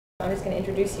I'm just going to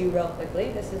introduce you real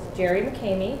quickly. This is Jerry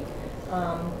McKamy.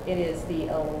 It is the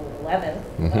 11th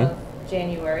of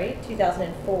January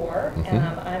 2004.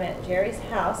 I'm at Jerry's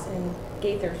house in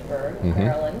Gaithersburg,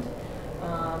 Maryland.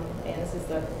 And this is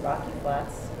the Rocky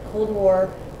Flats Cold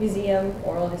War Museum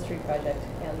Oral History Project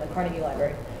and the Carnegie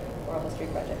Library Oral History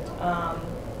Project.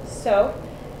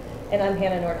 And I'm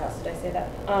Hannah Nordhaus, did I say that?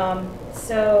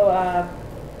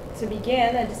 To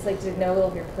begin, I'd just like to know a little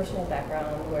of your personal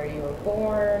background, where you were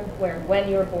born, when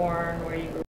you were born, where you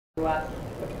grew up,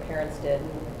 what your parents did, and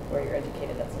where you're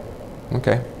educated, that sort of thing.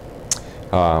 Okay.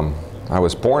 I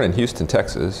was born in Houston,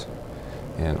 Texas,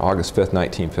 on August 5th,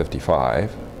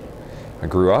 1955. I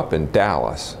grew up in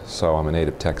Dallas, so I'm a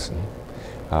native Texan.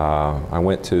 I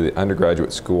went to the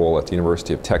undergraduate school at the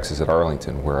University of Texas at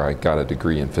Arlington, where I got a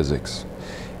degree in physics.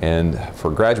 And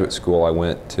for graduate school, I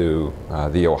went to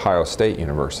The Ohio State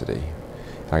University.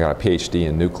 I got a PhD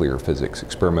in nuclear physics,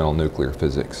 experimental nuclear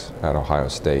physics at Ohio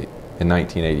State in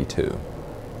 1982.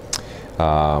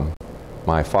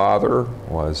 My father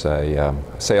was a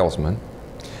salesman.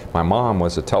 My mom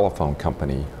was a telephone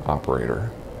company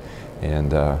operator.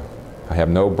 And I have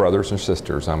no brothers and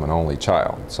sisters. I'm an only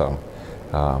child, so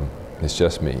it's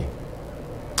just me.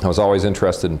 I was always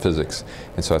interested in physics,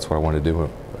 and so that's what I wanted to do,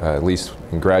 at least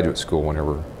in graduate school,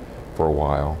 for a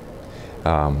while.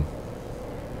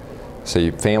 So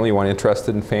your family, you weren't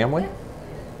interested in family?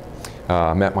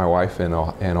 I met my wife in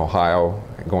Ohio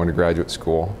going to graduate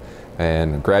school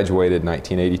and graduated in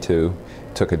 1982.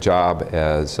 Took a job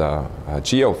as a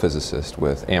geophysicist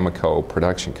with Amoco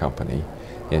Production Company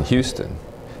in Houston,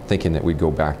 thinking that we'd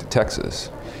go back to Texas.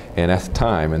 And at the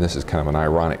time, and this is kind of an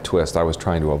ironic twist, I was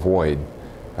trying to avoid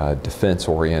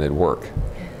defense-oriented work.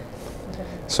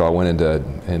 So I went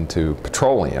into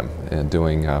petroleum and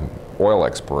doing oil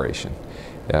exploration.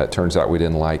 It turns out we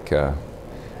didn't like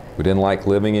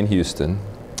living in Houston,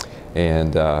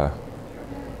 and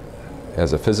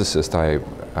as a physicist, I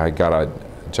got a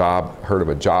job, heard of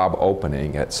a job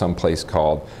opening at some place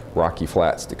called Rocky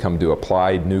Flats to come do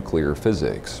applied nuclear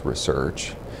physics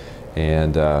research.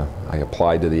 And I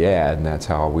applied to the ad, and that's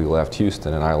how we left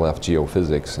Houston, and I left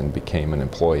geophysics and became an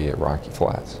employee at Rocky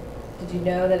Flats. Did you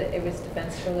know that it was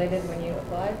defense related when you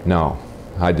applied? No,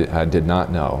 I did not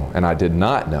know, and I did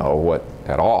not know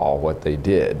at all what they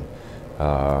did.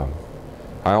 I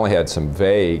only had some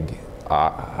vague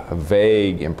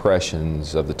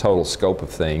impressions of the total scope of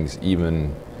things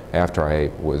even after I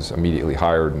was immediately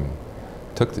hired and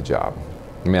took the job.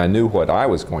 I mean, I knew what I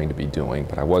was going to be doing,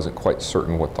 but I wasn't quite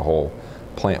certain what the whole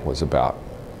plant was about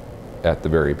at the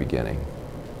very beginning.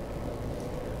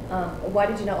 Why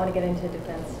did you not want to get into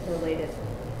defense-related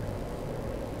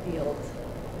fields?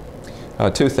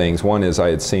 Two things. One is I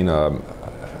had seen had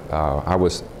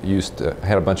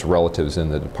a bunch of relatives in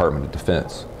the Department of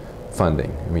Defense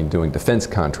funding. I mean, doing defense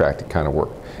contracting kind of work.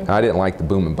 And I didn't like the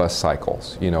boom and bust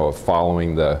cycles, you know, of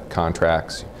following the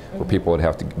contracts, where people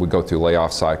would go through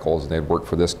layoff cycles, and they'd work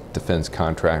for this defense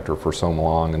contractor for so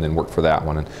long and then work for that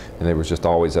one, and they were just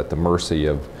always at the mercy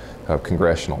of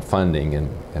congressional funding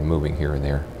and moving here and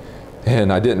there.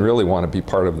 And I didn't really want to be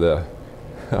part of a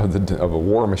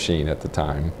war machine at the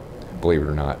time, believe it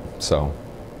or not. So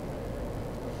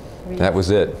that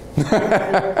was it. You were sort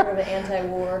of an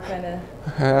anti-war kind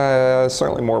of?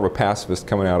 Certainly more of a pacifist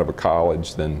coming out of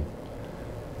college than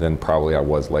probably I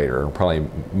was later. Probably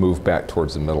moved back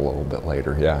towards the middle a little bit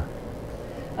later, yeah.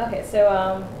 Okay,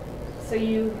 so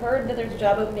you heard that there's a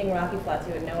job opening in Rocky Flats.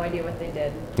 You had no idea what they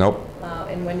did. Nope.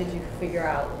 And when did you figure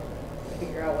out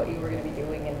what you were going to be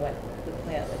doing and what the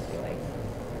plant was doing?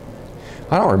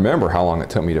 I don't remember how long it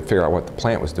took me to figure out what the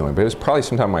plant was doing, but it was probably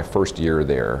sometime my first year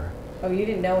there. Oh, you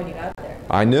didn't know when you got there?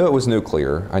 I knew it was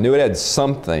nuclear. I knew it had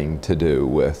something to do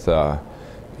with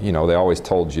you know, they always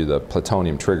told you the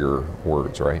plutonium trigger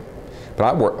words, right?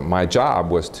 But my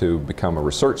job was to become a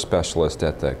research specialist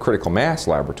at the critical mass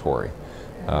laboratory.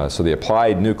 So the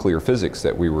applied nuclear physics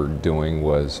that we were doing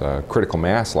was critical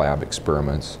mass lab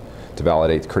experiments to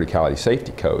validate the criticality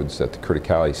safety codes that the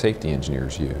criticality safety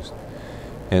engineers used.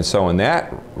 And so in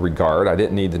that regard, I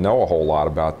didn't need to know a whole lot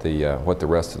about what the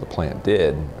rest of the plant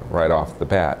did right off the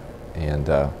bat. And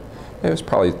it was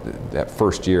probably that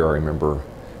first year I remember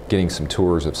getting some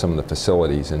tours of some of the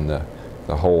facilities, and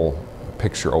the whole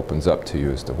picture opens up to you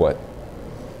as to what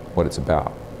it's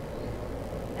about.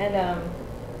 And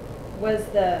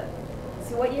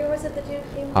so what year was it that you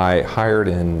came? I hired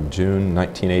in June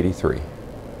 1983.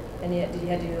 And did you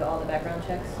have to do all the background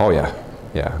checks? Oh yeah,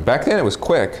 yeah. Back then it was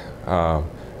quick.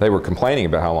 They were complaining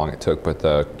about how long it took, but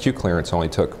the Q clearance only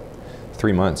took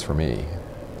 3 months for me.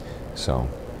 So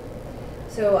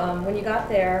when you got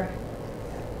there,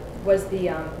 was the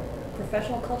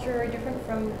professional culture very different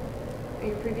from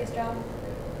your previous job?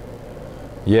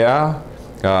 Yeah.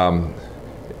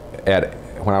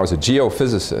 When I was a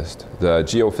geophysicist, the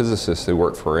geophysicists who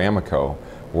worked for Amoco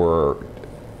were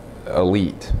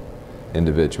elite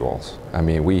individuals. I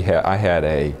mean, I had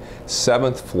a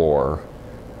 7th floor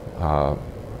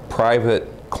private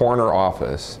corner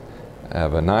office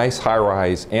of a nice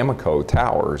high-rise Amoco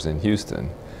towers in Houston,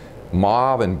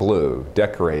 mauve and blue,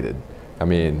 decorated. I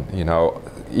mean, you know,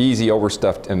 easy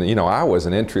overstuffed, and you know, I was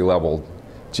an entry-level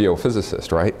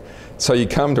geophysicist, right? So you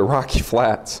come to Rocky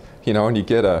Flats, you know, and you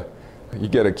get a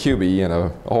cubie and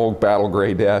a old battle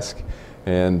gray desk,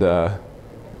 and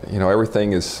you know,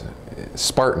 everything is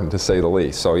Spartan, to say the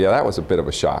least. So yeah, that was a bit of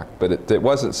a shock, but it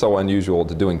wasn't so unusual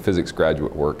to doing physics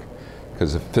graduate work,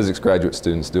 because the physics graduate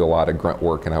students do a lot of grunt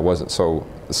work, and I wasn't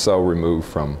so removed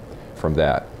from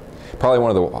that. Probably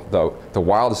one of the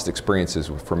wildest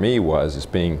experiences for me is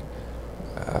being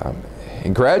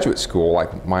in graduate school,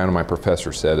 like one of my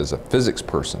professors said, as a physics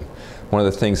person, one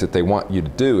of the things that they want you to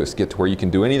do is get to where you can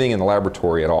do anything in the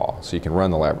laboratory at all, so you can run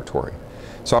the laboratory.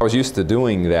 So I was used to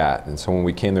doing that, and so when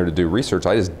we came there to do research,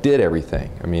 I just did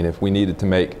everything. I mean, if we needed to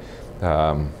make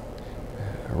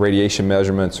radiation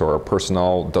measurements or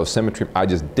personnel dosimetry, I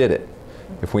just did it.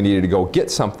 If we needed to go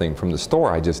get something from the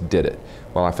store, I just did it.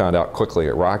 Well, I found out quickly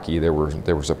at Rocky there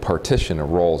was a partition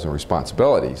of roles and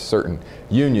responsibilities. Certain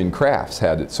union crafts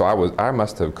had it, so I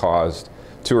must have caused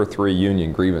 2 or 3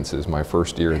 union grievances my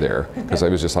first year there, because I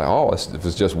was just like, oh, if it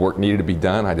was just work needed to be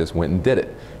done, I just went and did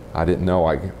it. I didn't know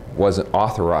I wasn't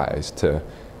authorized to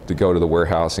go to the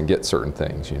warehouse and get certain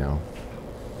things, you know.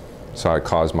 So I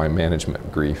caused my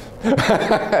management grief in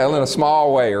a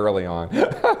small way early on.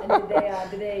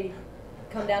 And did they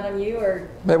come down on you, or?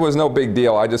 It was no big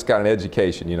deal. I just got an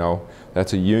education, you know.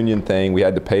 That's a union thing. We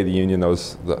had to pay the union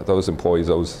those employees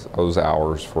those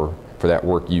hours for that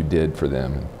work you did for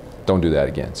them. And don't do that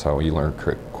again. So you learn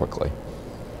quickly.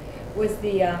 Was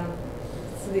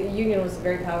so the union was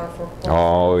very powerful?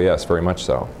 Oh yes, very much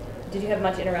so. Did you have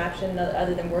much interaction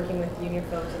other than working with union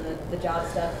folks and the job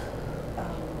stuff?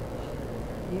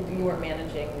 You weren't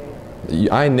managing?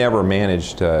 I never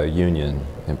managed union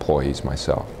employees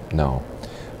myself, no.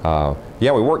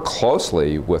 Yeah, we worked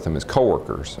closely with them as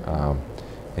coworkers,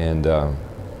 and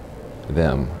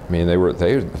them. I mean,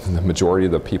 the majority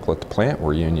of the people at the plant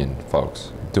were union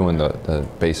folks doing the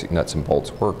basic nuts and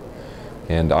bolts work.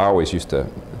 And I always used to,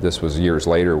 this was years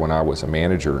later when I was a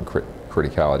manager in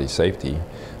Criticality Safety,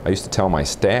 I used to tell my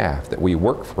staff that we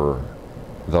work for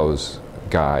those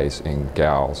guys and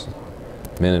gals,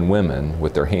 men and women,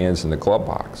 with their hands in the glove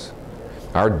box.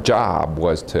 Our job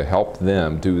was to help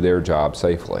them do their job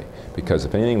safely, because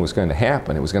if anything was going to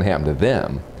happen, it was going to happen to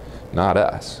them, not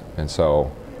us. And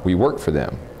so we work for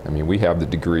them. I mean, we have the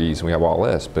degrees and we have all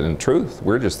this, but in truth,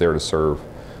 we're just there to serve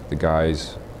the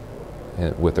guys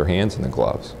with their hands in the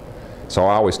gloves. So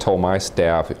I always told my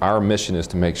staff, our mission is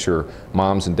to make sure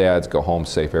moms and dads go home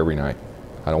safe every night.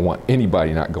 I don't want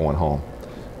anybody not going home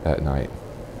at night.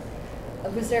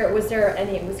 Was there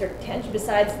tension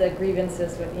besides the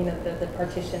grievances with, you know, the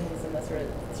partitions and the sort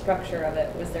of structure of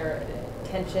it? Was there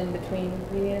tension between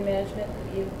union and management?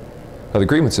 The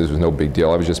grievances was no big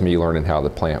deal. It was just me learning how the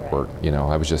plant worked. You know,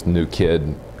 I was just a new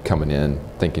kid coming in,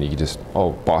 thinking you could just,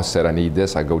 oh, boss said I need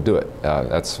this, I go do it.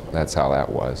 That's how that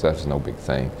was. That was no big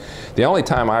thing. The only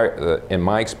time in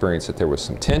my experience that there was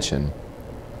some tension,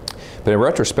 but in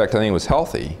retrospect I think it was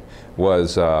healthy,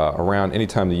 was around any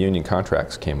time the union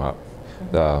contracts came up.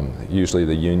 Usually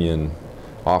the union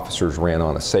officers ran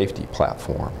on a safety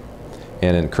platform.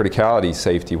 And in Criticality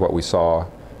Safety, what we saw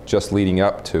just leading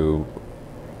up to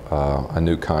a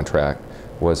new contract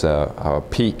was a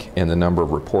peak in the number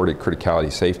of reported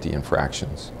criticality safety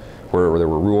infractions, where there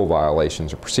were rule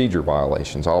violations or procedure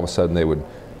violations. All of a sudden there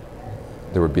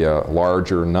would be a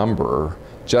larger number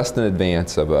just in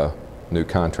advance of a new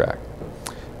contract.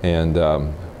 And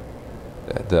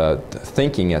the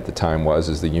thinking at the time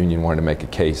was the union wanted to make a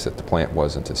case that the plant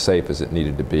wasn't as safe as it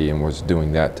needed to be, and was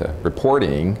doing that to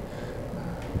reporting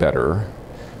better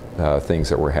things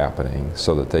that were happening,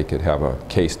 so that they could have a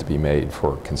case to be made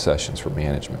for concessions for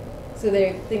management. So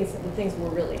the things were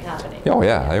really happening. Oh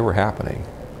yeah, they were happening.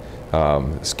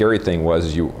 Scary thing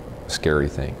was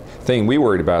thing we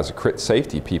worried about as a crit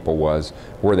safety people was,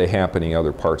 were they happening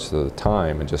other parts of the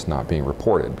time and just not being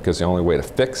reported? Because the only way to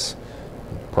fix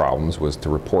problems was to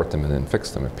report them and then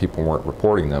fix them. If people weren't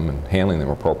reporting them and handling them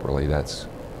appropriately, that's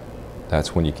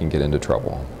when you can get into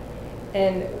trouble.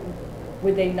 And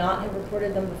would they not have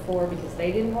reported them before because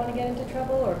they didn't want to get into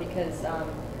trouble, or because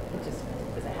it just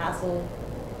was a hassle?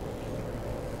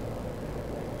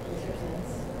 What's your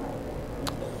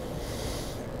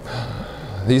sense?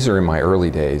 these are in my early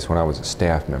days when I was a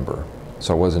staff member,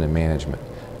 so I wasn't in management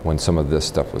when some of this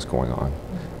stuff was going on.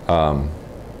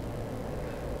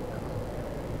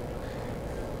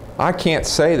 I can't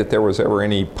say that there was ever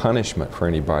any punishment for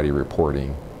anybody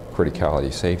reporting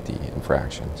criticality safety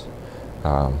infractions.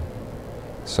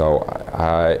 So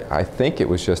I think it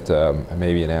was just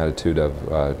maybe an attitude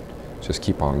of just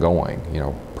keep on going. You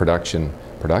know, production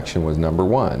was number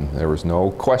one. There was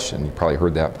no question. You probably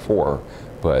heard that before.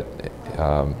 But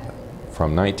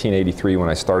from 1983, when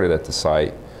I started at the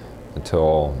site,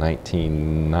 until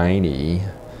 1990,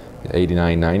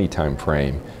 89-90 time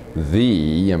frame,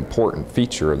 the important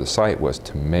feature of the site was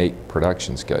to make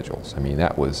production schedules. I mean,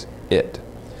 that was it.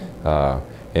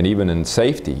 And even in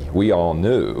safety, we all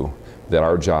knew that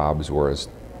our jobs were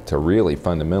to really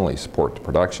fundamentally support the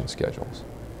production schedules.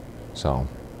 So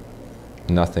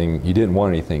nothing, you didn't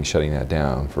want anything shutting that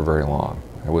down for very long.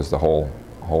 It was the whole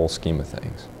scheme of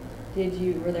things.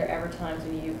 Were there ever times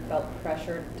when you felt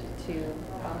pressured to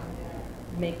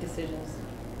make decisions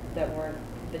that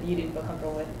you didn't feel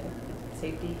comfortable with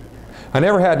safety? I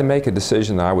never had to make a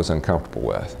decision that I was uncomfortable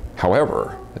with.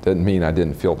 However, it didn't mean I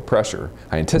didn't feel the pressure.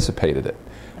 I anticipated it.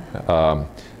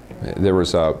 There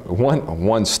was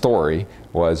one story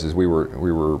was as we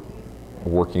were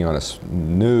working on a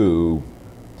new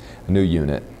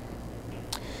unit,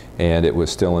 and it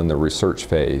was still in the research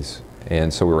phase,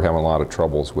 and so we were having a lot of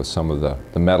troubles with some of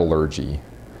the metallurgy.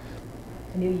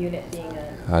 A new unit being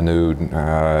a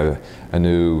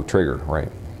new trigger, right?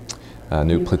 A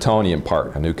new plutonium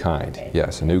part, a new kind. Okay.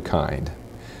 Yes, a new kind.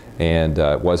 And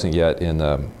it wasn't yet in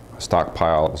the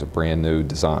stockpile, it was a brand new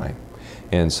design.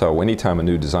 And so anytime a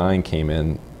new design came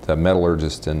in, the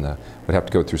metallurgist would have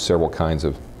to go through several kinds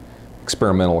of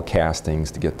experimental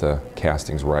castings to get the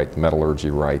castings right, the metallurgy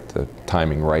right, the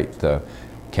timing right, the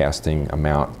casting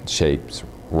amount, shapes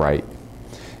right.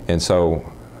 And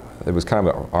so it was kind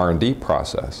of an R&D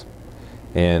process.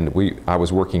 And I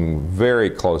was working very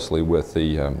closely with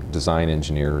the design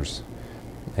engineers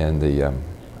and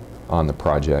on the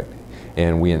project,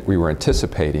 and we were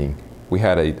anticipating, we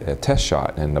had a test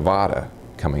shot in Nevada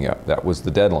coming up. That was the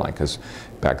deadline, because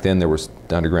back then there was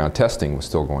underground testing was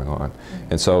still going on.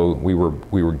 And so we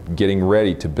were getting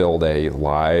ready to build a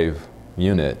live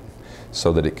unit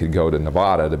so that it could go to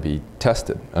Nevada to be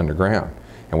tested underground.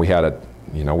 And we had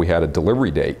a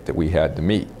delivery date that we had to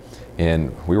meet.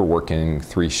 And we were working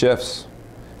 3 shifts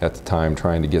at the time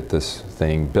trying to get this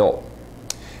thing built.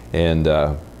 And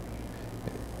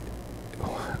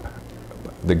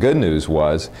the good news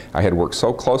was I had worked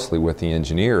so closely with the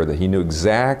engineer that he knew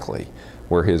exactly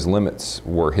where his limits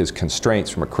were, his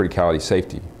constraints from a criticality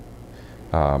safety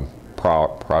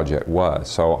project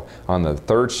was. So on the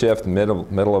 3rd shift,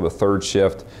 middle of the 3rd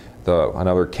shift,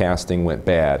 another casting went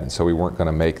bad, and so we weren't going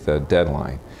to make the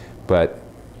deadline.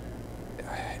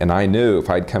 And I knew if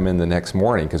I'd come in the next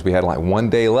morning, because we had like 1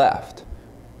 day left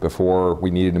before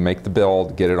we needed to make the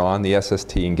build, get it on the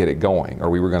SST and get it going, or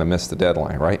we were going to miss the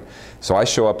deadline, right? So I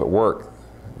show up at work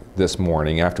this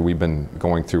morning after we've been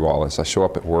going through all this. I show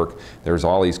up at work, there's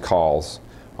all these calls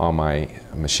on my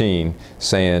machine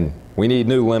saying, we need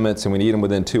new limits and we need them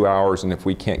within 2 hours, and if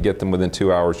we can't get them within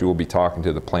 2 hours, you will be talking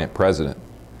to the plant president.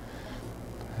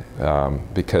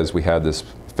 Because we had this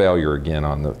failure again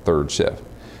on the 3rd shift.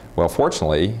 Well,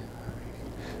 fortunately,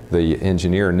 the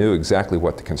engineer knew exactly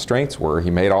what the constraints were. He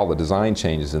made all the design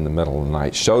changes in the middle of the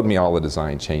night, showed me all the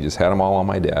design changes, had them all on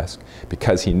my desk,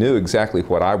 because he knew exactly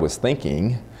what I was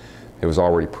thinking. It was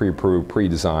already pre-approved,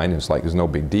 pre-designed. It was like, there's no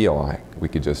big deal. We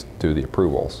could just do the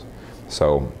approvals.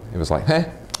 So it was like, hey,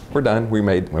 we're done. We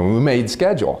made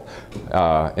schedule,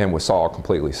 and was all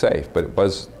completely safe. But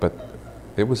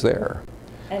it was there.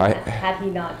 And had he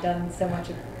not done so much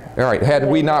of all right, had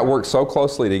we not worked so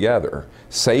closely together,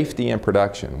 safety and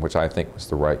production, which I think was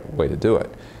the right way to do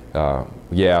it,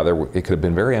 yeah, it could have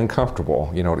been very uncomfortable,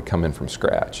 you know, to come in from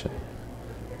scratch and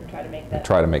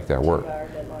try to make that work.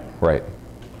 Right.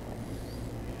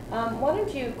 Why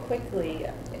don't you quickly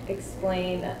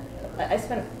explain? I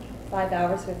spent 5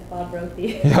 hours with Bob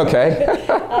Rothie. Okay.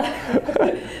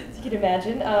 As you can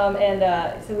imagine,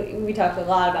 so we talked a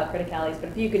lot about criticalities, but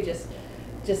if you could just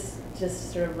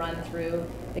sort of run through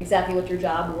exactly what your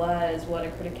job was, what a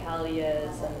criticality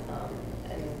is,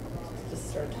 and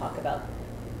just sort of talk about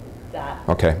that.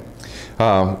 Okay.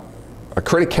 A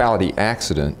criticality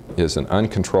accident is an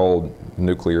uncontrolled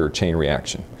nuclear chain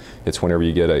reaction. It's whenever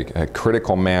you get a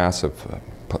critical mass of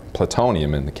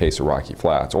plutonium, in the case of Rocky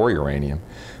Flats, or uranium.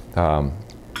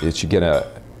 You get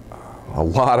a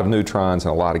lot of neutrons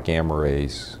and a lot of gamma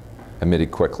rays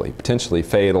emitted quickly, potentially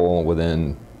fatal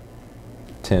within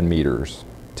 10 meters,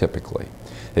 typically.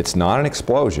 It's not an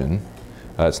explosion,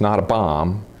 It's not a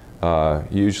bomb.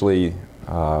 Usually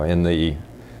in the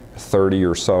 30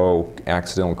 or so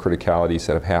accidental criticalities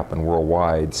that have happened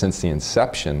worldwide since the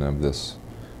inception of this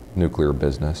nuclear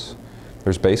business,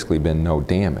 there's basically been no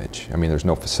damage. I mean, there's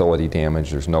no facility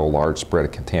damage, there's no large spread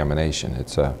of contamination.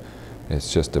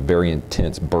 It's just a very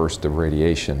intense burst of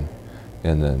radiation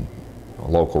in the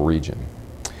local region.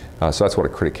 So that's what a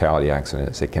criticality accident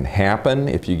is. It can happen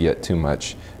if you get too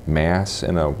much mass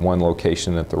in one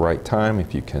location at the right time,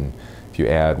 if you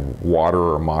add water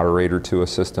or moderator to a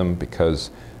system because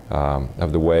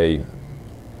of the way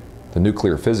the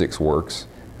nuclear physics works.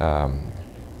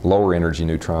 Lower energy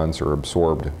neutrons are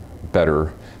absorbed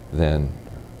better than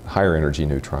higher energy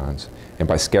neutrons. And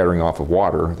by scattering off of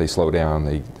water, they slow down,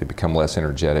 they become less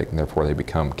energetic, and therefore they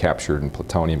become captured in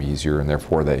plutonium easier, and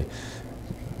therefore they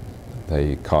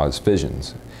cause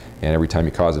fissions. And every time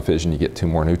you cause a fission, you get 2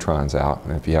 more neutrons out.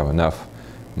 And if you have enough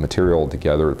material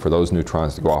together for those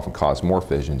neutrons to go off and cause more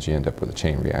fissions, you end up with a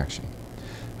chain reaction.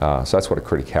 So that's what a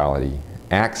criticality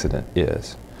accident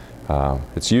is.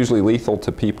 It's usually lethal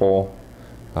to people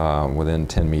within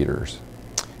 10 meters.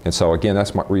 And so again,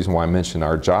 that's the reason why I mentioned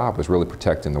our job was really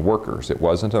protecting the workers. It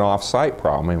wasn't an off-site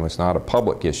problem, and it's not a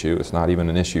public issue. It's not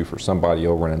even an issue for somebody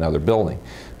over in another building.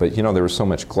 But you know, there was so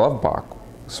much glove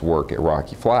box work at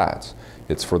Rocky Flats.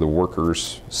 It's for the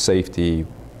workers' safety,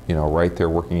 you know, right there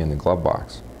working in the glove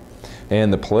box.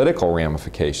 And the political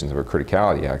ramifications of a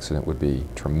criticality accident would be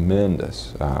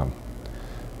tremendous.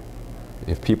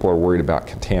 If people are worried about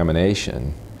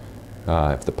contamination,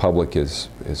 if the public is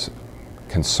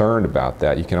concerned about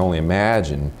that, you can only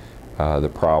imagine the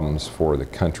problems for the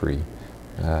country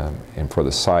and for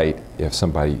the site if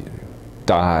somebody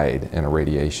died in a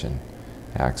radiation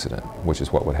accident, which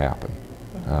is what would happen.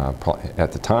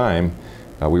 At the time,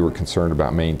 we were concerned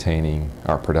about maintaining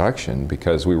our production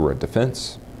because we were a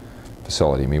defense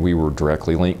facility. I mean, we were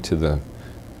directly linked to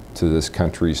this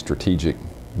country's strategic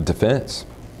defense.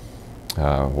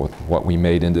 What we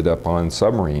made ended up on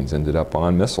submarines, ended up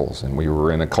on missiles, and we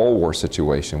were in a Cold War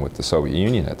situation with the Soviet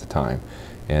Union at the time.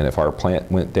 And if our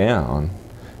plant went down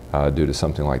due to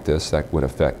something like this, that would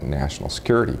affect national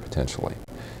security potentially.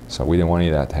 So we didn't want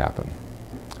any of that to happen.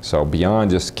 So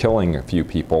beyond just killing a few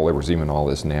people, there was even all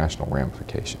this national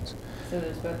ramifications. So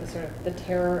there's both the sort of the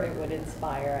terror it would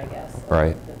inspire, I guess.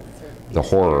 Right. The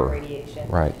horror. Radiation.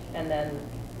 Right. And then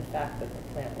the fact that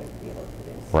the plant would be able to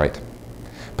produce. Right.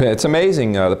 But it's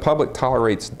amazing, the public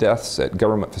tolerates deaths at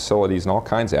government facilities and all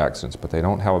kinds of accidents, but they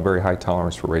don't have a very high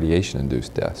tolerance for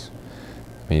radiation-induced deaths.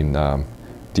 I mean,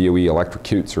 DOE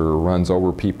electrocutes or runs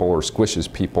over people or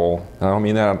squishes people. I don't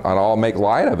mean that I'd all make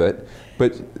light of it,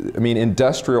 but I mean,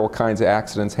 industrial kinds of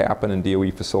accidents happen in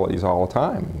DOE facilities all the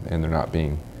time, and they're not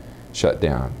being shut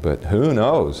down. But who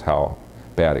knows how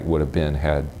bad it would have been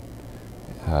had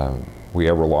we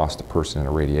ever lost a person in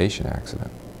a radiation accident.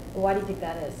 Why do you think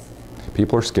that is?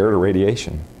 People are scared of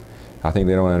radiation. I think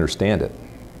they don't understand it.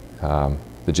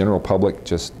 The general public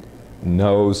just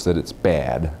knows that it's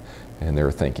bad, and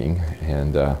they're thinking,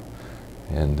 and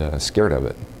scared of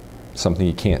it. Something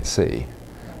you can't see,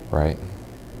 right?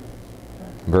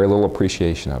 Very little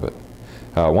appreciation of it.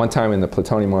 One time in the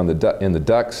Plutonium in the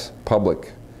ducts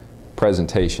public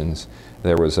presentations,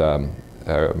 there was a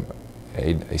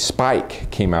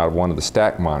spike came out of one of the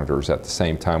stack monitors at the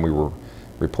same time we were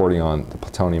reporting on the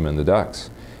plutonium in the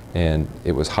ducts, and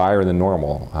it was higher than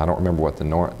normal. I don't remember what the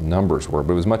numbers were,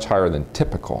 but it was much higher than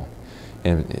typical.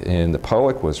 And the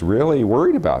public was really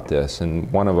worried about this,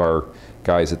 and one of our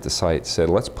guys at the site said,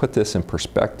 let's put this in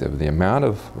perspective. The amount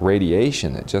of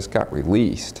radiation that just got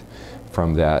released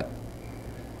from that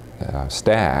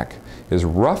stack is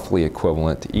roughly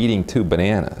equivalent to eating 2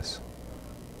 bananas.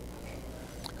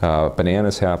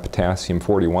 Bananas have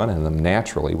potassium-41 in them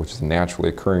naturally, which is a naturally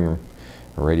occurring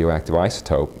radioactive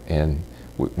isotope, and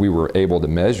we were able to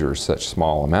measure such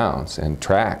small amounts and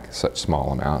track such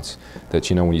small amounts that,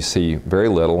 you know, when you see very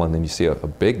little and then you see a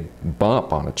big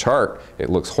bump on a chart, it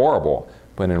looks horrible,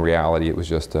 but in reality it was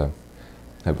just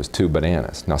it was 2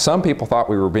 bananas. Now, some people thought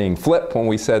we were being flipped when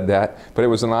we said that, but it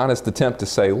was an honest attempt to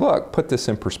say, look, put this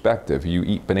in perspective. You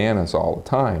eat bananas all the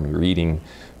time. You're eating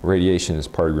radiation as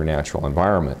part of your natural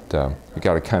environment. You've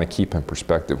got to kind of keep in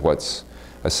perspective what's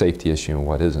a safety issue and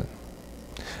what isn't.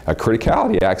 A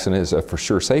criticality accident is a for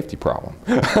sure safety problem.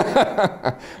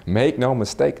 Make no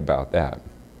mistake about that.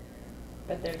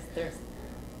 But there's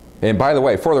And by the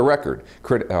way, for the record,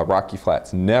 Rocky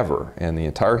Flats never in the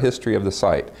entire history of the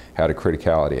site had a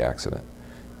criticality accident.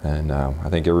 And I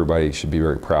think everybody should be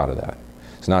very proud of that.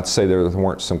 It's not to say there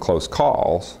weren't some close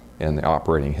calls in the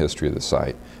operating history of the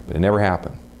site, but it never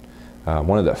happened.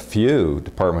 One of the few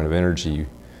Department of Energy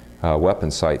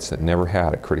weapon sites that never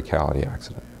had a criticality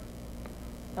accident.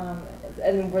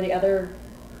 And were the other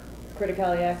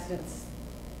criticality accidents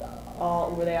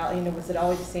were they all, was it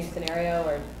always the same scenario,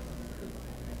 or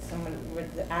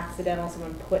was it accidental,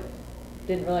 someone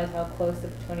didn't realize how close the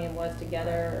plutonium was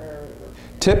together, or?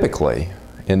 Typically,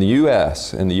 in the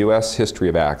U.S. history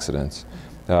of accidents,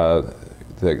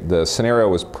 the scenario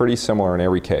was pretty similar in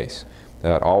every case.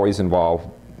 It always involved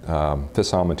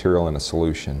fissile material in a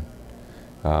solution.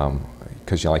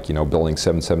 Because building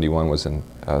 771 was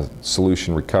a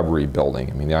solution recovery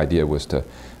building. I mean, the idea was to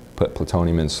put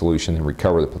plutonium in solution and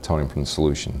recover the plutonium from the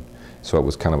solution. So it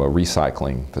was kind of a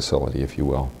recycling facility, if you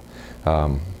will.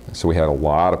 So we had a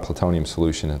lot of plutonium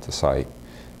solution at the site.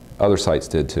 Other sites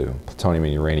did too, plutonium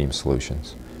and uranium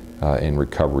solutions in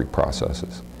recovery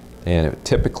processes. And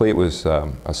typically it was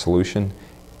a solution.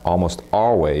 Almost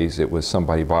always it was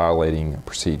somebody violating a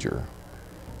procedure.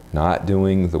 Not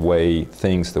doing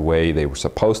things the way they were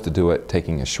supposed to do it,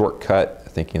 taking a shortcut,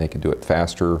 thinking they could do it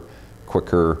faster,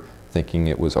 quicker, thinking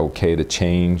it was okay to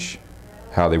change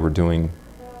how they were doing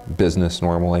business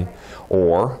normally.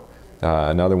 Or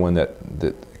another one that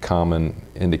common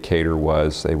indicator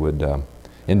was they would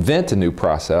invent a new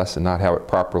process and not have it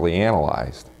properly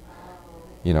analyzed.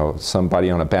 Somebody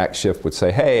on a back shift would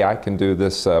say, hey, I can do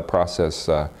this process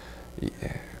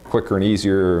quicker and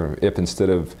easier if instead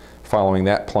of following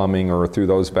that plumbing or through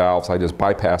those valves, I just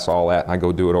bypass all that and I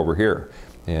go do it over here.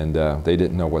 And they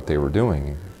didn't know what they were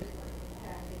doing.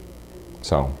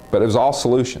 But it was all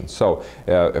solutions. So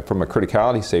from a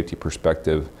criticality safety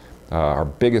perspective, our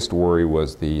biggest worry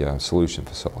was the solution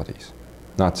facilities.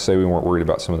 Not to say we weren't worried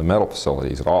about some of the metal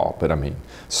facilities at all, but I mean,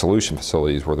 solution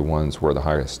facilities were the ones where the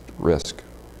highest risk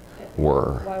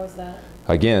were. Why was that?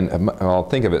 Again, I'll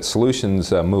think of it,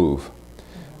 solutions move.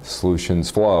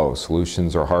 Solutions flow.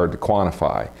 Solutions are hard to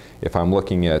quantify. If I'm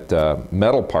looking at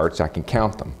metal parts, I can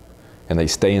count them, and they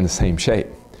stay in the same shape.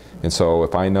 And so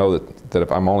if I know that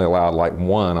if I'm only allowed like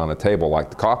one on a table, like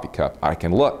the coffee cup, I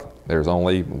can look, there's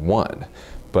only one.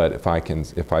 But if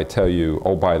I tell you,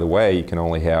 oh, by the way, you can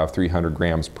only have 300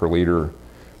 grams per liter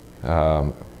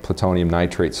plutonium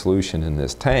nitrate solution in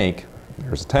this tank,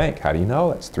 there's a tank. How do you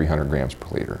know it's 300 grams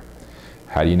per liter?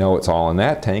 How do you know it's all in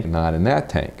that tank and not in that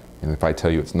tank? And if I tell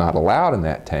you it's not allowed in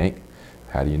that tank,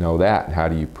 how do you know that? And how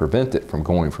do you prevent it from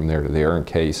going from there to there in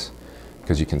case,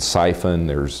 because you can siphon,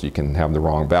 you can have the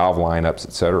wrong valve lineups,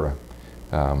 etc.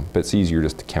 But it's easier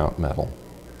just to count metal.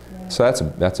 So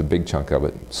that's a big chunk of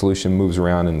it. Solution moves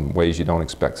around in ways you don't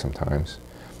expect sometimes,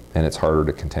 and it's harder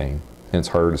to contain, and it's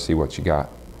harder to see what you got.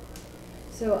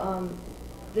 So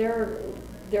there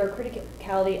are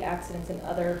criticality accidents in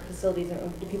other facilities.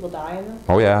 Do people die in them?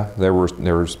 Oh yeah,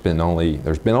 there's been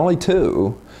only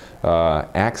two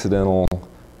accidental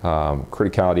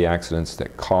criticality accidents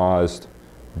that caused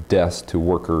deaths to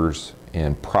workers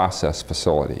in process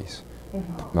facilities,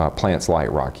 plants like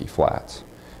Rocky Flats.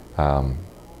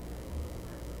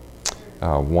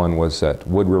 One was at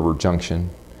Wood River Junction,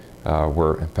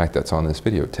 where, in fact, that's on this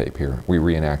videotape here. We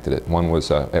reenacted it. One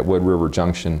was at Wood River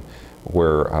Junction,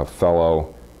 where a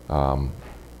fellow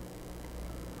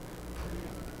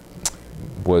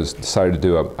decided to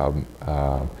do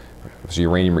a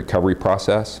uranium recovery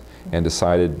process and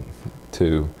decided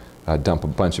to dump a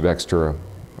bunch of extra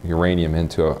uranium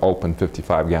into an open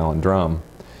 55-gallon drum,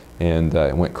 and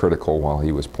it went critical while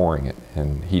he was pouring it,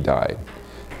 and he died.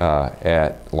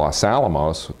 At Los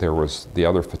Alamos, there was the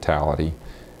other fatality.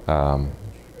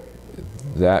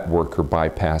 That worker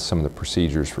bypassed some of the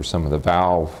procedures for some of the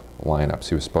valve lineups.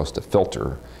 He was supposed to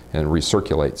filter and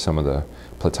recirculate some of the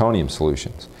plutonium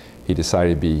solutions. He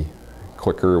decided to be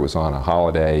quicker. It was on a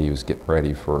holiday. He was getting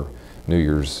ready for New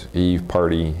Year's Eve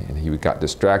party, and he got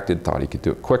distracted, thought he could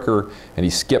do it quicker, and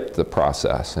he skipped the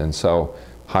process. And so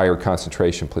higher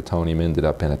concentration plutonium ended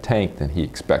up in a tank than he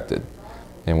expected.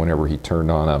 And whenever he turned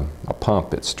on a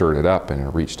pump, it stirred it up and it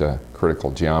reached a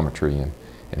critical geometry,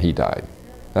 and he died.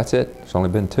 That's it. There's only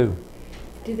been two.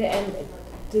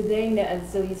 Do they know,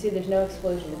 so you see there's no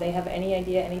explosion, do they have any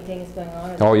idea anything is going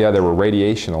on? Oh yeah, there were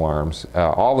radiation alarms.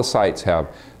 All the sites have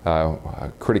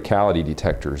criticality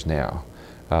detectors now,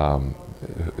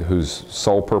 whose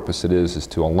sole purpose it is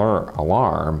to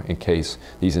alarm in case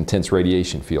these intense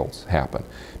radiation fields happen.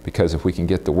 Because if we can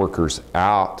get the workers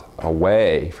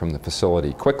away from the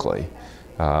facility quickly,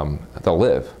 they'll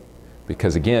live.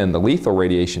 Because again, the lethal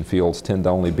radiation fields tend to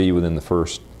only be within the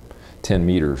first 10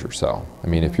 meters or so. I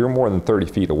mean, if you're more than 30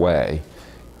 feet away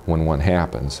when one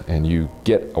happens and you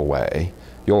get away,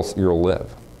 you'll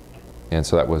live. And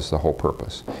so that was the whole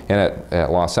purpose. And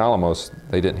at Los Alamos,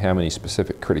 they didn't have any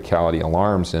specific criticality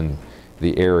alarms in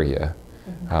the area.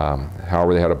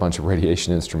 However, they had a bunch of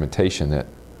radiation instrumentation that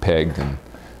pegged,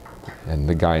 and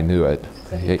the guy knew it.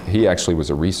 He actually was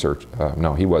a researcher.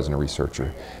 No, he wasn't a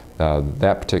researcher.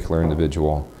 That particular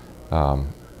individual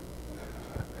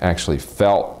actually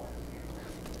felt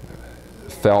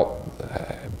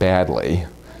badly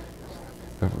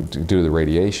due to the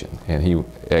radiation, and he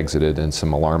exited, and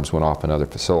some alarms went off in other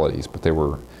facilities, but they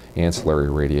were ancillary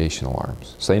radiation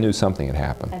alarms. So they knew something had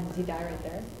happened. And did he die right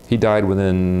there? He died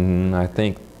within, I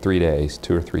think, 3 days,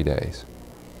 2 or 3 days.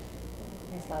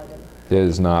 It's not good. It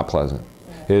is not pleasant.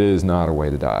 Yeah. It is not a way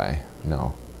to die,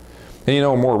 no. And you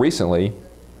know, more recently,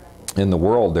 in the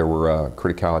world, there were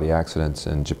criticality accidents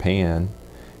in Japan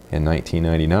in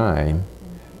 1999,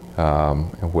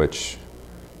 in which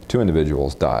 2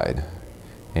 individuals died.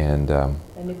 And a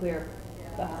nuclear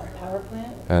power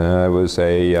plant? it was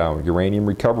a uranium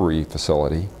recovery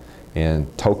facility in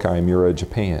Tokai, Mura,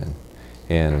 Japan.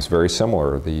 And it was very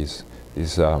similar. These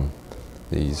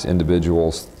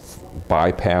individuals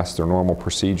bypassed their normal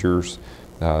procedures.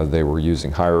 They were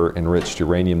using higher enriched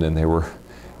uranium than they were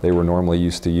normally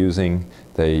used to using.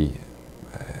 They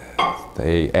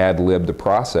ad-libbed the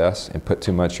process and put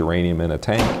too much uranium in a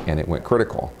tank, and it went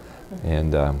critical.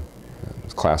 And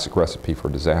it's a classic recipe for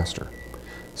disaster.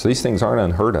 So these things aren't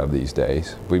unheard of these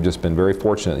days. We've just been very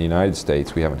fortunate in the United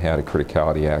States. We haven't had a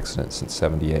criticality accident since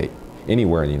 '78,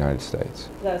 anywhere in the United States.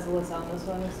 That was the Los Alamos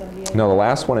one in '78? No, the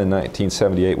last one in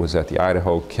 1978 was at the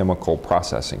Idaho Chemical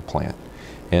Processing Plant.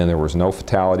 And there was no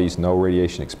fatalities, no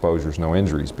radiation exposures, no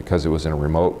injuries, because it was in a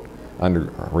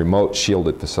remote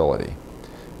shielded facility.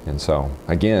 And so,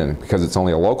 again, because it's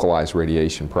only a localized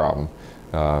radiation problem,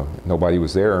 nobody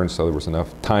was there, and so there was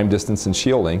enough time, distance, and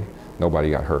shielding,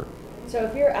 nobody got hurt. So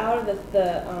if you're out of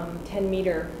the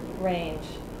 10-meter range,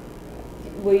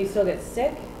 will you still get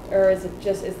sick, or is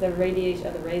the radiation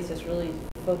of the rays just really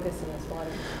focused in this one?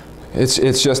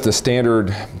 It's just a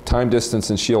standard time, distance,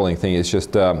 and shielding thing. It's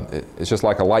just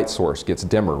like a light source gets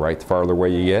dimmer, right? The farther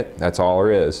away you get, that's all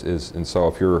there is. And so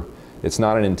if it's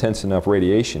not an intense enough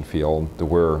radiation field to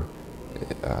where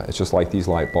it's just like these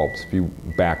light bulbs. If you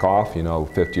back off, 50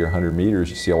 or 100 meters,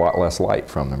 you see a lot less light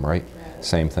from them, right?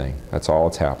 Same thing. That's all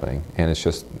that's happening, and it's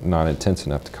just not intense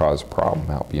enough to cause a problem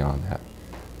out beyond that.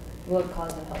 Will it cause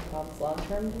some health problems long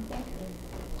term, do you think?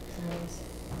 Some of those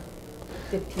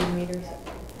 15 meters?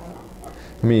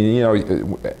 I mean,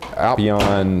 out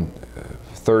beyond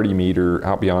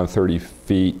 30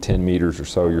 feet, 10 meters or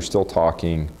so, you're still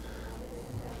talking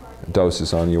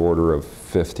doses on the order of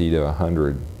 50 to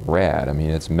 100 rad. I mean,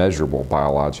 it's measurable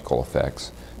biological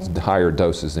effects. It's higher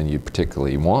doses than you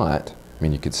particularly want. I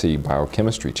mean, you could see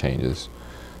biochemistry changes,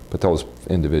 but those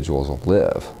individuals will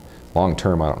live. Long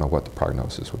term, I don't know what the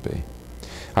prognosis would be.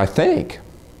 I think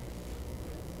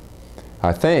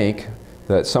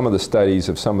that some of the studies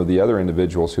of some of the other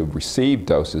individuals who have received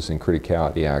doses in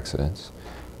criticality accidents,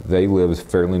 they lived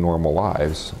fairly normal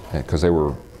lives, because they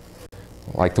were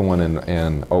like the one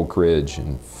in Oak Ridge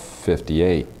in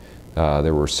 '58.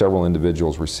 There were several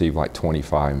individuals received like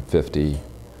 25 and 50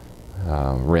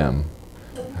 REM,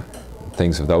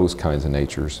 things of those kinds of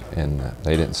natures, and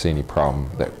they didn't see any problem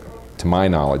that, to my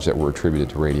knowledge, that were attributed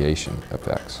to radiation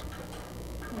effects.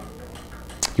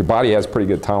 Your body has pretty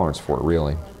good tolerance for it,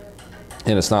 really.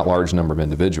 And it's not a large number of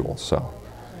individuals, so,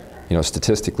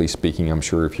 statistically speaking, I'm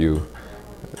sure the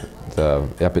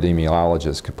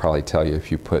epidemiologist could probably tell you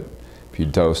if you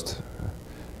dosed,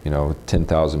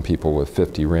 10,000 people with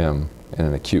 50 REM in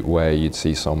an acute way, you'd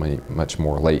see much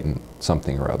more latent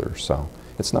something or other. So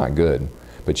it's not good,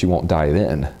 but you won't die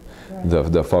then.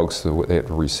 Right. The folks that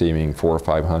are receiving 400 or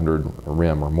 500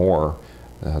 REM or more,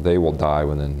 they will die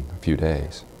within a few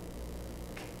days.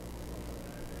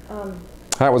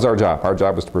 That was our job. Our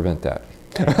job was to prevent that.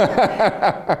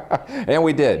 And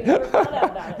we did.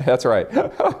 That's right.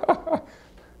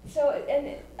 So,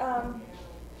 it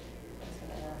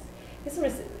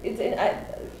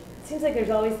seems like there's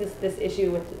always this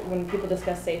issue with when people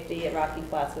discuss safety at Rocky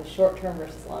Flats with short-term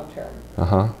versus long-term.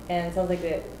 And it sounds like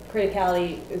the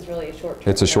criticality is really a short-term.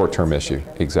 It's a short-term issue,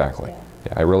 exactly.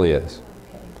 Yeah, it really is.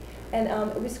 Okay.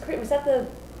 And was that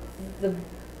the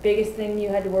biggest thing you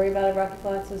had to worry about at Rocky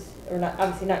Flats? Or not,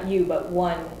 obviously not you, but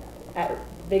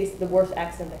the worst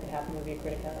accident that could happen would be a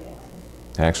criticality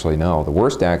accident? Actually, no. The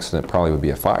worst accident probably would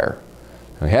be a fire.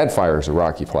 We had fires at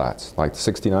Rocky Flats, like the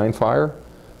 '69 fire.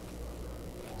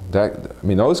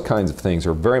 Those kinds of things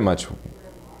are very much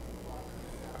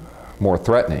more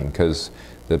threatening, because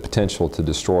the potential to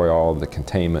destroy all of the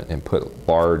containment and put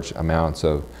large amounts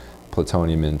of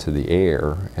plutonium into the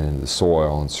air and into the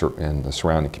soil and the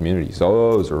surrounding communities,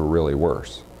 those are really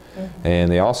worse. And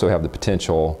they also have the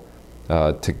potential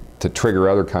to to trigger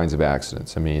other kinds of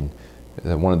accidents. I mean,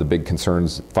 one of the big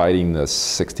concerns fighting the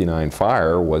 '69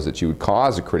 fire was that you would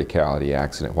cause a criticality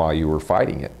accident while you were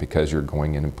fighting it because you're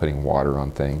going in and putting water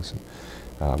on things.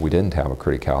 We didn't have a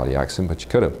criticality accident, but you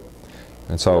could have.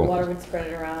 And so the water would spread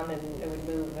it around and it would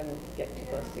move and get too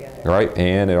close together. Right,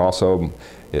 and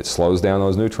it slows down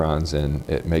those neutrons, and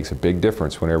it makes a big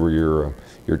difference whenever you're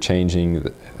changing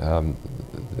the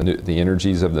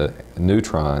energies of the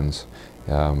neutrons.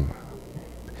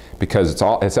 Because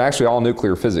it's actually all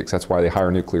nuclear physics. That's why they hire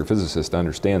nuclear physicists to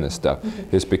understand this stuff.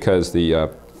 It's because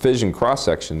the fission cross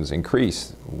sections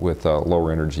increase with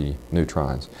lower energy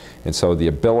neutrons, and so the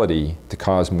ability to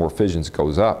cause more fissions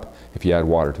goes up if you add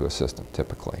water to a system,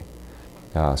 typically.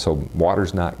 So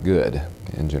water's not good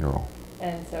in general.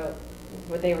 And so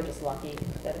they were just lucky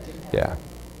that it didn't happen.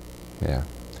 Yeah.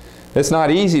 It's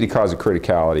not easy to cause a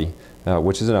criticality,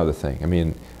 which is another thing. I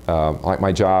mean, like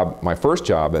my first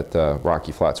job at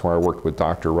Rocky Flats, where I worked with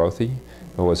Dr. McKamy,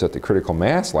 was at the Critical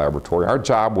Mass Laboratory. Our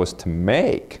job was to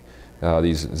make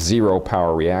these zero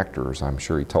power reactors. I'm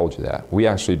sure he told you that. We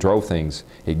actually drove things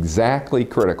exactly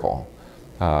critical.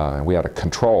 We had a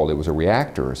control. It was a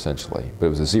reactor essentially, but it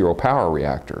was a zero power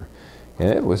reactor. And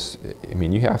it was, I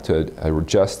mean, you have to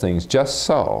adjust things just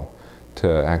so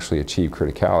to actually achieve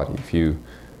criticality.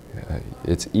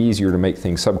 It's easier to make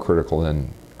things subcritical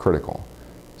than critical.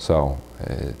 So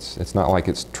it's not like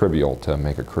it's trivial to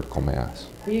make a critical mass.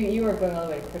 You were going all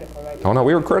the way to critical, right? Oh no,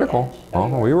 we were critical. Oh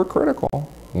no, we were critical.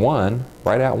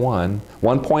 Right at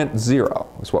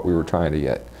 1.0 is what we were trying to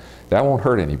get. That won't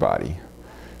hurt anybody.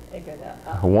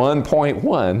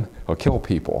 1.1 will kill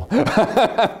people.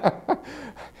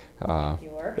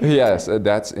 Yes,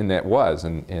 that was,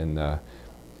 and a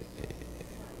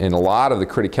lot of the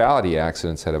criticality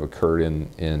accidents that have occurred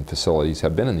in facilities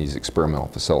have been in these experimental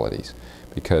facilities,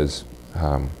 because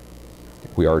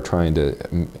we are trying to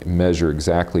measure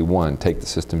exactly take the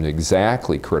system to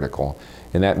exactly critical,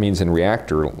 and that means in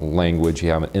reactor language you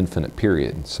have an infinite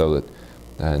period, so that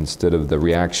instead of the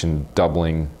reaction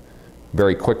doubling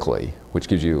very quickly, which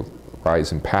gives you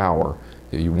rise in power,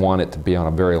 you want it to be on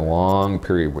a very long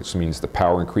period, which means the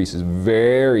power increase is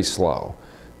very slow.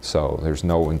 So there's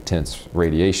no intense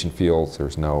radiation fields,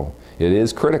 it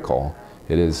is critical,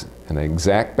 it is an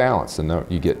exact balance, and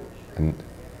you get,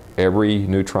 every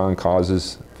neutron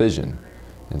causes fission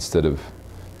instead of,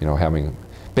 having,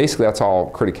 basically that's all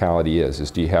criticality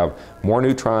is do you have more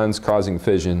neutrons causing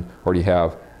fission, or do you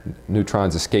have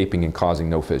neutrons escaping and causing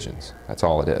no fissions? That's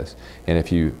all it is. And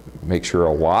if you make sure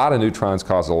a lot of neutrons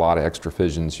cause a lot of extra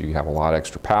fissions, you have a lot of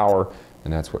extra power,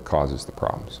 and that's what causes the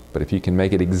problems. But if you can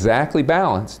make it exactly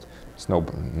balanced, it's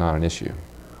not an issue.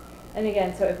 And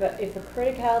again, so if a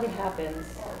criticality happens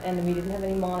and we didn't have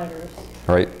any monitors,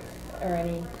 right, or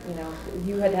any,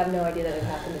 you had to have no idea that it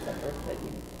happened except for that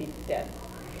you'd be dead.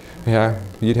 Yeah,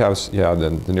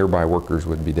 the nearby workers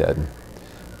would be dead.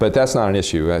 But that's not an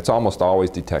issue. It's almost always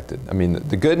detected. I mean,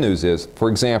 the good news is, for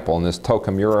example, in this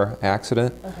Tokamura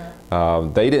accident,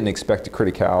 they didn't expect a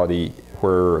criticality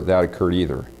where that occurred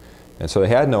either. And so they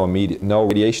had no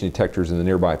radiation detectors in the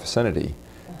nearby vicinity.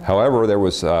 However, there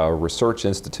was research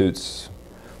institutes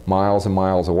miles and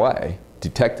miles away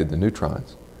detected the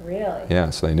neutrons. Really?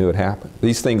 Yeah, so they knew it happened.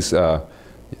 These things are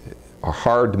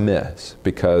hard to miss,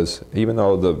 because even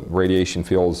though the radiation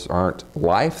fields aren't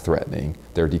life-threatening,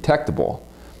 they're detectable,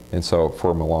 and so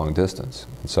from a long distance.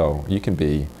 And so you can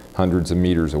be hundreds of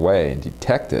meters away and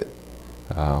detect it.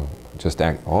 Why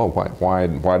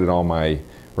did all my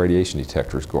radiation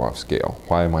detectors go off scale?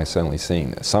 Why am I suddenly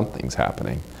seeing this? Something's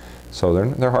happening. So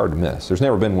they're hard to miss. There's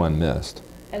never been one missed.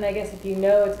 And I guess if you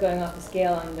know it's going off the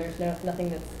scale and there's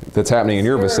nothing that's happening in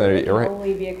your vicinity, it right? can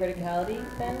only be a criticality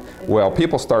then? Well,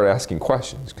 people start asking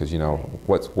questions, because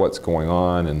what's going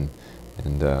on, and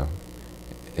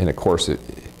of course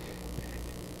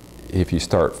if you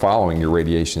start following your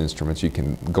radiation instruments, you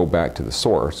can go back to the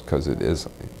source, because the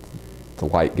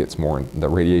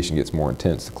radiation gets more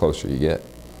intense the closer you get.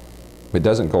 It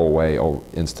doesn't go away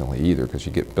instantly either, because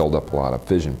you build up a lot of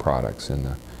fission products in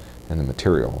the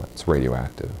material. It's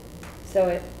radioactive. So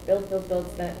it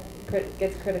builds, then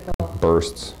gets critical.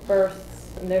 Bursts.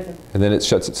 And then it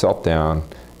shuts itself down,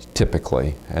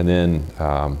 typically. And then,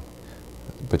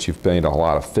 but you've made a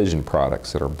lot of fission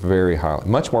products that are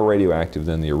much more radioactive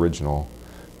than the original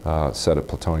set of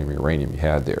plutonium and uranium you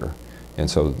had there. And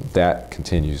so that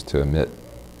continues to emit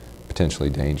potentially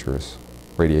dangerous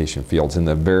radiation fields in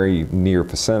the very near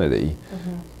vicinity,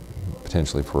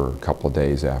 potentially for a couple of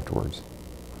days afterwards.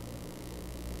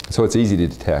 So it's easy to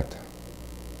detect.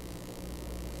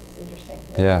 It's interesting.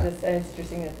 Yeah. It's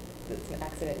interesting that it's an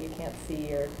accident you can't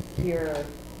see or hear or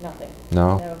Nothing.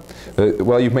 No?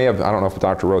 Well, you may have, I don't know if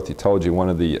Dr. Rothi told you, one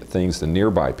of the things the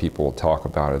nearby people talk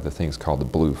about are the things called the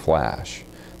blue flash.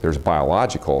 There's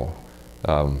biological,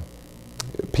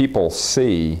 people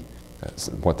see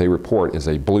what they report is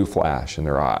a blue flash in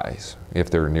their eyes if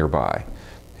they're nearby.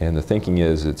 And the thinking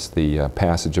is it's the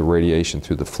passage of radiation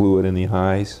through the fluid in the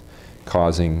eyes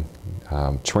causing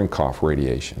Cherenkov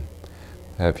radiation.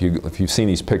 If you've seen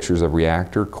these pictures of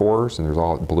reactor cores and there's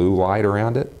all blue light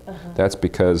around it, that's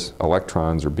because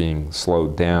electrons are being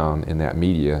slowed down in that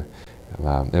media.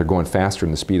 They're going faster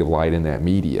than the speed of light in that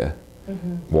media,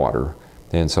 water,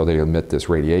 and so they emit this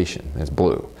radiation. It's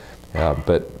blue.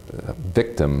 But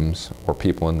victims or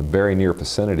people in the very near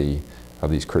vicinity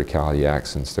of these criticality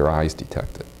accidents, their eyes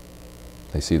detect it.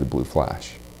 They see the blue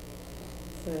flash.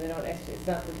 So they don't actually, it's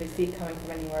not that they see it coming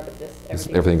from anywhere, but just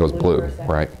everything goes blue,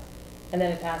 right? And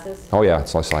then it passes? Oh yeah,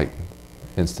 it's just like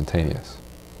instantaneous.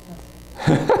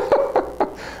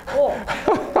 Cool.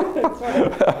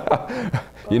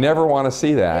 You never want to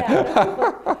see that.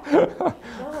 Yeah.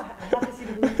 No, I have to see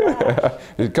the blue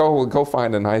flash. Go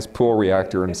find a nice pool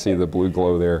reactor and see the blue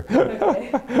glow there. Okay.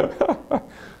 That's just a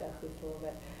little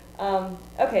bit.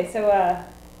 Okay, so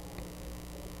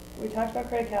we talked about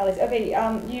criticalities. Okay,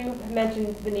 you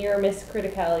mentioned the near miss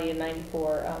criticality in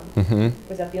 '94.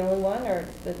 Was that the only one, or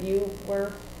that you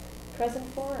were present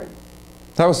for? Or?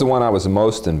 That was the one I was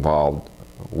most involved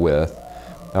with.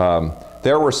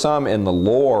 There were some in the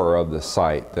lore of the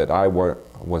site that I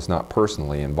was not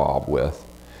personally involved with.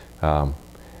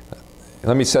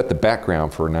 Let me set the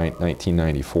background for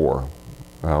 1994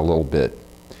 a little bit.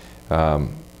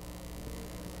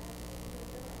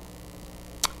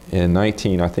 I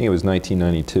think it was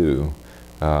 1992,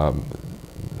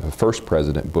 first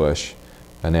President Bush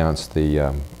announced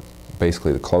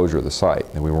basically the closure of the site,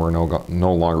 and we were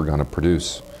no longer going to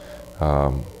produce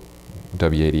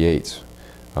W-88s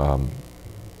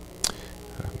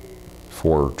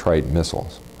for Trident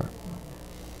missiles,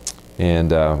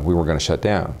 and we were going to shut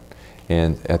down.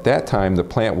 And at that time, the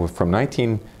plant was from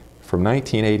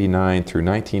 1989 through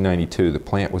 1992. The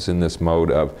plant was in this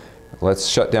mode of, let's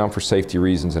shut down for safety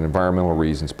reasons and environmental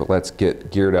reasons, but let's get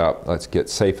geared up, let's get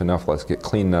safe enough, let's get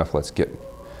clean enough, let's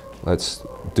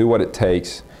do what it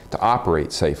takes to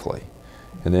operate safely.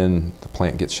 And then the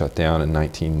plant gets shut down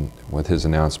with his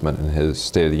announcement in his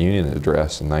State of the Union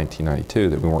address in 1992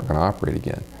 that we weren't going to operate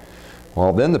again.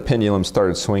 Well, then the pendulum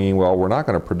started swinging, well, we're not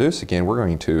going to produce again, we're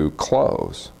going to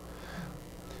close.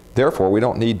 Therefore, we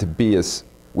need to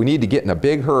get in a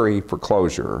big hurry for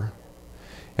closure.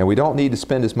 And we don't need to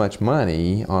spend as much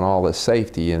money on all this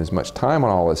safety and as much time on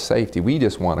all this safety. We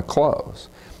just want to close.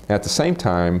 At the same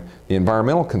time, the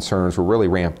environmental concerns were really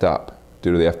ramped up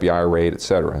due to the FBI raid, et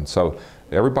cetera. And so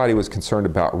everybody was concerned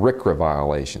about RCRA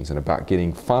violations and about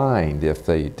getting fined if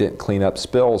they didn't clean up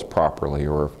spills properly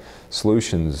or if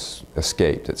solutions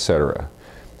escaped, et cetera.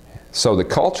 So the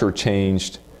culture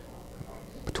changed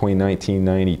between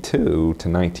 1992 to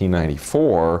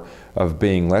 1994 of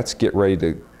being, let's get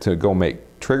ready to go make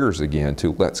triggers again,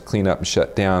 to let's clean up and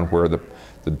shut down, where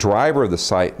the driver of the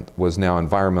site was now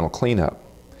environmental cleanup.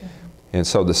 And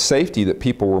so the safety that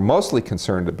people were mostly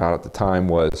concerned about at the time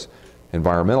was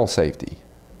environmental safety.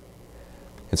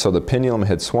 And so the pendulum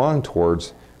had swung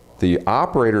towards the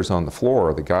operators on the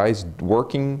floor, the guys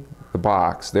working the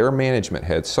box. Their management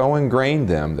had so ingrained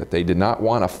them that they did not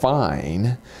want a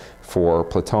fine for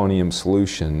plutonium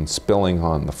solution spilling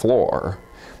on the floor,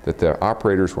 that the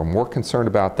operators were more concerned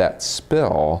about that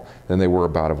spill than they were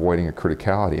about avoiding a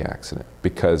criticality accident,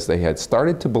 because they had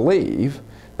started to believe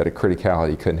that a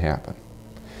criticality couldn't happen.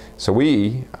 So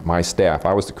my staff,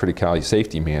 I was the criticality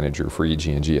safety manager for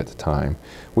EG&G at the time,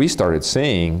 we started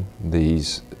seeing the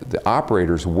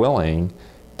operators willing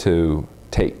to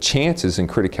take chances in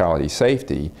criticality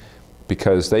safety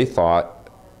because they thought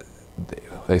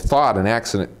an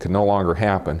accident could no longer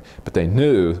happen, but they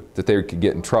knew that they could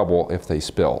get in trouble if they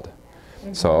spilled.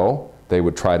 So they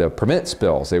would try to prevent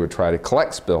spills, they would try to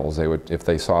collect spills, if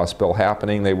they saw a spill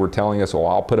happening, they were telling us, well,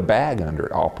 I'll put a bag under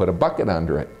it, I'll put a bucket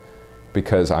under it,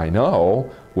 because I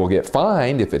know we'll get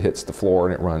fined if it hits the floor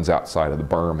and it runs outside of the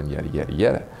berm and yada, yada,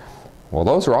 yada. Well,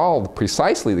 those are all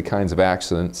precisely the kinds of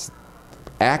actions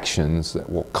that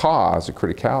will cause a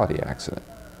criticality accident.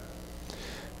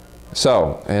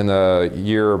 So, in the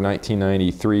year of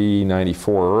 1993,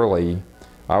 94 early,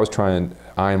 I and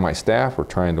my staff were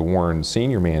trying to warn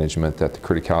senior management that the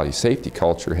criticality safety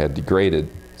culture had degraded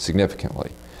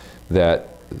significantly, that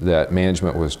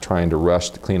management was trying to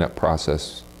rush the cleanup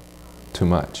process too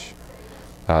much.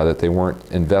 that they weren't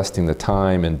investing the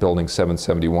time in building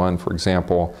 771, for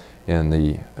example, in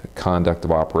the conduct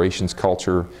of operations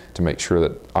culture to make sure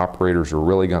that operators are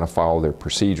really going to follow their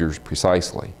procedures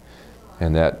precisely.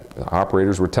 And that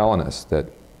operators were telling us that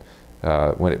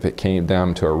if it came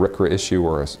down to a RCRA issue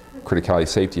or a criticality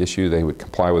safety issue, they would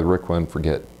comply with RCRA and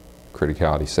forget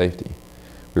criticality safety.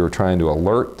 We were trying to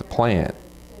alert the plant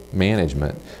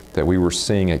management that we were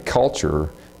seeing a culture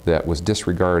that was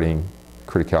disregarding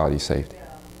criticality safety.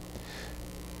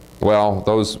 Well,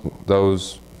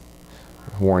 those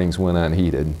warnings went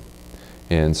unheeded,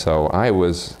 and so I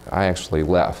actually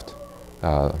left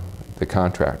the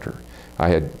contractor. I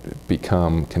had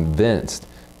become convinced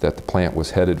that the plant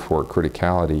was headed for a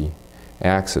criticality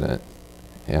accident,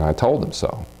 and I told them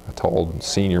so. I told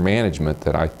senior management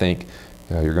that I think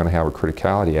you're going to have a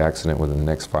criticality accident within the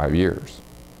next 5 years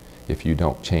if you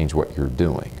don't change what you're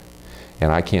doing.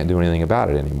 And I can't do anything about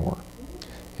it anymore.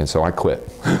 And so I quit.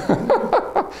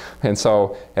 And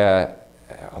so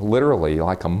literally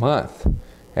like a month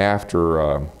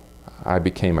after I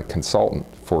became a consultant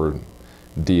for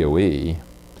DOE,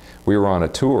 we were on a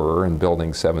tour in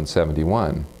Building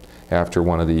 771 after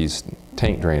one of these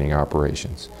tank draining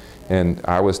operations. And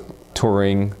I was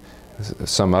touring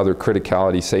some other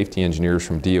criticality safety engineers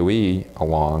from DOE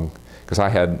along, because I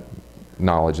had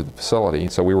knowledge of the facility.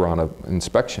 So we were on an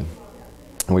inspection.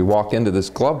 And we walk into this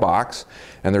glove box,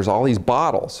 and there's all these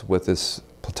bottles with this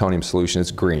plutonium solution.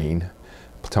 It's green.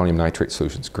 Plutonium nitrate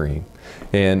solution's green.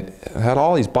 And it had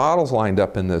all these bottles lined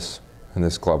up in this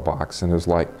glove box. And it was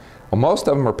like, well, most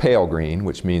of them are pale green,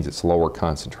 which means it's lower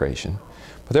concentration.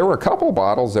 But there were a couple of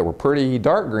bottles that were pretty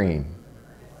dark green.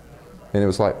 And it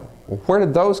was like, well, where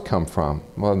did those come from?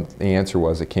 Well, the answer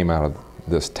was it came out of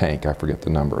this tank. I forget the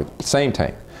number. Same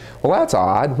tank. Well, that's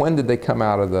odd. When did they come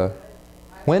out of the,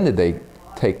 when did they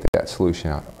take that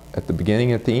solution out? At the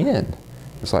beginning, at the end?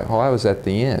 It's like, oh, I was at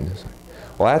the end.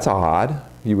 Like, well, that's odd.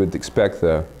 You would expect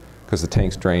because the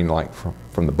tanks drain like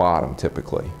from the bottom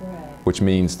typically, right, which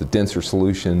means the denser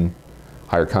solution,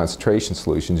 higher concentration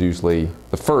solution is usually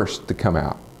the first to come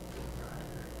out.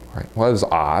 Right. Well, it was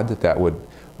odd that would,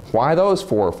 why those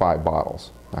 4 or 5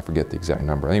 bottles? I forget the exact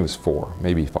number. I think it was 4,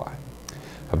 maybe 5,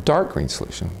 of dark green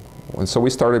solution. And so we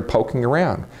started poking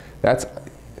around.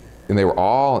 And they were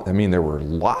all, I mean, there were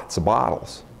lots of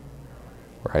bottles,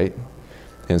 right?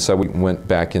 And so we went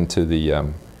back into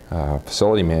the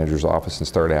facility manager's office and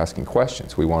started asking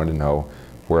questions. We wanted to know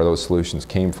where those solutions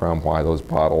came from, why those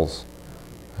bottles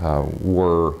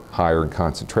were higher in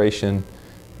concentration,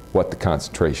 what the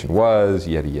concentration was,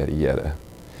 yada, yada, yada.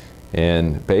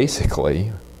 And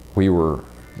basically, we were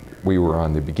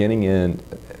on the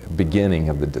beginning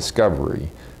of the discovery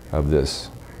of this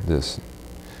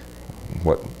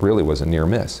what really was a near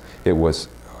miss. It was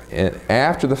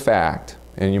after the fact,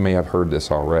 and you may have heard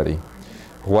this already,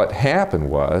 what happened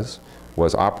was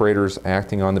operators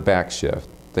acting on the back shift,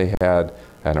 they had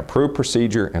an approved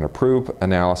procedure and approved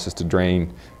analysis to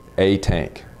drain a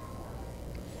tank.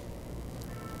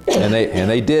 And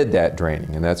they did that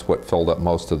draining, and that's what filled up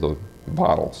most of the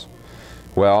bottles.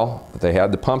 Well, they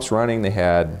had the pumps running,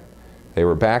 they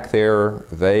were back there,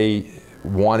 they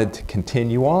wanted to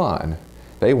continue on.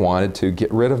 They wanted to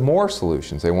get rid of more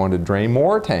solutions. They wanted to drain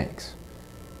more tanks.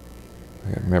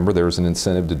 Remember, there was an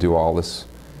incentive to do all this.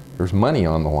 There's money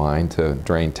on the line to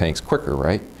drain tanks quicker,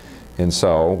 right? And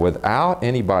so, without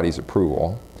anybody's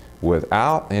approval,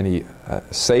 without any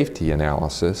safety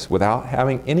analysis, without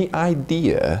having any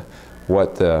idea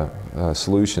what the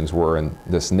solutions were in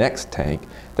this next tank,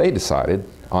 they decided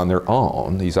on their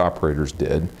own, these operators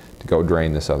did, to go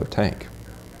drain this other tank.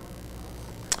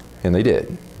 And they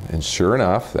did. And sure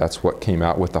enough, that's what came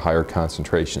out with the higher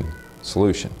concentration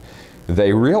solution.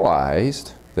 They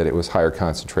realized that it was higher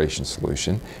concentration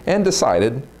solution and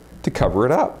decided to cover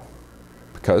it up.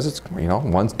 Because it's, you know,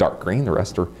 one's dark green, the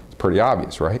rest are, it's pretty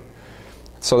obvious, right?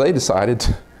 So they decided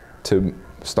to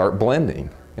start blending.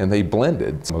 And they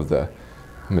blended some of the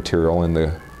material in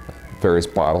the various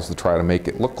bottles to try to make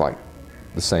it look like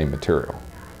the same material.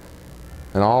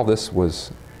 And all this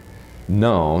was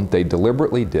known. They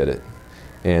deliberately did it.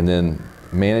 And then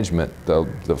management, the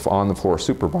on-the-floor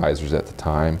supervisors at the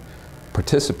time,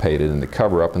 participated in the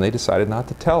cover-up, and they decided not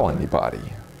to tell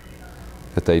anybody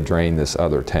that they drained this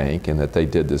other tank and that they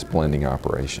did this blending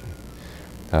operation.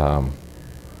 And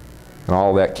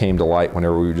all that came to light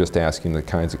whenever we were just asking the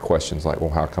kinds of questions like,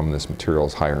 well, how come this material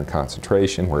is higher in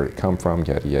concentration? Where did it come from?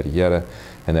 Yada, yada, yada.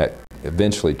 And that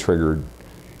eventually triggered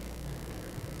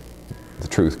the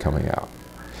truth coming out.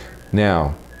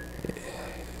 Now,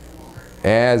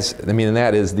 and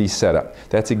that is the setup.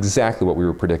 That's exactly what we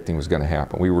were predicting was going to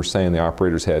happen. We were saying the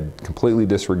operators had completely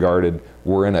disregarded,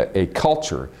 were in a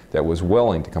culture that was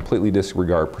willing to completely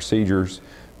disregard procedures,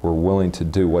 were willing to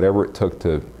do whatever it took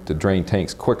to drain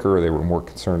tanks quicker. They were more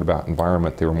concerned about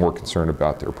environment. They were more concerned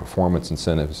about their performance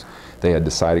incentives. They had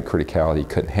decided criticality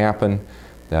couldn't happen,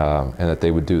 and that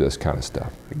they would do this kind of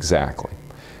stuff. Exactly.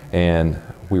 And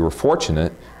we were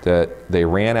fortunate that they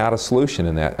ran out of solution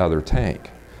in that other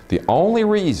tank. The only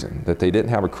reason that they didn't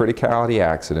have a criticality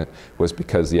accident was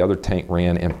because the other tank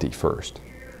ran empty first.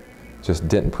 Just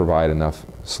didn't provide enough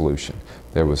solution.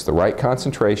 There was the right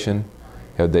concentration.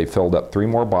 Had they filled up 3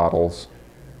 more bottles,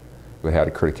 we had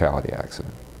a criticality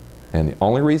accident. And the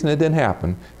only reason it didn't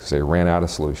happen is they ran out of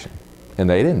solution. And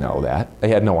they didn't know that. They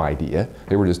had no idea.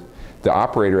 They were just, the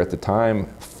operator at the time,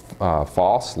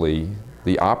 falsely,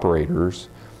 the operators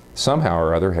somehow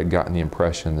or other had gotten the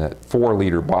impression that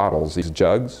 4-liter bottles, these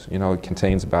jugs, you know, it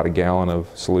contains about a gallon of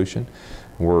solution,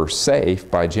 were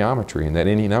safe by geometry, and that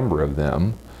any number of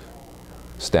them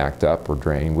stacked up or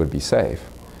drained would be safe.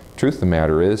 Truth of the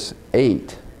matter is,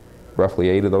 roughly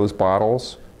 8 of those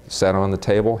bottles set on the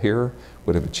table here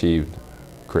would have achieved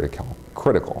critical,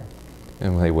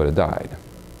 and they would have died.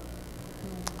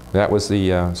 That was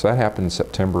the, so that happened in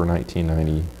September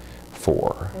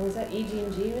 1994. And was that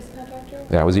EG&G was the contractor?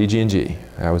 That was EG&G.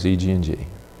 That was EG&G.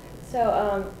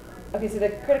 So, okay, so the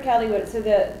criticality, so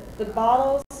the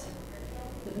bottles,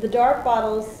 the dark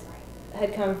bottles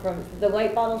had come from, the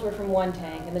light bottles were from one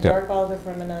tank, and the dark bottles were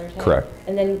from another tank. Correct.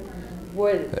 And then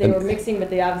they were mixing, but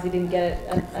they obviously didn't get it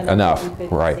enough.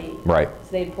 Enough, right, right.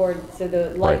 So they poured, so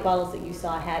the light bottles that you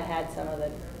saw had some of the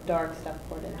dark stuff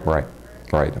poured into Right,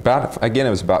 right. About, again,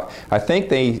 it was about, I think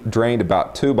they drained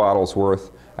about 2 bottles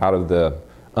worth out of the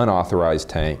unauthorized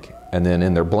tank, and then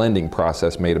in their blending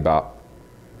process made about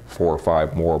 4 or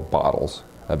 5 more bottles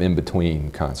of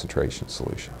in-between concentration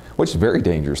solution, which is a very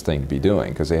dangerous thing to be doing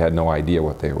because they had no idea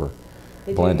what they were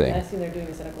blending. I assume they're doing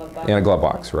this in a glove box. In a glove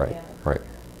box, right, yeah. right.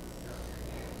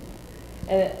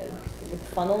 And with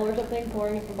funnel or something,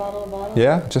 pouring it from bottle to bottle?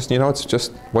 Yeah, just, you know, it's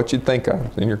just what you'd think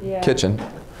of in your kitchen.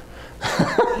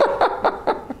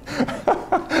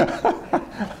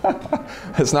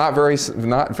 It's not very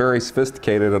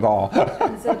sophisticated at all.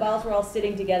 And so the bottles were all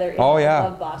sitting together in oh the yeah,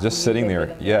 glove box. just sitting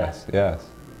there. Yes, yes.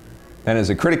 And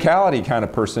as a criticality kind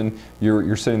of person,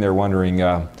 you're sitting there wondering,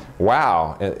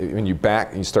 wow. When you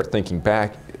start thinking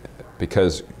back,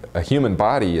 because a human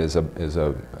body is a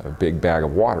big bag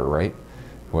of water, right?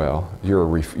 Well,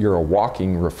 you're a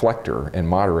walking reflector and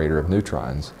moderator of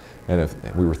neutrons. And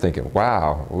if we were thinking,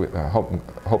 wow, I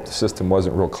hope the system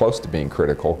wasn't real close to being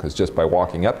critical, because just by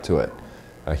walking up to it,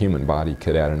 a human body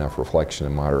could add enough reflection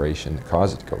and moderation to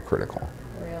cause it to go critical.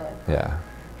 Really? Yeah.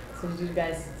 So did you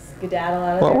guys skedaddle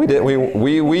out of well, there?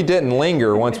 we didn't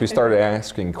linger once we started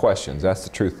asking questions. That's the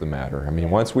truth of the matter. I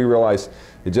mean, once we realized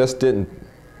it just didn't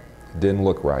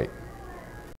look right.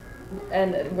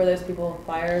 And were those people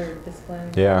fired or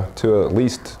disciplined? Yeah, to at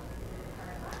least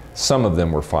some of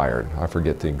them were fired. I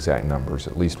forget the exact numbers.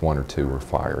 At least 1 or 2 were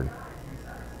fired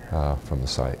from the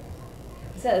site.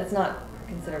 You said it's not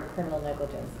considered criminal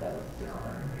negligence,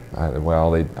 though.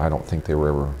 Well, I don't think they were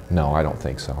ever. No, I don't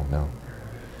think so. No.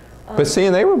 But see,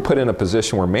 they were put in a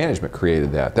position where management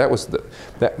created that. That was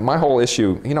my whole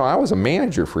issue. You know, I was a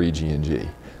manager for EG&G.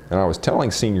 And I was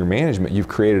telling senior management, you've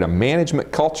created a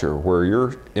management culture where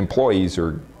your employees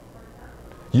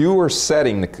you are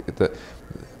setting the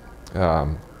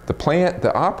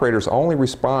operators only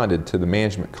responded to the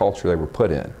management culture they were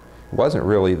put in. It wasn't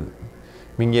really, I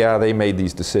mean, yeah, they made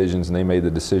these decisions and they made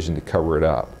the decision to cover it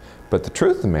up. But the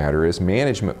truth of the matter is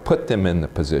management put them in the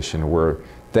position where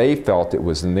they felt it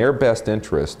was in their best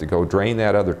interest to go drain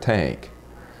that other tank.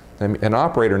 I mean, an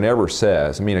operator never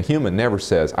says, I mean, a human never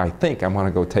says, I think I'm going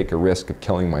to go take a risk of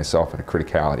killing myself in a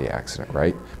criticality accident,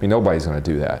 right? I mean, nobody's going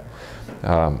to do that.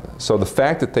 So the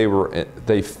fact that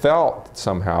they felt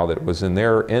somehow that it was in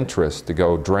their interest to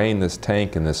go drain this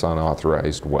tank in this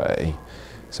unauthorized way,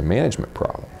 it's a management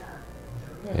problem.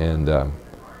 Yeah.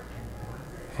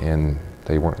 And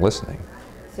they weren't listening.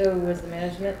 So was the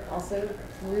management also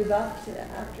rebuffed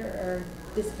after, or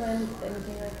disciplined,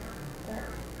 anything like that?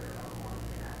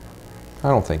 I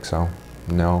don't think so,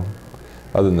 no.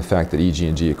 Other than the fact that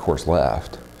EG&G, of course,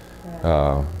 left.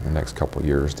 The next couple of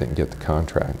years, didn't get the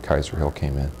contract. Kaiser Hill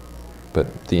came in.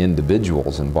 But the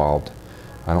individuals involved,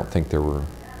 I don't think there were,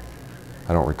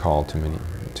 I don't recall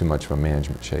too much of a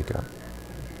management shakeup.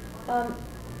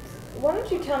 Why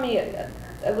don't you tell me a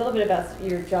little bit about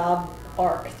your job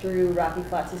arc through Rocky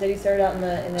Flats? You said you started out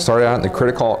in the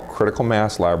critical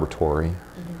mass laboratory,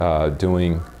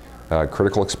 doing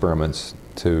critical experiments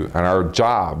and our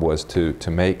job was to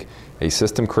make a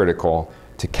system critical,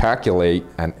 to calculate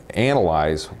and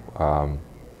analyze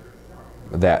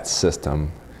that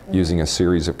system using a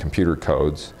series of computer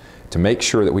codes to make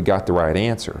sure that we got the right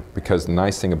answer. Because the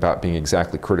nice thing about being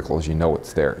exactly critical is you know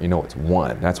it's there, you know it's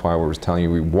 1. That's why I was telling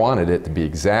you we wanted it to be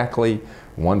exactly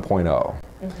 1.0.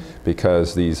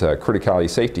 Because these criticality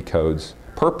safety codes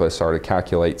purpose are to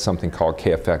calculate something called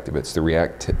K-effective. It's the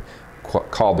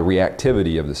called the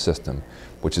reactivity of the system,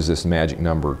 which is this magic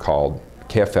number called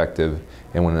K-effective.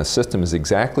 And when a system is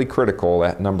exactly critical,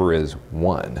 that number is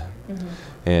 1.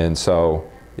 And so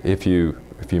if you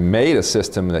made a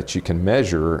system that you can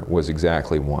measure was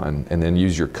exactly 1 and then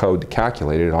use your code to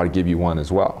calculate it, it ought to give you 1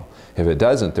 as well. If it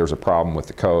doesn't, there's a problem with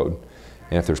the code.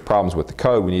 And if there's problems with the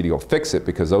code, we need to go fix it,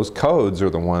 because those codes are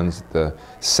the ones the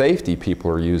safety people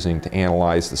are using to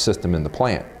analyze the system in the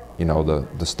plant, you know,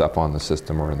 the stuff on the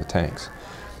system or in the tanks.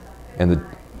 And of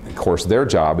course their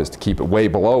job is to keep it way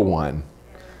below 1,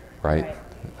 right?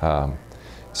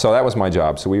 So that was my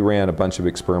job. So we ran a bunch of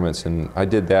experiments, and I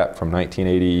did that from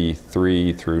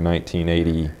 1983 through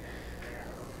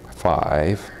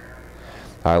 1985.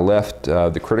 I left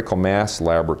the critical mass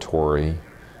laboratory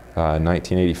in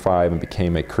 1985 and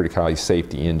became a criticality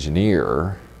safety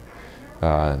engineer.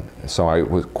 So I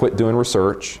quit doing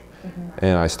research,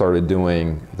 and I started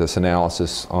doing this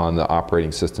analysis on the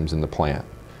operating systems in the plant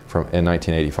in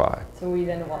 1985. So were you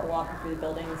then walking through the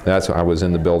buildings? That's I was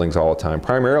in the buildings all the time.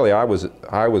 Primarily, I was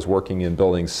working in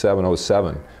building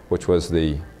 707, which was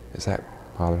the. Is that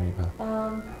bothering you?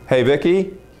 Hey,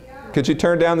 Vicki, could you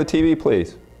turn down the TV,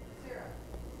 please?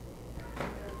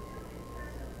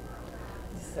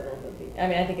 I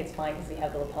mean, I think it's fine because we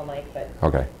have the lapel mic, but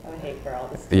okay. I would hate for all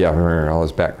this. Yeah, all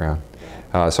this background.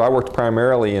 Yeah. So I worked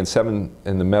primarily in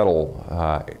the metal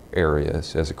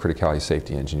areas as a criticality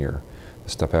safety engineer. The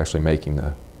stuff actually making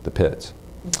the pits.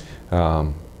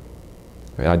 And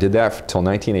I did that until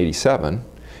 1987.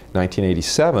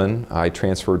 1987, I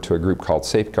transferred to a group called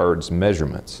Safeguards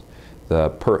Measurements.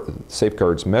 The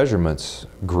Safeguards Measurements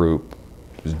group's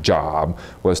job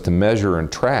was to measure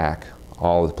and track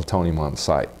all of the plutonium on the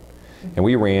site. And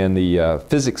we ran the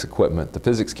physics equipment, the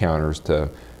physics counters, to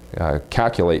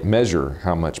calculate, measure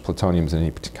how much plutonium is in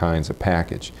any kinds of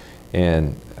package.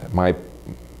 And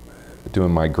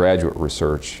doing my graduate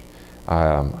research,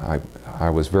 I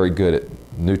was very good at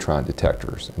neutron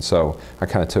detectors. And so I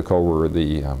kind of took over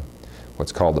the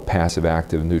what's called the passive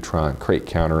active neutron crate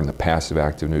counter and the passive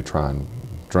active neutron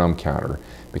drum counter.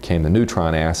 Became the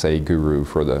neutron assay guru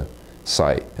for the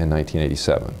site in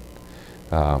 1987.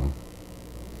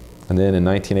 And then in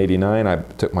 1989, I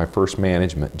took my first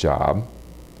management job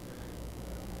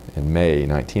in May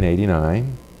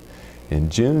 1989. In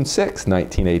June 6,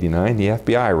 1989, the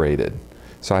FBI raided.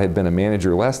 So I had been a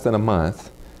manager less than a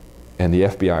month, and the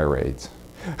FBI raids.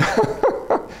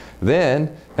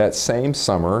 Then, that same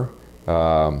summer,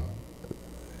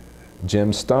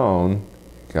 Jim Stone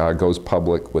goes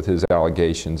public with his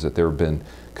allegations that there have been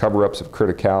cover-ups of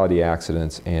criticality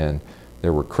accidents, and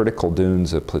there were critical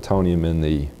dunes of plutonium in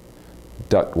the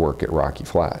ductwork at Rocky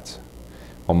Flats.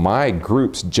 Well, my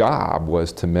group's job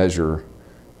was to measure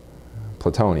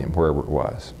plutonium wherever it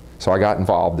was. So I got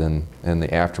involved in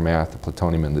the aftermath of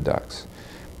plutonium in the ducts.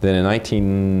 Then in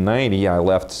 1990, I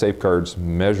left Safeguards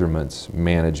Measurements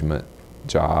management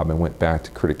job and went back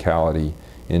to criticality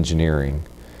engineering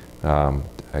to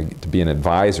be an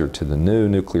advisor to the new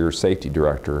nuclear safety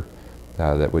director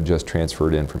that would just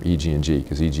transferred in from EG&G,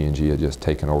 because EG&G had just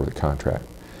taken over the contract.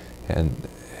 And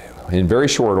in very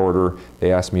short order,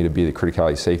 they asked me to be the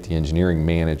criticality safety engineering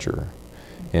manager.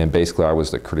 And basically I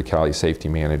was the criticality safety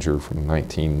manager from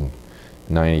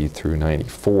 1990 through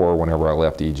 94 whenever I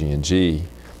left EG&G.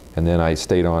 And then I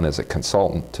stayed on as a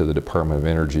consultant to the Department of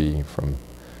Energy from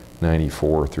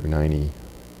 94 through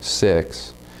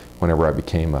 96 whenever I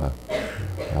became a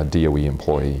DOE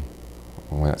employee.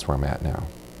 Well, that's where I'm at now.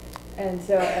 And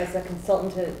so as a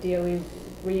consultant to DOE,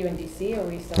 were you in DC or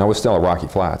were you still? I was still at Rocky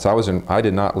Flats. I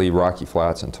did not leave Rocky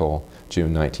Flats until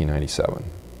June 1997.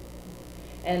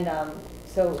 And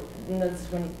so this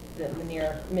is when the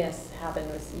near miss happened,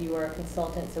 was you were a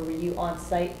consultant, so were you on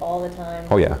site all the time?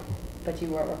 Oh yeah. But you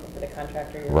weren't working for the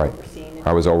contractor, you were overseeing it?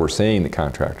 I was overseeing the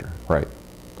contractor, right.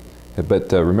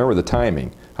 But remember the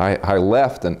timing. I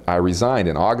left and I resigned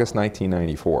in August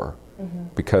 1994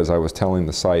 because I was telling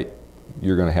the site,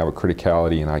 you're going to have a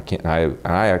criticality, and I can't.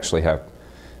 I actually have.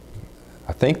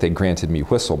 I think they granted me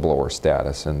whistleblower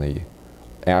status in the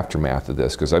aftermath of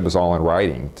this, because I was all in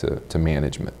writing to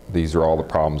management. These are all the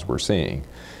problems we're seeing,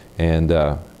 and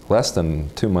less than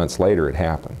 2 months later, it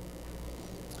happened.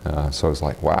 So I was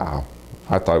like, wow,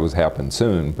 I thought it was happening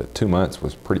soon, but 2 months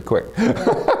was pretty quick.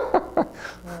 Well,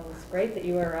 it's great that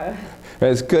you were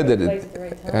it's good that at the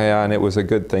right time. yeah, and it was a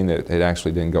good thing that it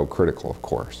actually didn't go critical, of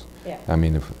course. Yeah. I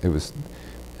mean, if it was,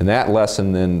 and that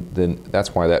lesson, then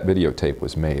that's why that videotape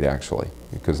was made, actually,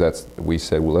 because we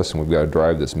said, well, listen, we've got to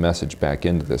drive this message back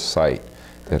into this site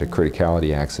that a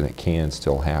criticality accident can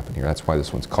still happen here. That's why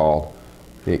this one's called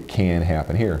 "It Can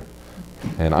Happen Here,"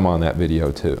 and I'm on that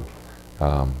video too.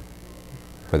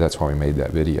 But that's why we made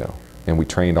that video, and we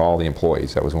trained all the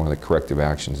employees. That was one of the corrective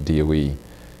actions. DOE,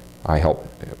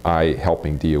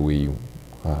 helping DOE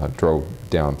drove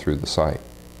down through the site,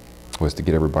 was to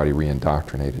get everybody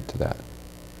re-indoctrinated to that.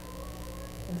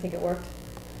 You think it worked?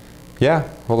 Yeah,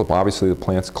 well, obviously the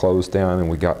plant's closed down and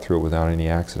we got through it without any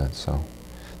accidents, so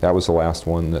that was the last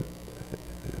one that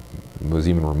was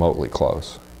even remotely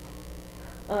close.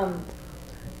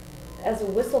 As a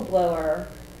whistleblower,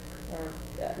 or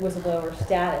whistleblower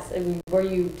status, I mean,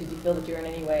 did you feel that you were in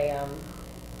any way,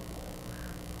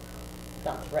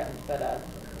 not threatened, but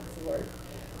what's the word?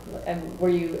 And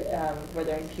were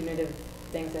there any punitive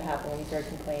things that happened when you started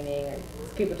complaining, or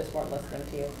people just weren't listening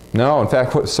to you? No, in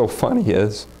fact, what's so funny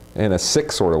is, in a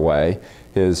sick sort of way,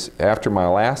 is after my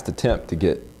last attempt to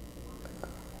get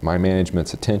my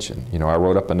management's attention, you know, I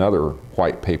wrote up another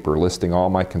white paper listing all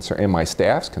my concern and my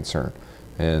staff's concern,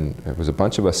 and it was a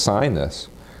bunch of us signed this.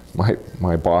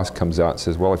 My boss comes out and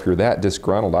says, well, if you're that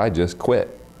disgruntled, I just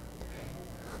quit.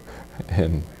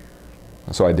 And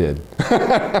so I did.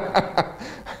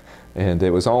 And it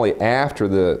was only after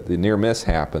the near miss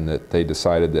happened that they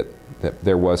decided that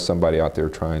there was somebody out there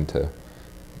trying to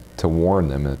warn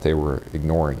them that they were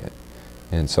ignoring it.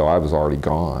 And so I was already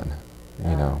gone,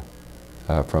 you know,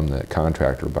 from the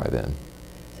contractor by then.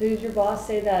 So did your boss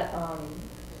say that,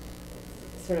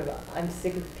 sort of, I'm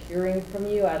sick of hearing from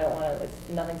you, I don't want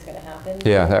to, nothing's going to happen?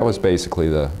 Yeah, that was basically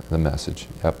the message,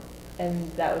 yep.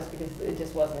 And that was because it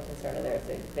just wasn't a concern of theirs,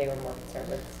 they were more concerned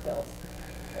with spills?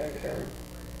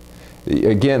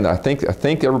 Again, I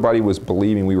think everybody was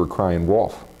believing we were crying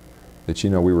wolf. That, you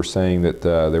know, we were saying that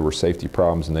there were safety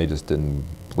problems and they just didn't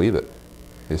believe it.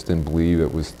 They just didn't believe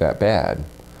it was that bad.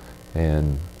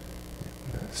 And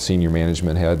senior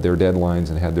management had their deadlines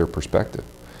and had their perspective.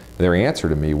 Their answer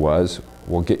to me was,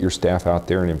 well, get your staff out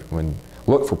there and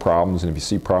look for problems, and if you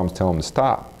see problems, tell them to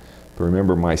stop. But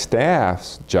remember, my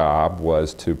staff's job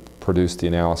was to produce the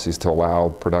analyses to allow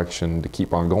production to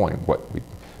keep on going,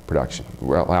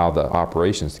 allow the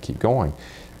operations to keep going.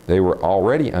 They were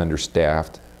already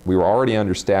understaffed. We were already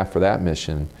understaffed for that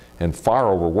mission and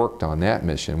far overworked on that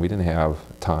mission. We didn't have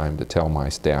time to tell my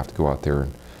staff to go out there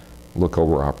and look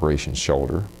over operations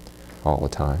shoulder all the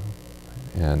time.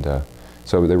 And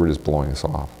so they were just blowing us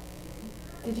off.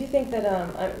 Did you think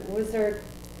that, was there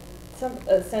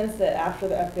a sense that after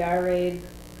the FBI raid,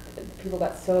 people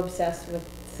got so obsessed with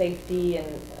safety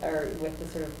or with the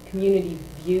sort of community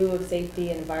view of safety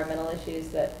and environmental issues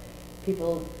that do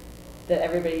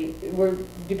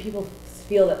people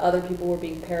feel that other people were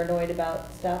being paranoid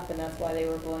about stuff and that's why they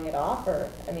were blowing it off? Or,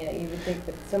 I mean, you would think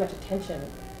that so much attention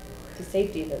to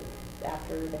safety that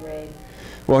after the raid.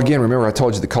 Well, again, remember I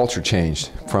told you the culture changed.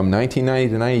 From 1990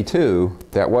 to 92,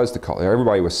 that was the culture.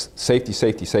 Everybody was safety,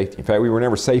 safety, safety. In fact, we were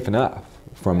never safe enough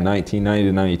from 1990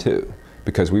 to 92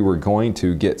 because we were going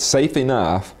to get safe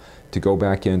enough to go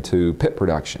back into pit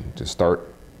production, to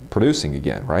start producing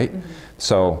again, right? Mm-hmm.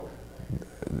 So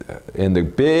in the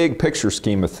big picture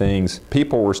scheme of things,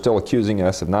 people were still accusing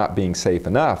us of not being safe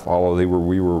enough, although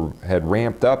we had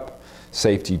ramped up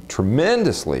safety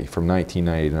tremendously from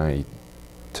 1990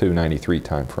 to 92, 93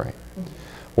 time frame. Mm-hmm.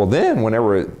 Well then,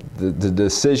 whenever the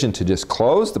decision to just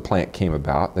close the plant came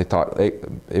about, they thought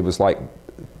it was like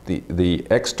the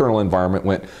external environment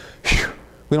went,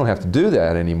 we don't have to do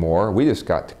that anymore, we just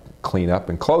got to clean up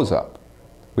and close up.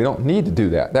 We don't need to do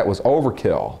that. That was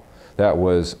overkill. That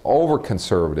was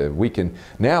over-conservative. We can,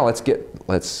 now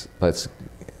let's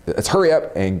hurry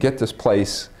up and get this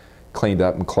place cleaned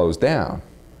up and closed down.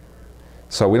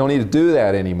 So we don't need to do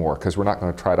that anymore because we're not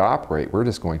going to try to operate. We're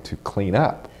just going to clean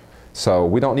up. So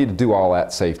we don't need to do all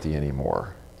that safety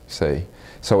anymore, see?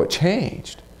 So it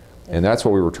changed. And that's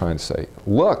what we were trying to say.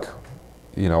 Look,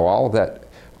 you know, all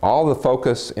the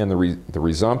focus in the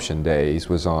resumption days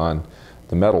was on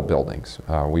the metal buildings.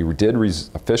 We did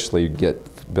officially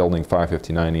get Building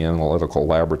 559, the Analytical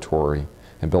Laboratory,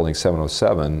 and Building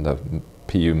 707, the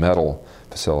PU metal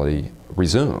facility,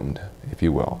 resumed, if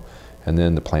you will. And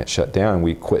then the plant shut down and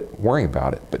we quit worrying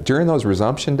about it. But during those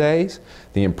resumption days,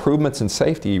 the improvements in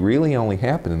safety really only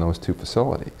happened in those two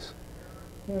facilities.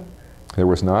 Yeah. There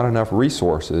was not enough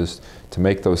resources to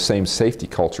make those same safety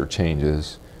culture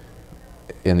changes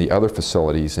in the other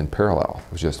facilities in parallel.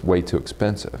 It was just way too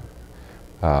expensive.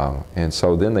 And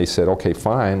so then they said, okay,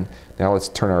 fine, now let's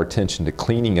turn our attention to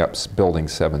cleaning up building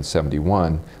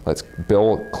 771. Let's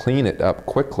clean it up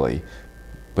quickly.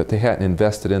 But they hadn't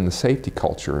invested in the safety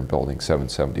culture in building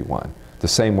 771, the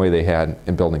same way they had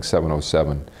in building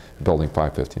 707, building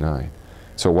 559.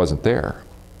 So it wasn't there.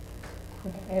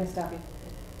 Okay, I gotta stop you.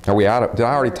 Are we out of, did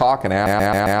I already talk?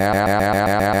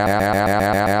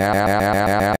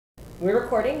 We're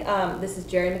recording. This is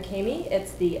Jerry McKamy.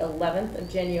 It's the 11th of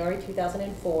January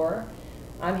 2004.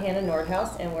 I'm Hannah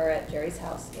Nordhaus, and we're at Jerry's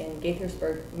house in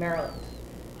Gaithersburg, Maryland.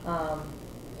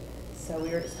 So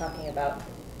we were just talking about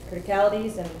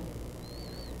criticalities and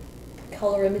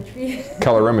colorimetry.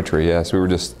 Colorimetry, yes. We were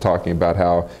just talking about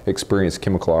how experienced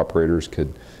chemical operators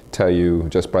could tell you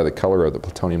just by the color of the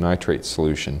plutonium nitrate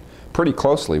solution pretty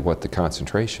closely what the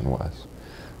concentration was.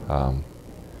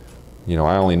 You know,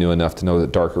 I only knew enough to know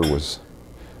that darker was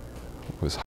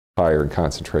higher in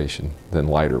concentration than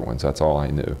lighter ones. That's all I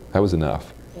knew. That was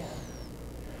enough. Yeah.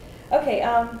 Okay.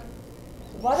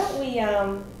 Why don't we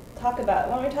talk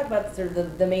about sort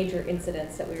of the major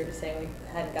incidents that we were just saying we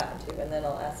hadn't gotten to, and then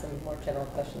I'll ask some more general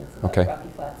questions about Rocky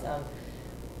Flats.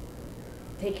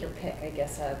 Take your pick, I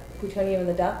guess. Plutonium in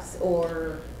the ducts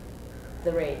or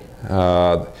the raid?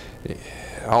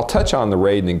 I'll touch on the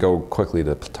raid and then go quickly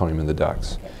to plutonium in the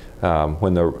ducts. Okay.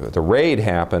 When the raid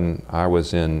happened, I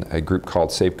was in a group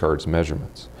called Safeguards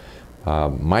Measurements.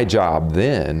 My job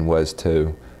then was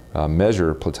to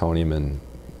measure plutonium in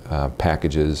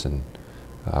packages and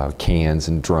cans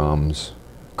and drums,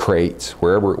 crates,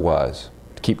 wherever it was,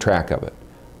 to keep track of it.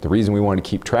 The reason we wanted to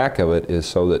keep track of it is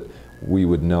so that we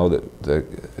would know that the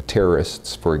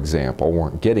terrorists, for example,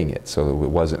 weren't getting it, so that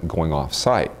it wasn't going off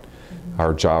site. Mm-hmm.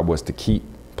 Our job was to keep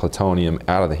plutonium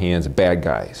out of the hands of bad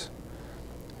guys.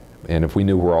 And if we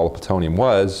knew where all the plutonium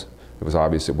was, it was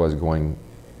obvious it wasn't going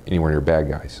anywhere near bad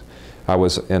guys. I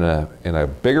was in a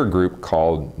bigger group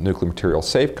called Nuclear Material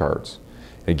Safeguards.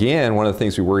 Again, one of the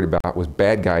things we worried about was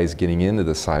bad guys getting into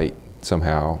the site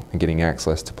somehow and getting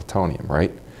access to plutonium,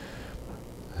 right?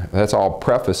 That's all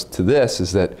preface to this,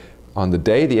 is that on the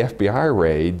day the FBI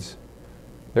raids,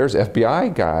 there's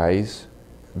FBI guys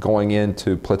going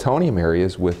into plutonium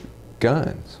areas with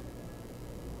guns.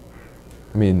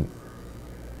 I mean,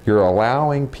 you're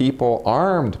allowing people,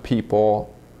 armed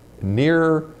people,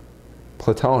 near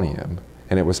plutonium,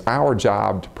 and it was our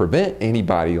job to prevent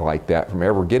anybody like that from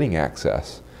ever getting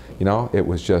access. You know, it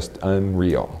was just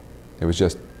unreal. It was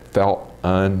just felt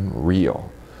unreal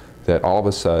that all of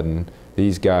a sudden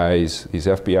these guys, these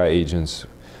FBI agents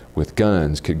with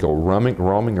guns, could go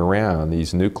roaming around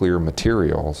these nuclear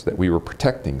materials that we were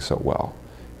protecting so well.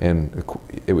 And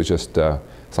it was just,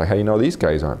 it's like, how do you know these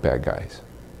guys aren't bad guys?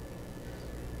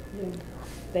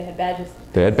 They had badges.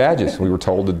 They had badges. We were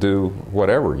told to do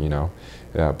whatever, you know.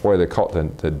 Boy, they called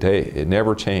the day, it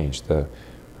never changed. It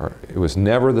was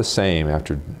never the same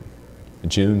after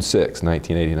June 6,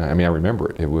 1989. I mean, I remember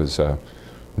it. It was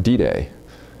D-Day,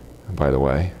 by the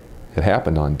way. It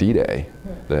happened on D-Day,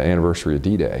 the anniversary of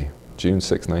D-Day, June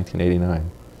 6,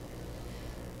 1989.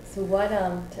 So what,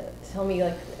 tell me,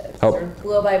 like, sort of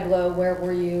blow by blow, where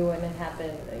were you when it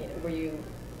happened? Were you,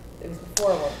 it was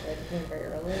before work, right? It came very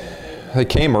early? They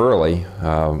came early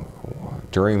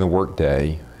during the work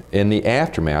day. In the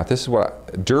aftermath, this is what,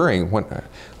 at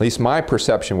least my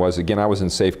perception was, again, I was in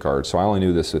Safeguards, so I only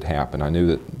knew this had happened. I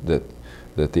knew that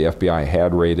the FBI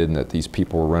had raided and that these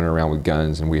people were running around with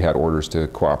guns, and we had orders to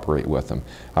cooperate with them.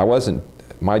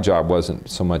 My job wasn't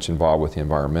so much involved with the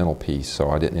environmental piece, so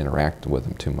I didn't interact with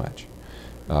them too much.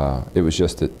 It was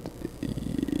just that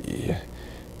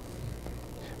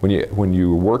when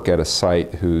you work at a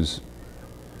site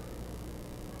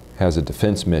has a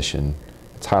defense mission,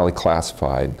 it's highly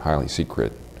classified, highly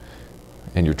secret,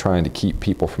 and you're trying to keep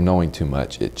people from knowing too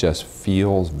much, it just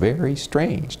feels very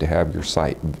strange to have your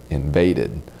site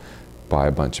invaded by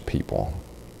a bunch of people.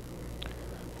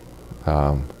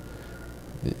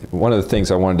 One of the things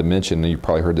I wanted to mention, and you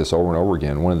probably heard this over and over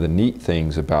again, one of the neat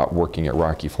things about working at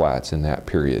Rocky Flats in that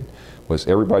period was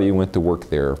everybody who went to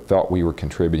work there felt we were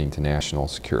contributing to national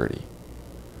security.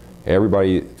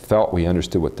 Everybody felt we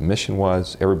understood what the mission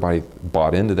was, everybody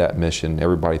bought into that mission,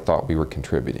 everybody thought we were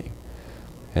contributing.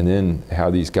 And then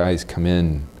how these guys come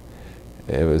in,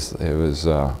 it was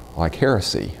like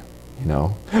heresy, you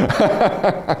know?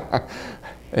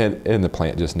 and the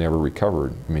plant just never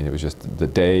recovered. I mean, it was just the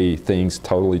day things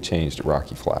totally changed at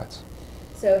Rocky Flats.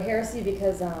 So heresy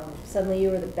because suddenly you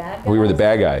were the bad guys? We were the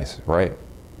bad guys, right.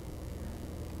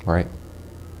 Right.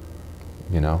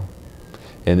 You know?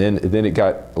 And then it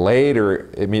got later,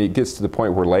 I mean, it gets to the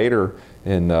point where later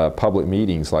in public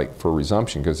meetings, like for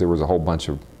resumption, because there was a whole bunch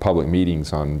of public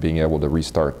meetings on being able to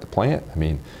restart the plant. I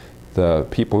mean, the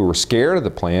people who were scared of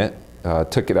the plant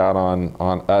took it out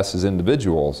on us as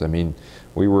individuals. I mean,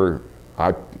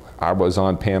 I was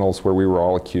on panels where we were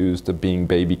all accused of being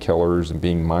baby killers and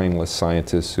being mindless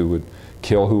scientists who would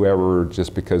kill whoever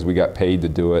just because we got paid to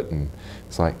do it. And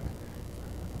it's like,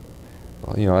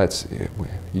 well, you know, that's,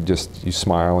 you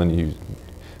smile and you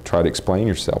try to explain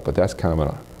yourself, but that's kind of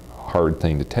a hard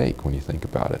thing to take when you think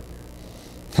about it.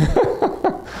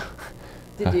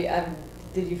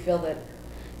 Did you feel that,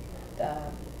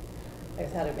 I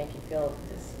guess, how did it make you feel?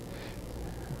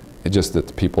 It's just that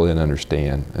the people didn't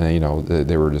understand, and, you know,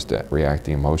 they were just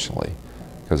reacting emotionally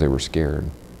because they were scared.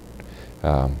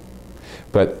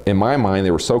 But in my mind,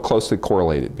 they were so closely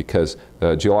correlated because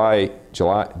June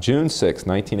 6,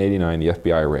 1989, the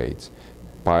FBI raids.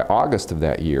 By August of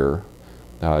that year,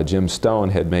 Jim Stone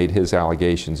had made his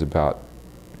allegations about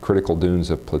critical dunes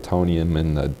of plutonium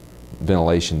in the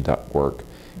ventilation ductwork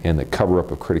and the cover-up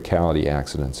of criticality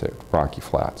accidents at Rocky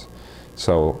Flats.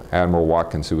 So Admiral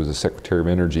Watkins, who was the Secretary of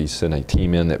Energy, sent a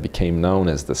team in that became known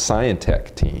as the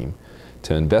Scientech team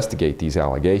to investigate these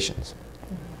allegations.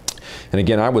 And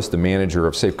again, I was the manager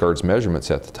of Safeguards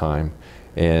Measurements at the time,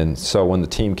 and so when the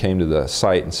team came to the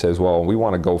site and says, well, we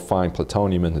want to go find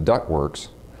plutonium in the ductworks,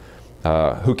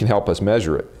 who can help us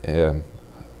measure it?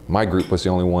 My group was the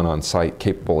only one on site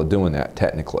capable of doing that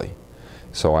technically,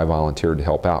 so I volunteered to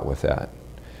help out with that.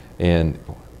 And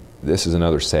this is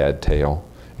another sad tale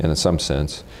in some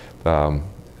sense.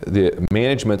 The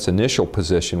management's initial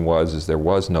position was there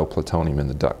was no plutonium in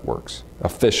the ductworks.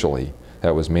 Officially,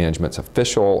 that was management's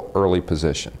official early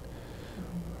position,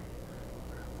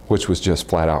 which was just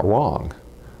flat out wrong.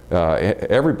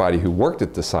 Everybody who worked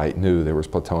at the site knew there was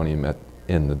plutonium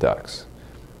in the ducts.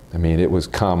 I mean, it was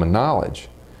common knowledge.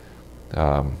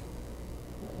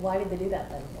 Why did they do that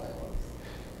then?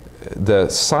 The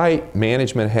site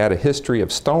management had a history of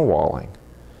stonewalling.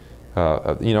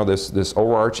 You know, this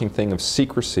overarching thing of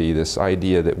secrecy, this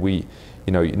idea that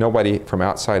nobody from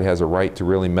outside has a right to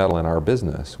really meddle in our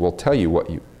business. We'll tell you what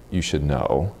you should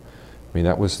know. I mean,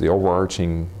 that was the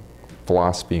overarching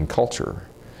philosophy and culture.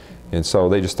 And so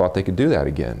they just thought they could do that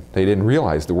again. They didn't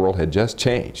realize the world had just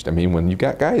changed. I mean, when you've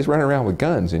got guys running around with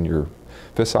guns in your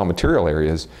fissile material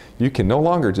areas, you can no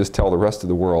longer just tell the rest of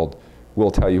the world,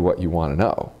 we'll tell you what you want to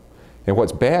know. And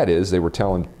what's bad is they were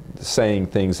saying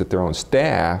things that their own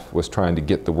staff was trying to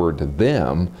get the word to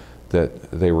them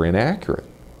that they were inaccurate.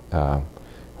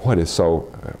 What is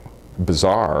so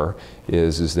bizarre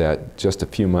is that just a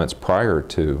few months prior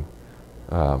to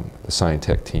the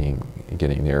Scientech team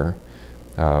getting there,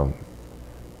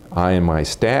 I and my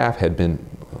staff had been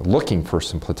looking for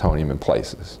some plutonium in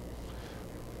places.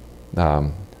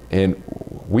 And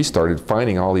we started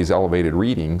finding all these elevated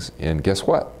readings, and guess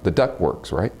what? The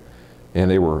ductworks, right? And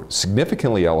they were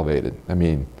significantly elevated. I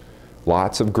mean,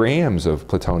 lots of grams of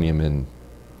plutonium in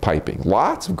piping,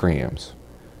 lots of grams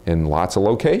in lots of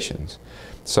locations.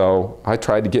 So I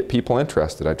tried to get people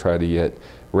interested. I tried to get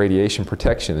radiation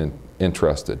protection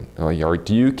interested.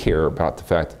 Do you care about the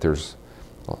fact that there's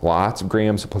lots of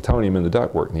grams of plutonium in the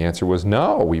ductwork? And the answer was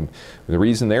no. The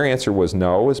reason their answer was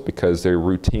no is because they're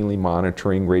routinely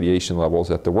monitoring radiation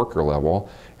levels at the worker level,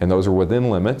 and those are within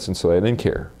limits, and so they didn't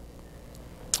care.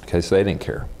 Okay, so they didn't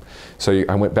care. So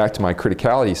I went back to my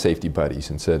criticality safety buddies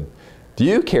and said, do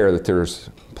you care that there's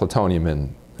plutonium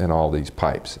in all these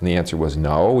pipes? And the answer was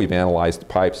no. We've analyzed the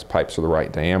pipes. Pipes are the right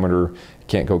diameter. You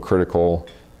can't go critical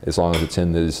as long as it's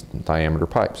in these diameter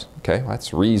pipes. Okay, well,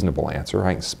 that's a reasonable answer.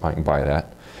 I can buy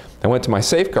that. I went to my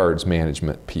safeguards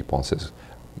management people and says,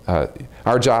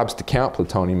 our job's to count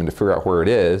plutonium and to figure out where it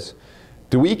is.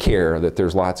 Do we care that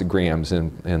there's lots of grams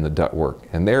in the ductwork?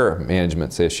 And their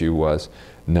management's issue was,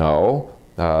 no,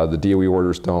 the DOE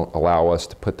orders don't allow us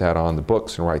to put that on the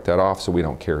books and write that off, so we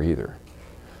don't care either.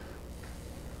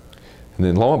 And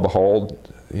then lo and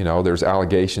behold, you know, there's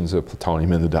allegations of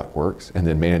plutonium in the ductworks, and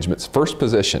then management's first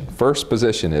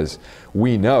position is,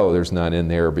 we know there's none in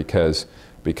there because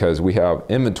we have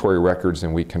inventory records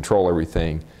and we control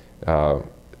everything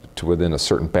to within a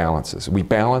certain balances. We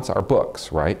balance our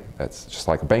books, right? That's just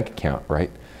like a bank account,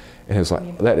 right? And it's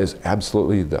like, that is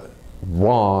absolutely the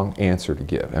wrong answer to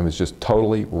give. And it was just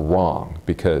totally wrong,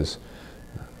 because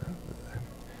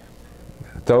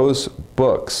those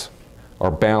books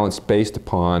are balanced based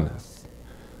upon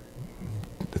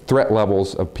the threat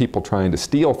levels of people trying to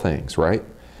steal things, right?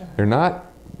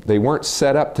 They weren't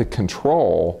set up to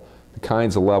control the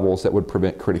kinds of levels that would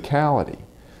prevent criticality.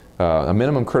 A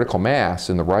minimum critical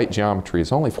mass in the right geometry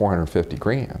is only 450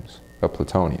 grams of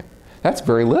plutonium. That's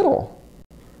very little.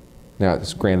 Now,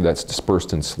 it's granted that's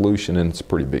dispersed in solution and it's a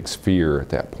pretty big sphere at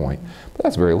that point, but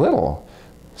that's very little.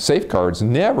 Safeguards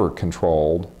never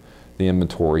controlled the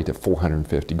inventory to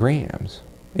 450 grams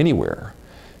anywhere.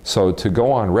 So to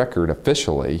go on record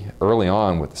officially early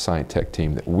on with the Scientech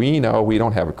team that we know we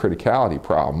don't have a criticality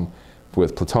problem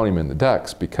with plutonium in the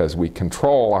ducts because we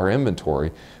control our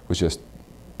inventory was just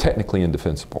technically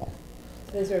indefensible.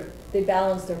 They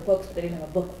balanced their books, but they didn't have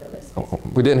a book for this.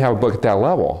 We didn't have a book at that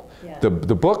level. Yeah. The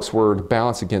books were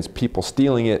balanced against people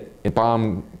stealing it in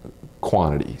bomb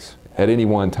quantities at any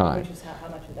one time. Which is how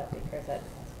much would that be? Or is that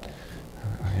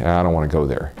Yeah, I don't want to go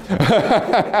there.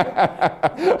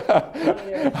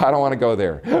 I don't want to go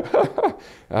there.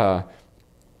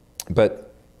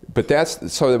 But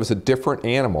that's, so it was a different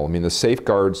animal. I mean, the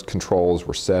safeguards controls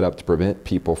were set up to prevent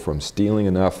people from stealing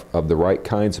enough of the right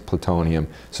kinds of plutonium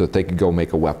so that they could go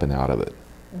make a weapon out of it.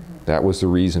 Mm-hmm. That was the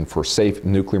reason for safe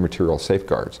nuclear material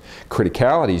safeguards.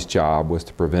 Criticality's job was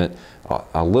to prevent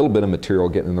a little bit of material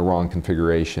getting in the wrong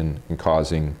configuration and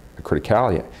causing a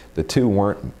criticality. The two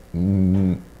weren't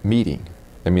meeting.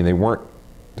 I mean,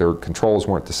 their controls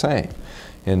weren't the same.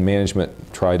 And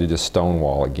management tried to just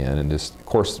stonewall again, and just, of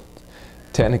course,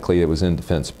 technically it was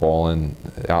indefensible, and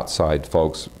outside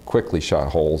folks quickly shot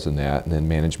holes in that, and then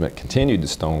management continued to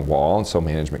stonewall, and so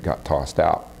management got tossed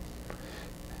out.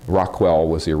 Rockwell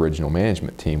was the original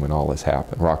management team when all this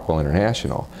happened, Rockwell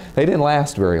International. They didn't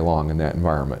last very long in that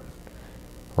environment,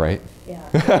 right?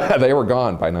 Yeah. They were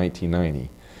gone by 1990,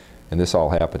 and this all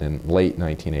happened in late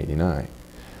 1989.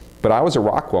 But I was a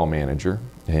Rockwell manager,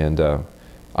 and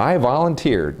I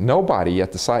volunteered. Nobody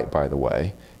at the site, by the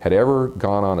way, had ever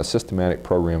gone on a systematic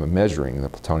program of measuring the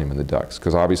plutonium in the ducts,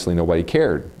 because obviously nobody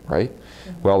cared, right?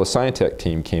 Mm-hmm. Well, the Scientech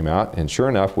team came out, and sure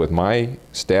enough, with my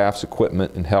staff's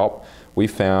equipment and help, we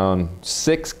found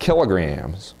 6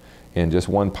 kilograms in just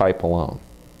one pipe alone.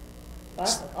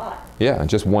 That's a lot. Yeah, in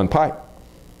just one pipe.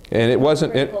 And it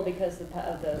wasn't because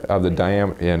of the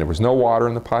diameter, and there was no water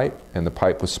in the pipe, and the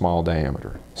pipe was small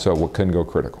diameter, so it couldn't go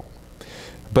critical.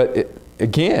 But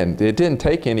again, it didn't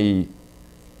take any.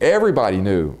 Everybody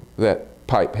knew that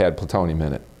pipe had plutonium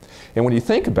in it. And when you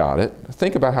think about it,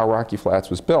 think about how Rocky Flats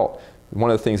was built.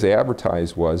 One of the things they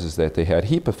advertised is that they had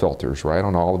HEPA filters, right,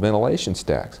 on all the ventilation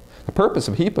stacks. The purpose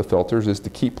of HEPA filters is to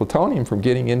keep plutonium from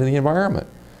getting into the environment.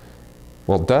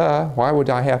 Well, duh, why would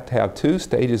I have to have 2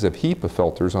 stages of HEPA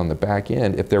filters on the back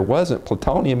end if there wasn't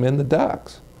plutonium in the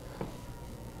ducts?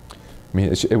 I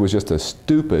mean, it was just a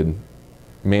stupid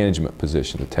management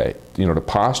position to take. You know, to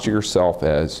posture yourself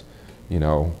as, you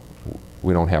know,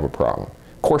 we don't have a problem.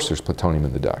 Of course there's plutonium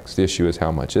in the ducts. The issue is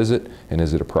how much is it, and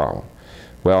is it a problem?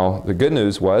 Well, the good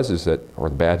news or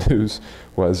the bad news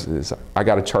is I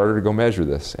got a charter to go measure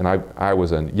this. And I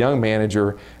was a young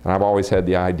manager, and I've always had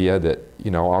the idea that, you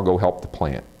know, I'll go help the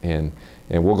plant, and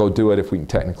we'll go do it if we can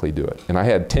technically do it. And I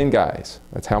had 10 guys.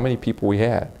 That's how many people we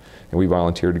had. And we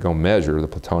volunteered to go measure the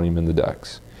plutonium in the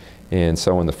ducts. And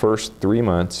so in the first 3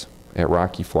 months at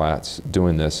Rocky Flats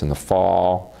doing this in the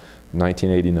fall,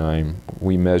 1989,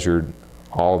 we measured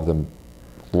all of the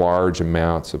large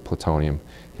amounts of plutonium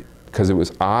because it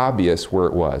was obvious where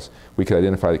it was. We could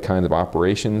identify the kind of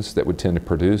operations that would tend to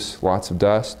produce lots of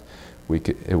dust.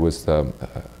 It was the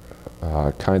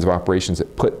kinds of operations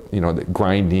that put, you know, that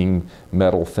grinding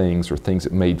metal things or things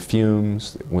that made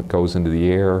fumes that goes into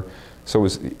the air. So it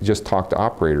was just talk to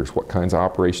operators. What kinds of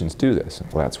operations do this?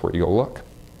 Well, that's where you go look.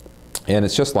 And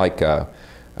it's just like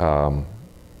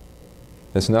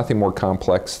it's nothing more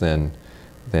complex than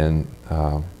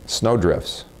snow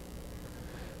drifts.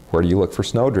 Where do you look for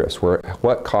snow drifts?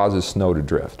 What causes snow to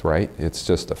drift, right? It's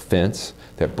just a fence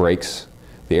that breaks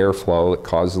the airflow, that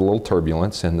causes a little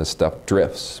turbulence, and the stuff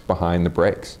drifts behind the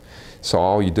brakes. So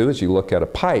all you do is you look at a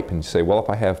pipe and you say, well, if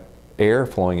I have air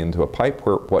flowing into a pipe,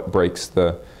 what breaks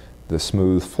the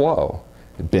smooth flow?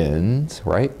 It bends,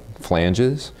 right?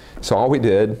 Flanges. So all we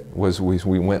did was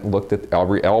we went and looked at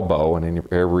every elbow and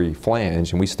every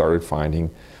flange, and we started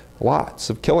finding lots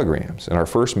of kilograms. And our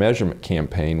first measurement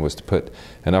campaign was to put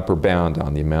an upper bound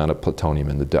on the amount of plutonium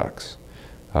in the ducts.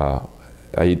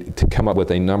 To come up with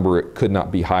a number it could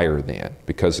not be higher than,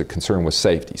 because the concern was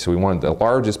safety. So we wanted the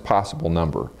largest possible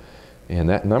number. And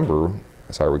that number,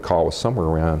 as I recall, was somewhere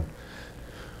around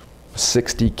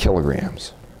 60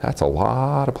 kilograms. That's a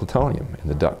lot of plutonium in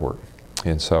the ductwork.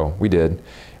 And so we did,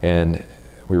 and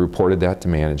we reported that to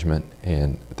management,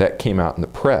 and that came out in the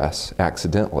press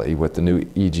accidentally with the new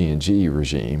EG&G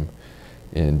regime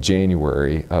in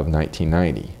January of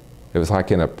 1990. It was like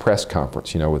in a press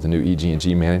conference, you know, with the new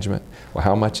EG&G management. Well,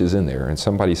 how much is in there? And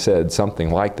somebody said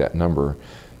something like that number,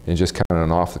 and just kind of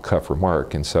an off-the-cuff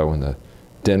remark. And so in the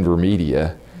Denver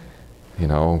media, You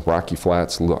know, Rocky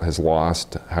Flats has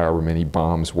lost however many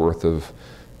bombs worth of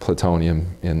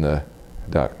plutonium in the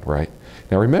duct, right?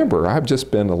 Now remember, I've just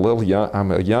been a little young,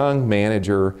 I'm a young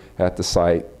manager at the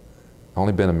site,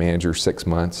 only been a manager 6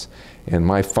 months, and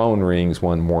my phone rings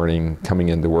one morning coming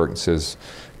into work and says,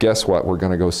 guess what, we're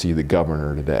going to go see the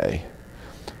governor today.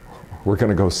 We're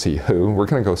going to go see who? We're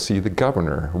going to go see the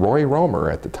governor, Roy Romer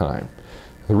at the time.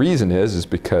 The reason is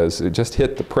because it just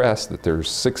hit the press that there's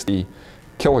 60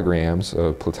 kilograms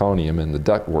of plutonium in the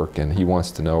ductwork, and he wants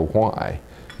to know why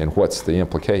and what's the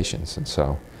implications. And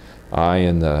so I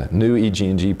and the new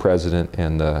EG&G president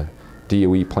and the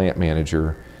DOE plant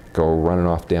manager go running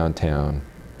off downtown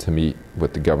to meet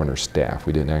with the governor's staff.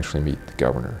 We didn't actually meet the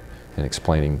governor, and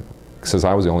explaining, because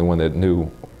I was the only one that knew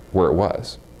where it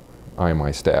was, I and my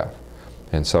staff.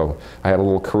 And so I had a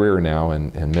little career now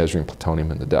in measuring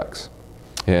plutonium in the ducts.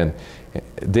 And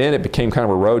then it became kind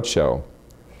of a road show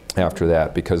after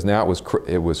that, because now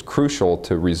it was crucial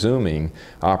to resuming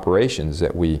operations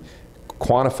that we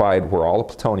quantified where all the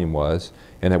plutonium was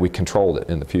and that we controlled it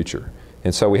in the future.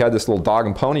 And so we had this little dog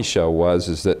and pony show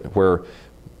is that where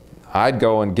I'd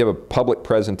go and give a public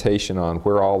presentation on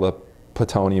where all the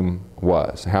plutonium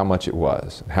was, how much it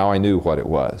was, how I knew what it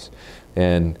was.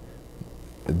 And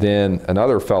then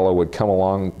another fellow would come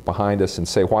along behind us and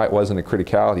say why it wasn't a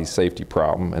criticality safety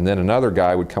problem, and then another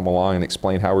guy would come along and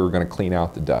explain how we were going to clean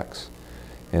out the ducts.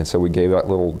 And so we gave that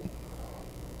little,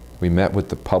 we met with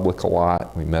the public a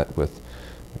lot, we met with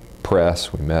press,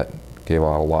 gave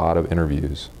out a lot of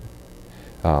interviews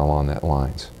along that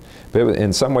lines. But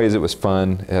in some ways it was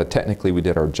fun. Technically we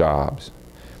did our jobs.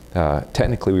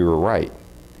 Technically we were right.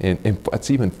 And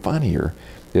what's even funnier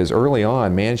is early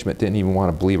on, management didn't even want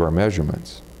to believe our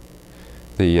measurements.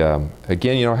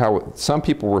 Again, you know how some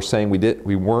people were saying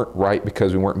we weren't right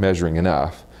because we weren't measuring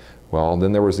enough. Well,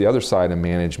 then there was the other side of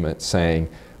management saying,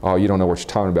 oh, you don't know what you're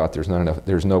talking about,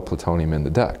 there's no plutonium in the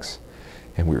ducts.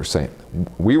 And we were saying,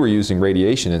 we were using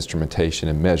radiation instrumentation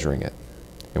and measuring it.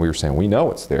 And we were saying, we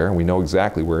know it's there, and we know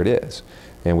exactly where it is.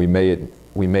 And we made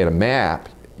a map,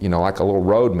 you know, like a little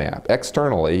road map,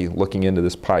 externally looking into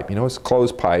this pipe. You know, it's a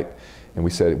closed pipe. And we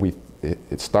said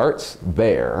it starts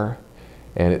there,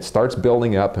 and it starts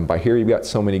building up, and by here you've got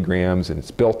so many grams, and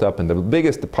it's built up, and the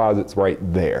biggest deposit's right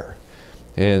there.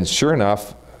 And sure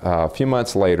enough, a few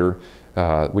months later,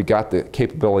 we got the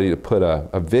capability to put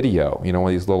a video, you know,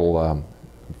 one of these little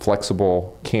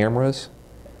flexible cameras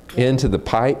into the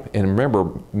pipe. And remember,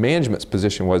 management's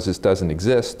position was this doesn't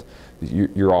exist,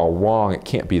 you're all wrong, it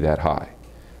can't be that high.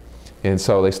 And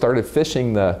so they started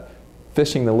fishing the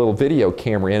little video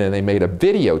camera in, and they made a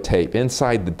videotape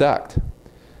inside the duct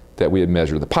that we had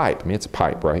measured the pipe. I mean, it's a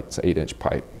pipe, right? It's an 8-inch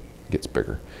pipe, it gets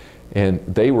bigger. And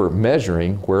they were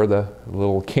measuring where the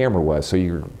little camera was. So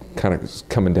you're kind of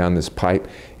coming down this pipe,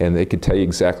 and they could tell you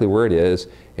exactly where it is.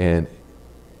 And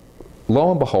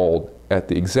lo and behold, at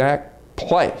the exact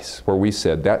place where we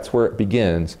said that's where it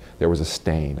begins, there was a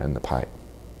stain in the pipe.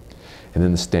 And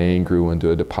then the stain grew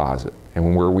into a deposit.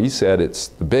 And where we said it's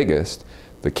the biggest,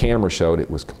 the camera showed it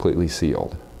was completely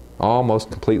sealed. Almost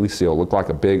completely sealed. Looked like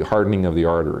a big hardening of the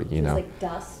artery, you know. It was like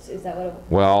dust? Is that what it was?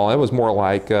 Well, it was more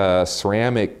like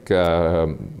ceramic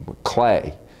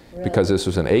clay, really? Because this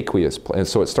was an aqueous. And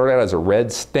so it started out as a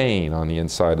red stain on the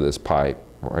inside of this pipe.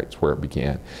 Right, that's where it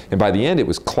began. And by the end it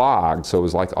was clogged, so it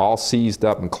was like all seized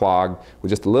up and clogged with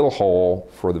just a little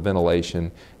hole for the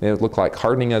ventilation. And it looked like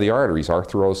hardening of the arteries,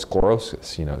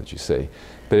 arteriosclerosis, you know, that you see.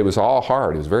 But it was all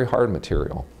hard. It was very hard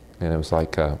material. And it was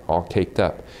like all caked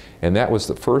up. And that was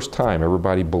the first time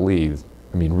everybody believed,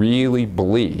 I mean really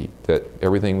believed, that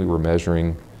everything we were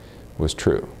measuring was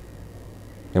true.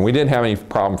 And we didn't have any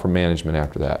problem from management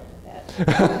after that.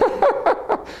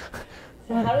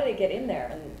 So how did it get in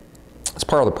there? It's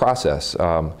part of the process.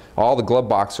 All the glove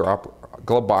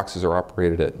boxes are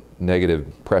operated at negative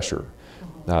pressure,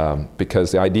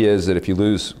 because the idea is that if you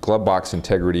lose glove box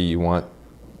integrity, you want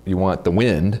the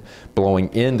wind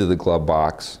blowing into the glove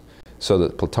box so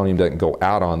that plutonium doesn't go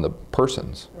out on the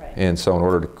persons. Right. And so in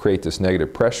order to create this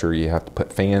negative pressure, you have to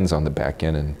put fans on the back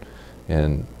end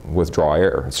and withdraw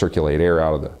air, circulate air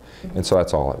out of the, and so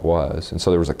that's all it was. And so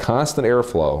there was a constant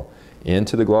airflow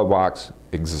into the glove box,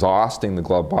 exhausting the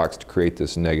glove box to create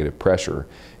this negative pressure.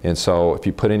 And so if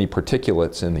you put any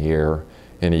particulates in the air,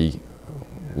 any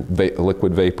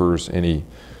liquid vapors, any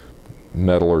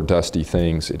metal or dusty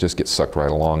things, it just gets sucked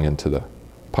right along into the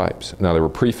pipes. Now there were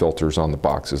pre-filters on the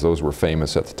boxes. Those were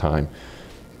famous at the time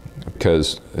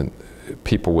because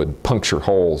people would puncture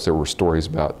holes. There were stories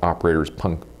about operators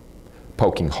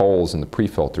poking holes in the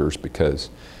pre-filters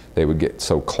because they would get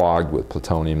so clogged with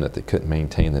plutonium that they couldn't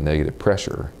maintain the negative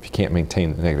pressure. If you can't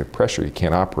maintain the negative pressure, you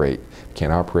can't operate. If you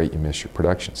can't operate, you miss your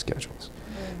production schedules.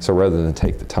 So rather than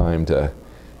take the time to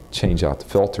change out the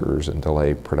filters and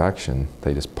delay production,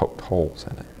 they just poked holes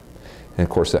in it. And of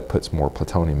course that puts more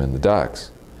plutonium in the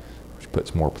ducts, which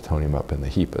puts more plutonium up in the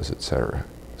HEPAs, et cetera.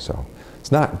 So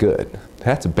it's not good.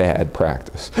 That's a bad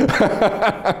practice. So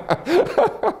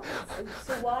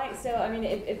why, so I mean,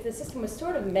 if the system was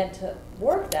sort of meant to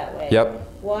work that way, yep.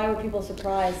 Why were people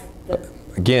surprised that?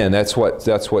 Again, that's what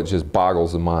just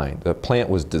boggles the mind. The plant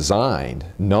was designed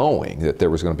knowing that there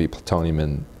was going to be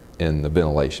plutonium in the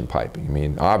ventilation piping. I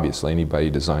mean, obviously anybody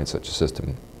who designed such a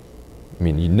system, I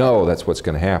mean, you know that's what's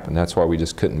going to happen. That's why we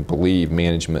just couldn't believe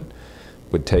management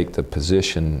would take the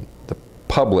position, the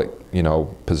public, you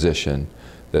know, position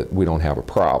that we don't have a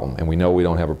problem. And we know we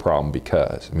don't have a problem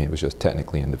because, I mean, it was just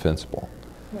technically indefensible.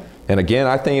 Right. And again,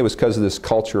 I think it was because of this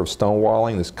culture of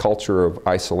stonewalling, this culture of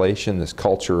isolation, this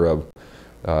culture of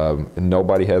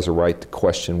nobody has a right to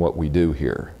question what we do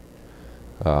here.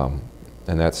 And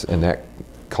that's, in that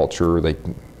culture,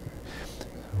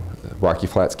 Rocky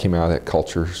Flats came out of that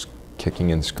culture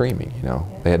kicking and screaming, you know.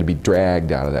 They had to be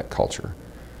dragged out of that culture.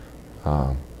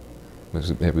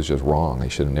 It was just wrong. They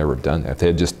should have never done that. If they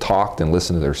had just talked and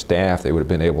listened to their staff, they would have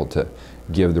been able to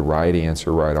give the right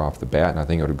answer right off the bat, and I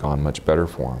think it would have gone much better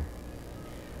for them.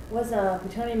 Was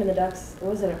plutonium in the ducts,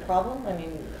 was it a problem? I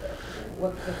mean,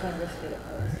 what kind of risk did it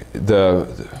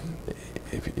pose?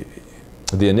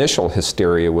 The initial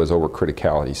hysteria was over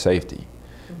criticality safety.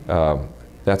 Mm-hmm.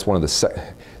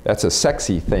 That's a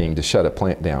sexy thing to shut a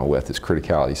plant down with, is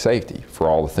criticality safety, for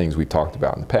all the things we've talked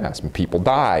about in the past. I mean, people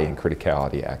die in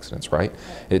criticality accidents, right?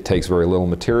 It takes very little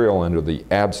material under the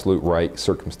absolute right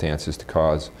circumstances to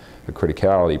cause a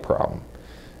criticality problem.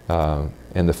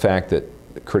 And the fact that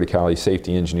criticality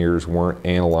safety engineers weren't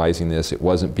analyzing this, it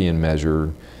wasn't being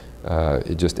measured,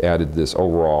 it just added this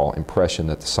overall impression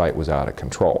that the site was out of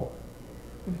control.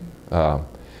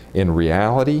 Mm-hmm. In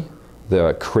reality,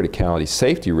 the criticality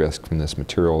safety risk from this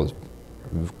material is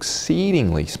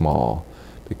exceedingly small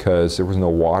because there was no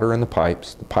water in the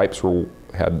pipes. The pipes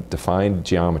had defined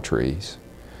geometries.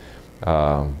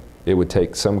 It would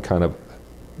take some kind of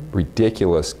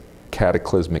ridiculous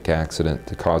cataclysmic accident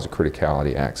to cause a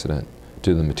criticality accident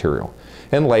to the material.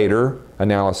 And later,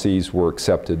 analyses were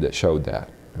accepted that showed that.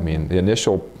 I mean, the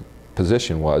initial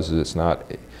position was that it's not,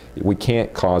 we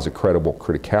can't cause a credible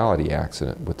criticality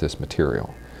accident with this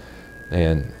material.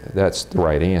 And that's the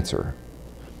right answer.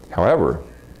 However,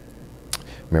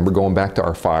 remember going back to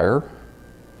our fire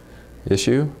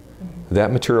issue? Mm-hmm.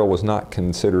 That material was not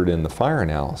considered in the fire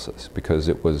analysis because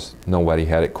it was, nobody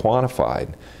had it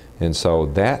quantified. And so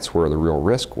that's where the real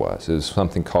risk was, is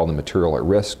something called the material at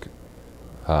risk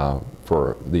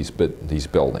for these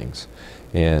buildings.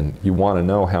 And you want to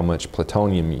know how much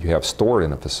plutonium you have stored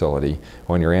in a facility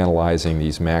when you're analyzing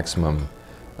these maximum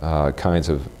kinds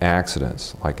of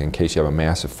accidents, like in case you have a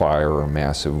massive fire or a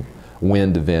massive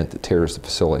wind event that tears the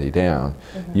facility down.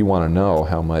 Mm-hmm. You want to know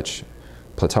how much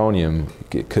plutonium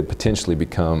could potentially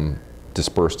become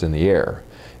dispersed in the air.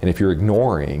 And if you're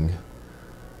ignoring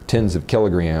tens of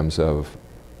kilograms of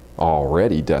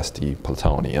already dusty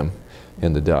plutonium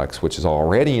in the ducts, which is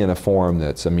already in a form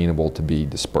that's amenable to be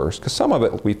dispersed, because some of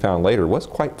it we found later was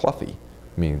quite fluffy,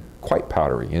 I mean quite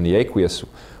powdery. In the aqueous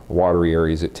watery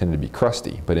areas it tended to be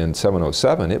crusty, but in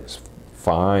 707 it was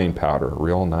fine powder,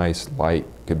 real nice, light,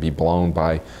 could be blown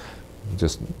by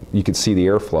just, you could see the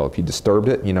airflow. If you disturbed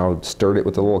it, you know, stirred it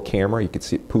with a little camera, you could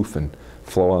see it poof and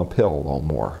flow uphill a little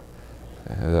more.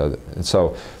 And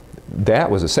so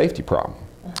that was a safety problem.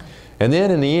 And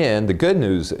then in the end, the good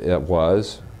news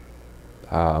was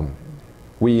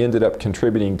we ended up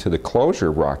contributing to the closure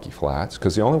of Rocky Flats,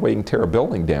 because the only way you can tear a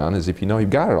building down is if you know you've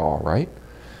got it all, right?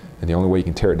 And the only way you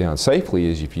can tear it down safely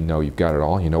is if you know you've got it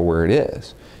all, you know where it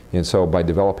is. And so by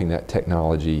developing that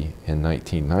technology in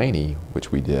 1990,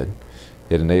 which we did,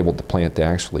 it enabled the plant to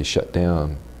actually shut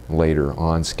down later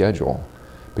on schedule,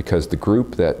 because the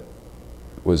group that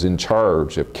was in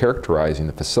charge of characterizing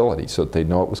the facility so that they'd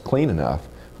know it was clean enough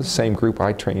was the same group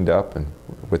I trained up and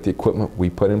with the equipment we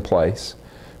put in place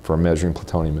for measuring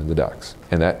plutonium in the ducts.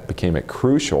 And that became a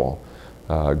crucial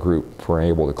group for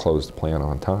able to close the plant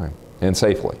on time and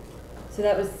safely. So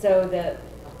that was, so that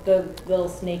the little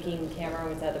snaking camera,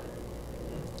 was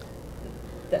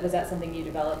that something you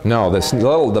developed? No,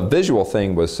 the visual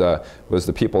thing was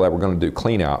the people that were going to do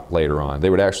clean out later on. They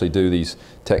would actually do these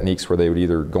techniques where they would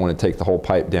either go in and take the whole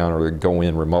pipe down, or they'd go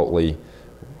in remotely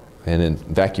and then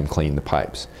vacuum clean the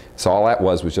pipes. So all that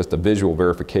was just a visual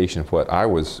verification of what I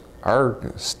was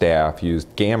our staff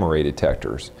used gamma ray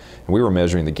detectors, and we were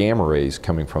measuring the gamma rays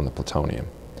coming from the plutonium.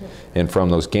 And from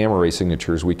those gamma ray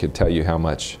signatures, we could tell you how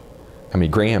many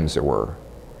grams there were.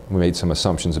 We made some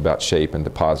assumptions about shape and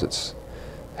deposits,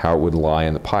 how it would lie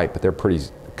in the pipe, but they're pretty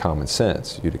common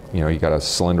sense. You got a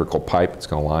cylindrical pipe that's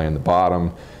going to lie in the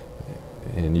bottom,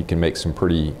 and you can make some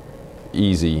pretty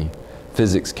easy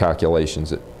physics calculations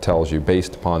that tells you,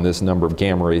 based upon this number of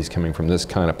gamma rays coming from this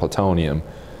kind of plutonium,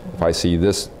 if I see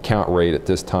this count rate at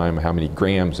this time, how many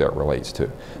grams that relates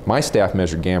to. My staff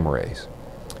measured gamma rays,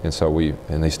 and so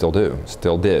and they still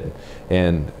did.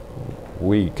 And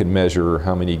we could measure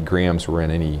how many grams were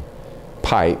in any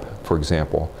pipe, for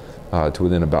example, to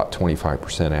within about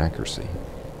 25% accuracy.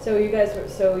 So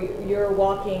you're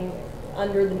walking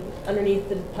underneath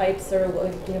the pipes, or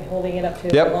holding it up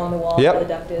to along the wall where the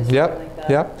duct is, or something like that?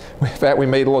 Yep. In fact, we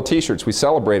made little T-shirts. We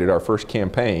celebrated our first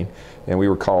campaign, and we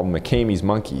were called McKamy's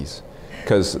Monkeys,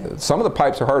 because some of the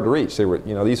pipes are hard to reach. They were,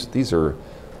 these are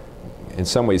in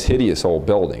some ways hideous old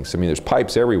buildings. I mean, there's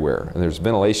pipes everywhere, and there's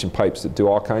ventilation pipes that do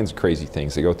all kinds of crazy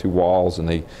things. They go through walls, and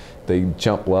they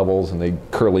jump levels, and they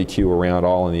curly Q around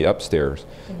all in the upstairs.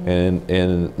 And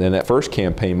in that first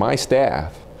campaign, my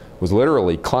staff was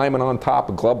literally climbing on top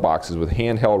of glove boxes with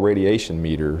handheld radiation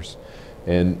meters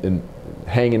and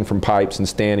hanging from pipes and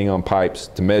standing on pipes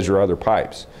to measure other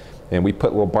pipes. And we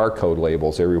put little barcode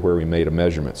labels everywhere we made a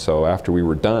measurement. So after we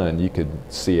were done, you could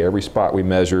see every spot we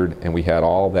measured, and we had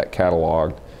all of that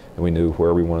cataloged, and we knew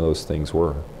where every one of those things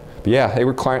were. But yeah, they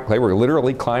were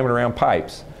literally climbing around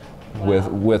pipes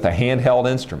with a handheld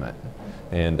instrument.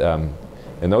 And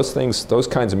those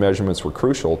kinds of measurements were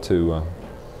crucial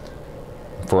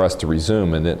for us to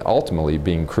resume, and then ultimately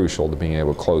being crucial to being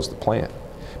able to close the plant.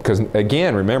 Because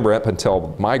again, remember, up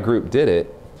until my group did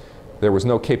it, there was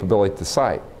no capability at the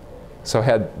site. So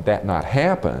had that not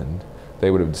happened,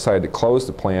 they would have decided to close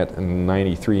the plant in the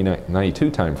 93, 92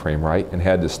 time frame, right? And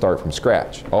had to start from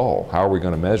scratch. Oh, how are we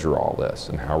going to measure all this?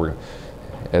 And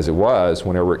as it was,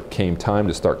 whenever it came time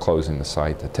to start closing the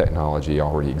site, the technology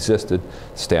already existed,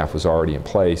 staff was already in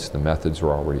place, the methods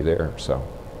were already there. So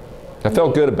I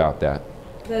felt good about that.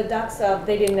 The ducts,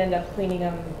 they didn't end up cleaning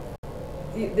them.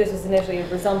 This was initially a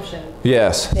resumption.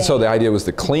 Yes, so the idea was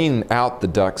to clean out the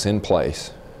ducts in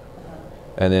place,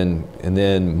 and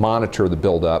then monitor the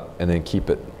buildup, and then keep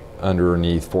it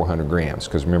underneath 400 grams,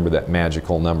 because remember that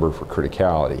magical number for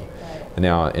criticality. Right. And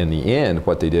now in the end,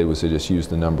 what they did was they just used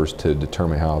the numbers to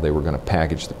determine how they were going to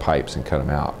package the pipes and cut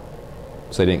them out.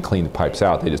 So they didn't clean the pipes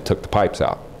out, they just took the pipes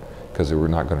out, because they were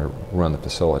not going to run the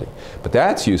facility. But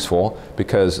that's useful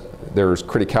because there's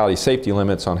criticality safety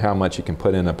limits on how much you can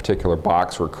put in a particular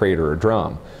box or crate or a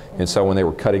drum. And so when they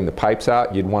were cutting the pipes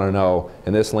out, you'd want to know,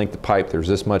 in this length of pipe, there's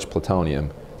this much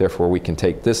plutonium. Therefore, we can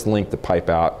take this length of pipe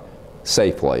out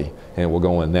safely, and it will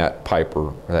go in that pipe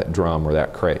or that drum or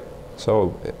that crate.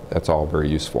 So that's all very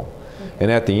useful.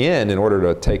 And at the end, in order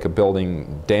to take a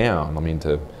building down, I mean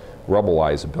to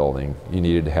rubbleize a building, you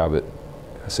needed to have it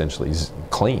essentially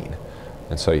clean.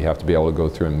 And so you have to be able to go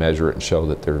through and measure it and show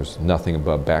that there's nothing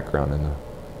above background in the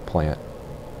plant.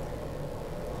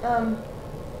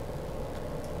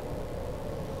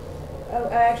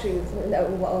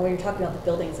 When you're talking about the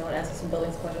buildings, I want to ask you some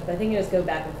buildings questions, but I think you just go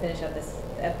back and finish up this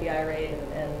FBI raid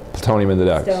and plutonium in the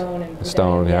ducts.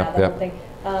 Stone, yeah. Whole thing.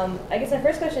 I guess my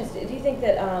first question is, do you think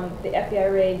that the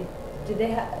FBI raid, did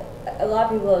they have, a lot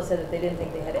of people have said that they didn't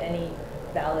think they had any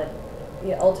valid,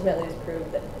 ultimately it was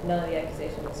proved that none of the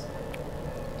accusations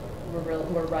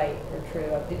were right or true.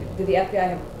 Did the FBI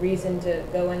have reason to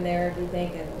go in there, do you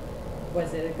think, and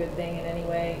was it a good thing in any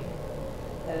way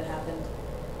that it happened?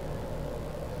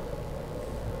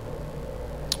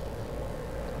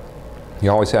 You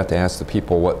always have to ask the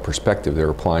people what perspective they're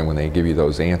applying when they give you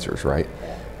those answers, right?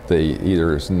 Yeah.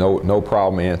 Either it's no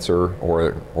problem answer or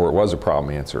it was a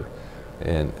problem answer.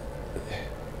 And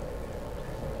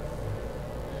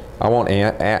I won't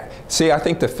see, I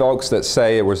think the folks that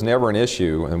say it was never an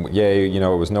issue and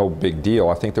it was no big deal,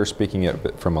 I think they're speaking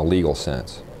it from a legal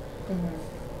sense.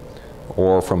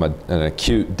 Or from an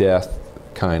acute death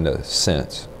kind of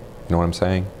sense. You know what I'm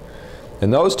saying? In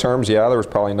those terms, yeah, there was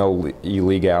probably no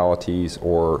illegalities,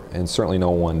 and certainly no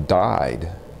one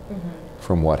died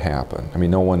from what happened. I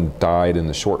mean, no one died in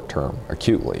the short term,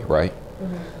 acutely, right?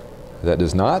 That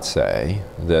does not say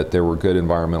that there were good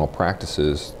environmental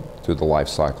practices through the life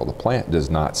cycle of the plant. It does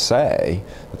not say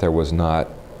that there was not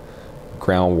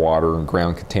groundwater and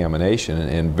ground contamination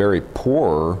and very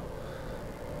poor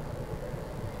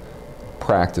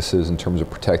practices in terms of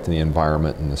protecting the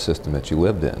environment and the system that you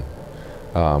lived in.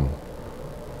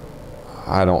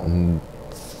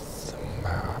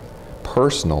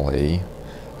 Personally,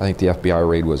 think the FBI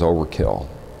raid was overkill.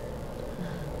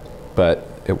 But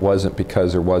it wasn't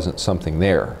because there wasn't something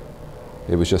there.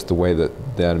 It was just the way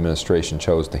that the administration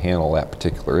chose to handle that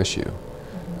particular issue.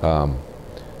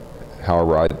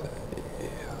 However, I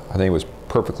think it was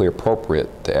perfectly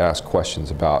appropriate to ask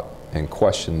questions about and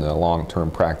question the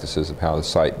long-term practices of how the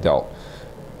site dealt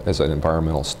as an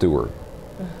environmental steward.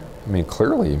 I mean,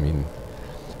 clearly, I mean,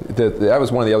 that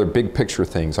was one of the other big picture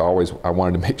things I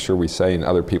wanted to make sure we say, and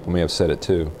other people may have said it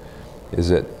too, is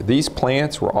that these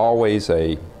plants were always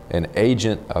an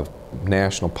agent of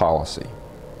national policy.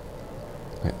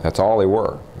 That's all they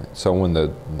were. So when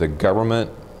the government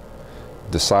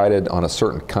decided on a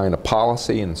certain kind of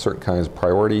policy and certain kinds of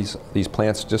priorities, these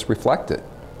plants just reflect it.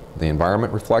 The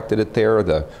environment reflected it there,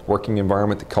 the working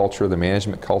environment, the culture, the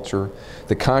management culture.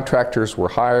 The contractors were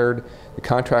hired. The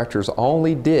contractors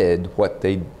only did what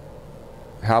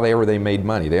however they made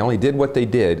money. They only did what they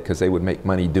did because they would make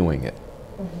money doing it.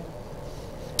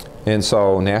 And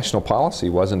so national policy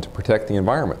wasn't to protect the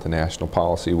environment. The national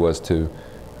policy was to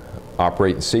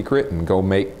operate in secret and go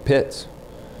make pits.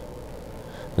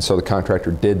 And so the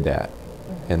contractor did that.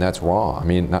 And that's wrong. I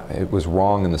mean, it was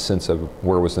wrong in the sense of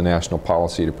where was the national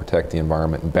policy to protect the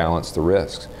environment and balance the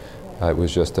risks. It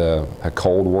was just a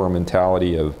Cold War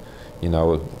mentality of, you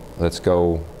know, let's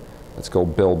go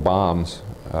build bombs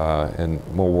and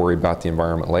we'll worry about the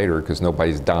environment later because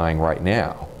nobody's dying right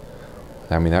now.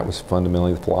 I mean, that was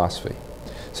fundamentally the philosophy.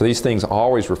 So these things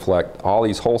always reflect, all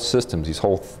these whole systems, these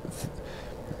whole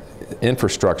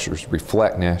infrastructures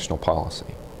reflect national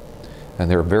policy. And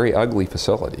they're very ugly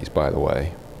facilities, by the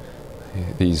way.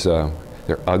 These, they're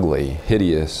ugly,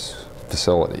 hideous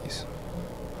facilities.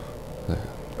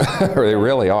 They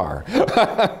really are.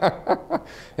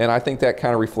 And I think that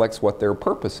kind of reflects what their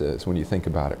purpose is when you think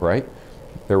about it, right?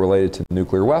 They're related to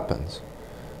nuclear weapons.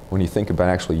 When you think about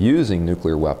actually using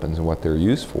nuclear weapons and what they're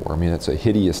used for, I mean, it's a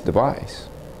hideous device,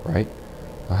 right?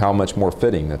 How much more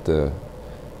fitting that the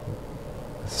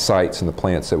sites and the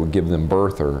plants that would give them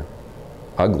birth are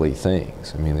ugly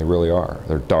things. I mean, they really are.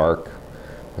 They're dark,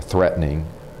 they're threatening,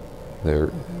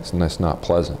 it's not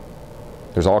pleasant.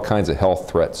 There's all kinds of health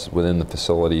threats within the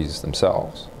facilities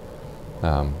themselves.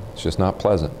 It's just not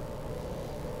pleasant.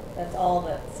 That's all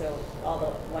so all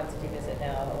the ones you visit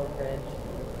now, Oak Ridge,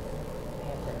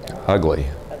 Hanford, Ugly.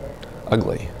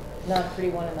 Ugly. Not a pretty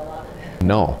one in the lot.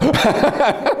 No.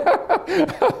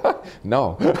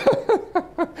 No.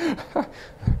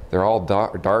 They're all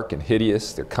dark and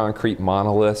hideous. They're concrete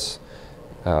monoliths.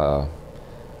 The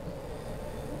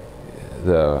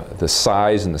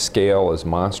size and the scale is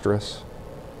monstrous.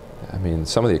 I mean,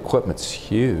 some of the equipment's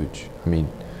huge. I mean,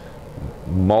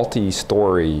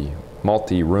 multi-story,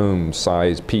 multi-room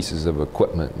size pieces of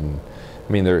equipment. And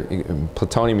I mean,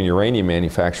 plutonium and uranium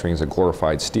manufacturing is a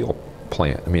glorified steel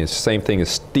plant. I mean, it's the same thing as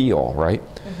steel, right?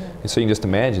 And so you can just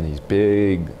imagine these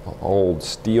big, old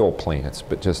steel plants,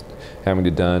 but just having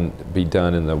to be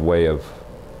done in the way of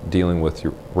dealing with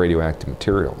your radioactive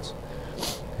materials.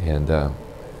 And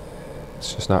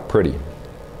it's just not pretty.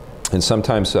 And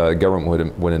sometimes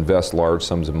government would invest large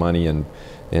sums of money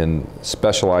in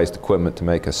specialized equipment to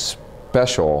make a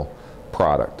special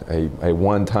product, a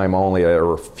one-time only,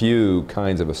 or a few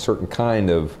kinds of a certain kind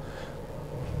of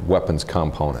weapons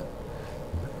component.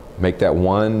 Make that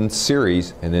one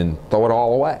series and then throw it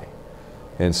all away.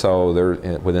 And so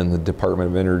within the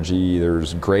Department of Energy,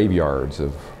 there's graveyards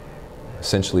of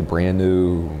essentially brand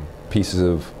new pieces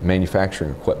of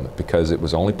manufacturing equipment because it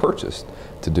was only purchased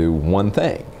to do one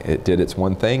thing. It did its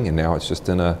one thing, and now it's just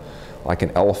in like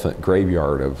an elephant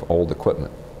graveyard of old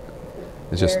equipment.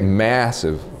 It's just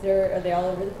massive. Are they all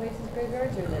over the place, these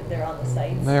graveyards, or they're on the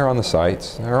sites? They're on the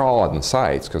sites. They're all on the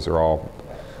sites because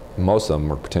most of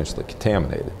them are potentially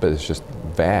contaminated, but it's just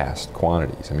vast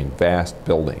quantities. I mean, vast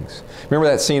buildings. Remember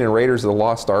that scene in Raiders of the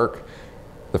Lost Ark?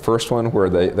 The first one where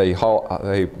they haul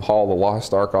the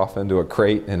Lost Ark off into a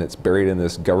crate and it's buried in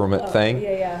this government thing?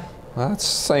 Yeah, yeah. Well, that's the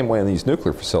same way in these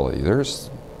nuclear facilities. There's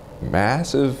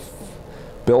massive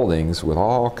buildings with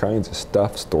all kinds of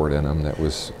stuff stored in them that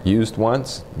was used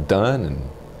once, done, and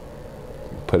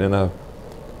put in a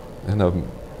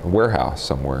warehouse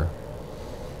somewhere.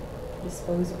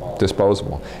 Disposable.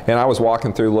 Disposable. And I was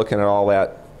walking through looking at all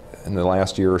that in the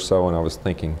last year or so, and I was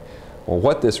thinking, well,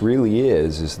 what this really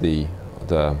is it's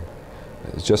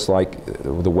just like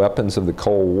the weapons of the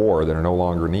Cold War that are no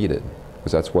longer needed,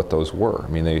 because that's what those were. I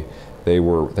mean, they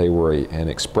were an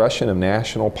expression of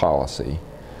national policy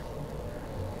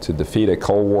to defeat a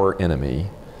Cold War enemy.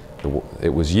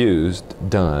 It was used,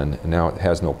 done, and now it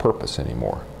has no purpose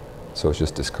anymore. So it's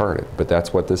just discarded. But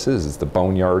that's what this is. It's the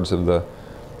boneyards of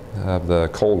the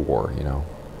Cold War, you know.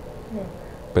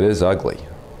 But it is ugly.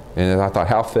 And I thought,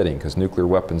 how fitting, because nuclear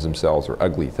weapons themselves are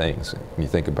ugly things when you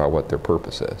think about what their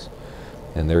purpose is.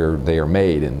 And they are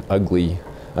made in ugly,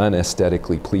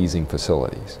 unaesthetically pleasing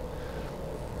facilities.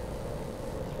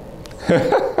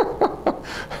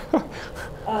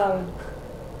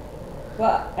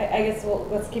 Well, I guess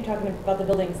let's keep talking about the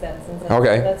buildings then, since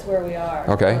that's where we are.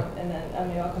 Okay. And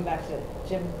then I'll come back to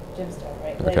Jimstone,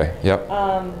 right? Okay. Later. Yep.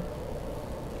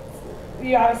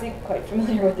 You're obviously quite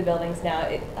familiar with the buildings now.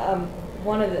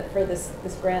 One of the for this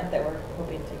grant that we're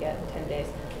hoping to get in 10 days,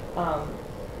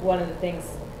 one of the things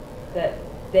that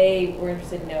they were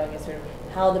interested in knowing is sort of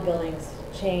how the buildings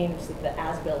changed so that the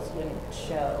as-built wouldn't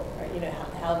show, or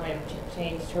how it might have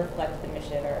changed to reflect the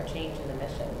mission or a change in the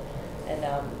mission. And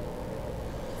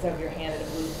so if you're handed a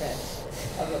blueprint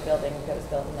of a building that was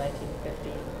built in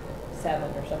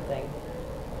 1957 or something,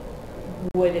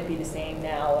 would it be the same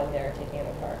now when they're taking it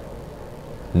apart?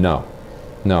 No.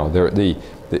 No, the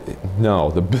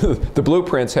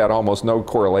blueprints had almost no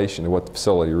correlation to what the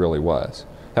facility really was.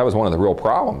 That was one of the real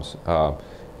problems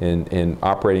in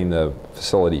operating the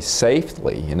facility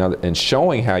safely, and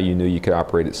showing how you knew you could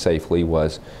operate it safely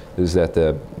is that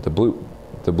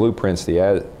the blueprints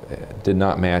did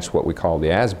not match what we call the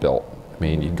as-built. I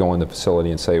mean, you'd go in the facility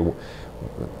and say,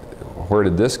 where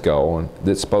did this go? And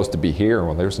it's supposed to be here.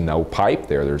 Well, there's no pipe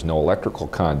there. There's no electrical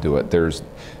conduit. It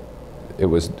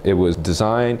was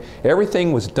designed.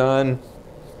 Everything was done.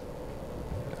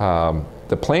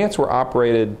 The plants were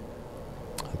operated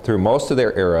through most of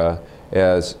their era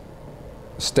as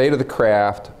state of the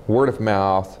craft, word of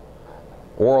mouth,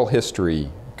 oral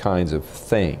history kinds of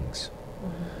things.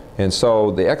 And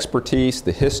so the expertise,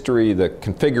 the history, the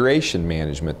configuration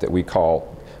management that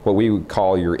what we would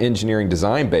call your engineering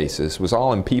design basis, was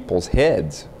all in people's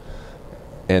heads,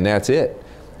 and that's it.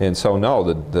 And so no,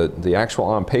 the actual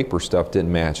on paper stuff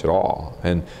didn't match at all.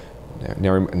 And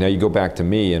now you go back to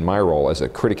me in my role as a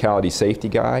criticality safety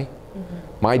guy.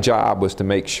 My job was to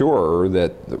make sure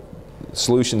that the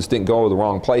solutions didn't go to the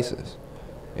wrong places.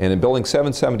 And in building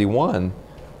 771,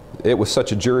 it was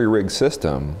such a jury-rigged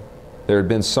system. There had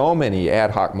been so many ad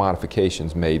hoc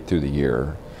modifications made through the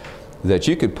year that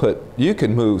you could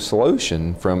move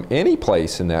solution from any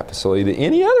place in that facility to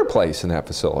any other place in that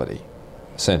facility,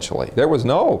 essentially. There was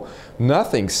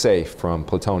nothing safe from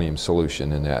plutonium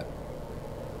solution in that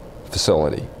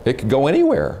facility. It could go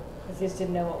anywhere. You just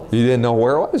didn't know what was. You didn't know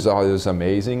where it was. Oh, it was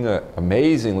amazing,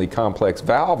 amazingly complex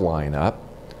valve lineup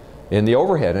in the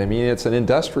overhead. I mean, it's an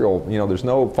industrial, there's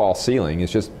no false ceiling.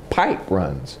 It's just pipe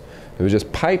runs. It was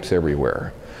just pipes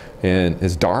everywhere, and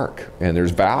it's dark, and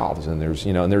there's valves, and there's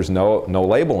and there's no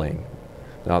labeling.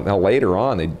 Now later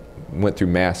on, they went through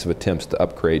massive attempts to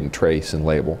upgrade and trace and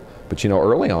label, but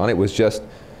early on it was just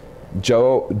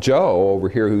Joe over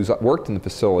here, who's worked in the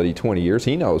facility 20 years.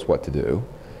 He knows what to do,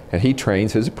 and he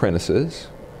trains his apprentices,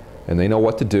 and they know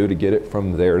what to do to get it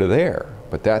from there to there.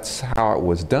 But that's how it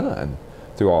was done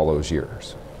through all those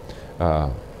years.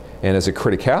 And as a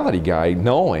criticality guy,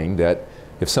 knowing that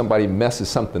if somebody messes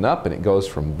something up and it goes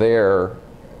from there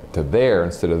to there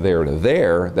instead of there to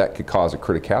there, that could cause a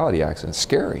criticality accident. It's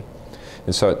scary.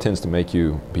 And so it tends to make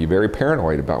you be very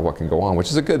paranoid about what can go on, which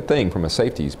is a good thing from a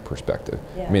safety perspective.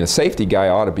 Yeah. I mean, a safety guy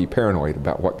ought to be paranoid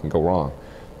about what can go wrong.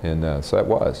 And so it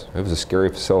was a scary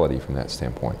facility from that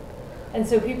standpoint. And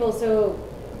so the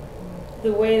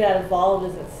way that evolved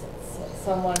is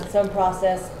some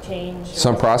process changed?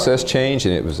 Some process changed,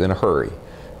 and it was in a hurry.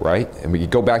 Right? And we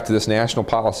go back to this national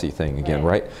policy thing again,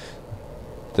 right?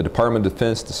 The Department of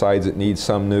Defense decides it needs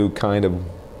some new kind of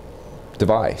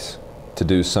device to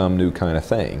do some new kind of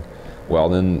thing. Well,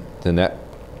 then that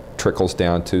trickles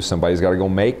down to somebody's got to go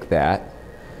make that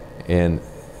and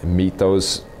meet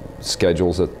those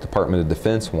schedules that the Department of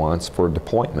Defense wants for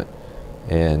deployment.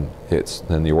 And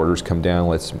then the orders come down,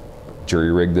 let's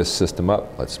jury-rig this system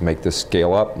up, let's make this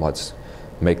scale up, let's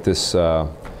make this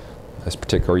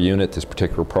particular unit, this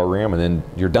particular program, and then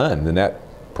you're done. Then that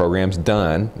program's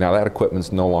done. Now that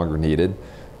equipment's no longer needed.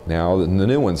 Now the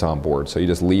new one's on board. So you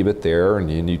just leave it there, and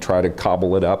you try to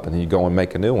cobble it up, and then you go and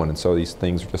make a new one. And so these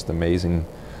things are just amazing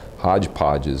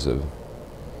hodgepodges of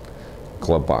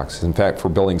glove boxes. In fact, for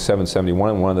building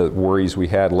 771, one of the worries we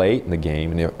had late in the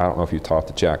game, and I don't know if you talked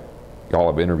to Jack,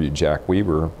 y'all have interviewed Jack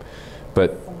Weaver,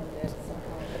 but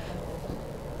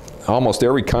almost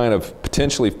every kind of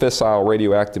potentially fissile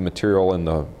radioactive material in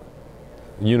the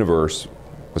universe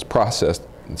was processed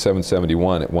in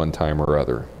 771 at one time or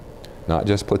other, not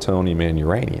just plutonium and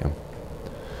uranium.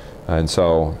 And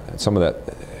so some of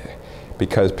that,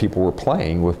 because people were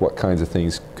playing with what kinds of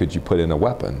things could you put in a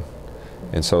weapon.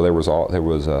 And so there was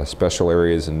special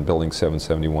areas in building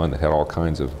 771 that had all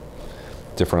kinds of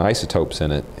different isotopes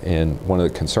in it. And one of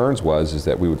the concerns is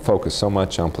that we would focus so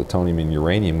much on plutonium and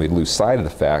uranium, we'd lose sight of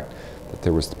the fact that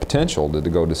there was the potential to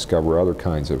go discover other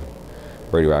kinds of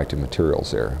radioactive materials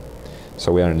there.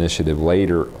 So we had an initiative late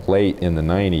in the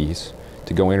 90s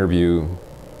to go interview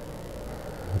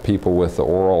people with the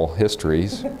oral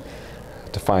histories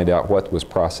to find out what was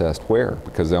processed where,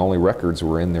 because the only records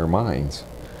were in their minds.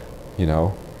 You know,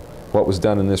 what was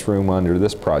done in this room under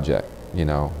this project? You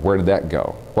know, where did that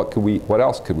go? What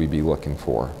else could we be looking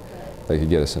for that could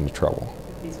get us into trouble?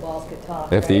 If these walls could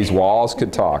talk. If right? these walls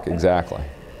could talk, exactly.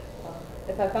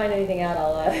 If I find anything out,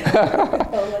 I'll let you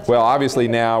Well, know. obviously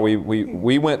now we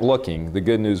went looking. The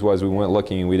good news was we went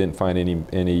looking and we didn't find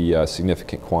any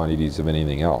significant quantities of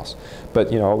anything else.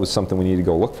 But you know, it was something we needed to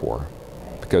go look for,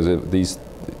 because these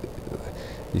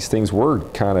things were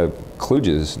kind of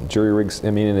kludges, jury rigs.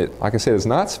 I mean, and like I said, it's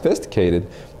not sophisticated.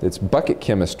 It's bucket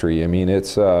chemistry. I mean,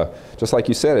 it's just like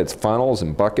you said, it's funnels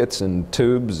and buckets and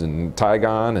tubes and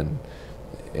Tygon, and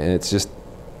it's just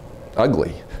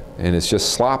ugly. And it's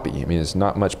just sloppy. I mean, it's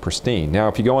not much pristine. Now,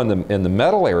 if you go in the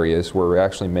metal areas where we're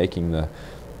actually making the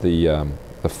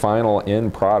final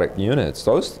end product units,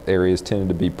 those areas tended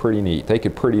to be pretty neat. They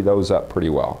could pretty those up pretty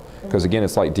well, because again,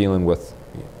 it's like dealing with,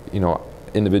 you know,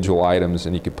 individual items,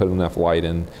 and you could put enough light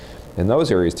in. And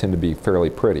those areas tend to be fairly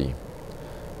pretty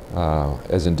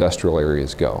as industrial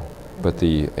areas go. But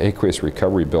the aqueous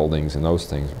recovery buildings and those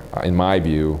things, in my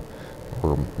view,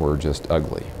 were just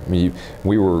ugly. I mean,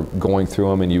 we were going through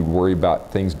them and you'd worry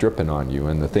about things dripping on you,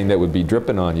 and the thing that would be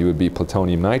dripping on you would be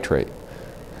plutonium nitrate.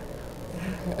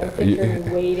 I'm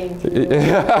picturing wading through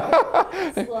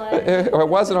sludge. It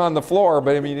wasn't on the floor,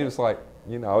 but I mean, it was like,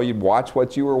 you know, you'd watch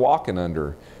what you were walking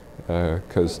under,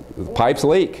 because the pipes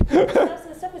leak. So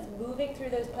the stuff was moving through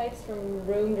those pipes from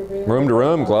room to room? Room to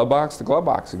room, glove box to glove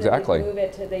box, exactly. So they move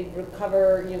it to, they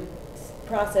recover, you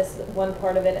process one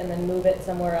part of it and then move it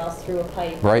somewhere else through a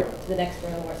pipe to the next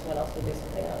room where someone else will do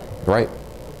something on it. Right.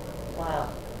 Wow.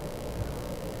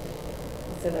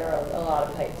 So there are a lot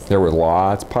of pipes. There were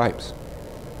lots of pipes.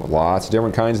 Lots of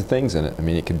different kinds of things in it. I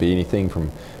mean, it could be anything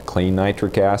from clean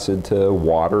nitric acid to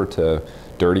water to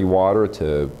dirty water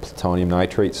to plutonium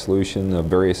nitrate solution of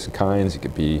various kinds. It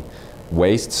could be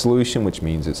waste solution, which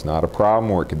means it's not a problem,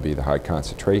 or it could be the high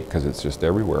concentrate because it's just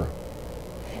everywhere.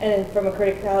 And then from a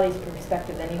criticality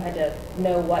perspective, then you had to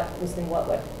know what was in what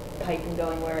pipe and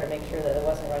going where to make sure that it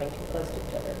wasn't running too close to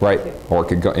each other. Right, or it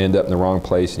could end up in the wrong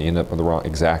place and you end up in the wrong,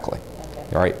 exactly.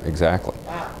 Okay. Right, exactly.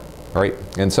 Wow. Right,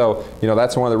 and so, you know,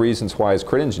 that's one of the reasons why as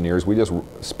crit engineers we just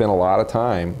spent a lot of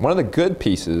time. One of the good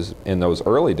pieces in those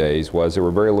early days was there were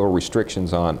very little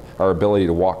restrictions on our ability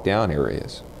to walk down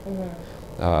areas.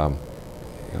 Mm-hmm.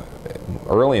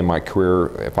 Early in my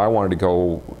career, if I wanted to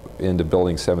go into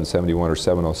building 771 or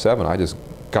 707, I just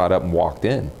got up and walked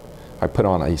in. I put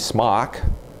on a smock.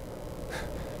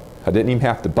 I didn't even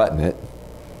have to button it.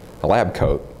 A lab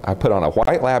coat. I put on a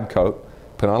white lab coat,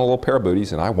 put on a little pair of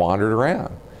booties, and I wandered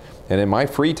around. And in my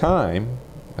free time,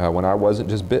 when I wasn't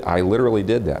just I literally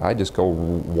did that. I just go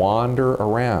wander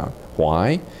around.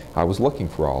 Why? I was looking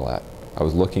for all that. I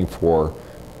was looking for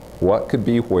what could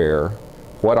be where,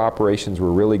 what operations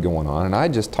were really going on, and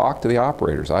I'd just talk to the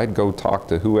operators. I'd go talk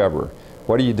to whoever.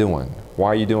 What are you doing? Why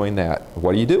are you doing that?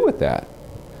 What do you do with that?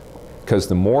 Because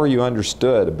the more you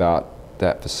understood about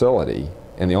that facility,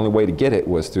 and the only way to get it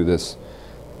was through this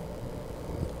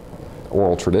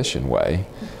oral tradition way,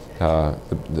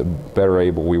 the better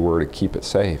able we were to keep it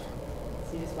safe.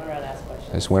 So you just went around and asked questions?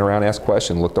 I just went around and asked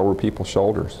questions, looked over people's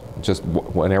shoulders. Just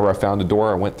whenever I found a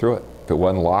door, I went through it. If it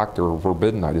wasn't locked or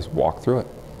forbidden, I just walked through it.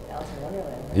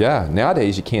 Yeah,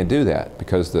 nowadays you can't do that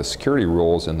because the security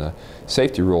rules and the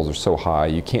safety rules are so high,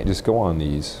 you can't just go on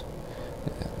these.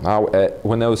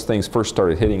 When those things first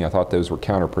started hitting, I thought those were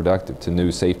counterproductive to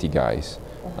new safety guys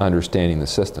understanding the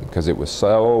system, because it was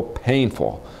so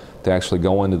painful to actually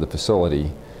go into the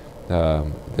facility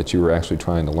that you were actually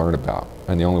trying to learn about.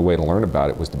 And the only way to learn about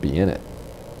it was to be in it.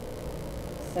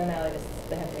 So now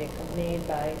they have to be accompanied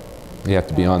by... You have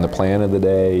to be on the plan of the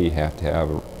day, you have to have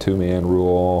a two-man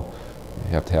rule,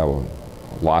 you have to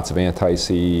have lots of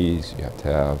anti-Cs, you have to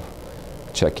have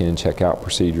check-in, check-out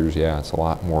procedures. Yeah, it's a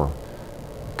lot more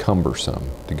cumbersome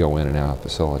to go in and out of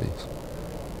facilities.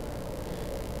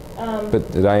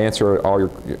 But did I answer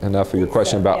enough of your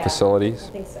question about facilities? I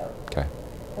think so. Okay.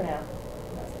 For now.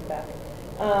 Let's go back.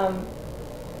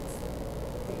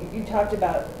 You talked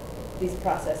about these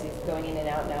processes going in and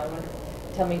out now.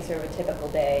 Tell me sort of a typical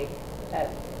day at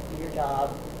your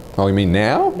job. Oh, you mean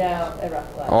now? No, at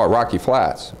Rocky Flats. Oh, at Rocky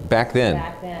Flats. Back then.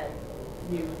 Back then.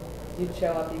 You'd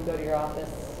show up, you'd go to your office.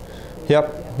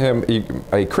 Yep.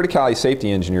 A criticality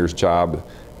safety engineer's job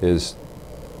is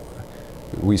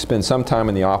we spend some time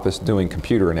in the office doing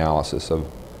computer analysis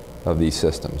of these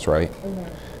systems, right?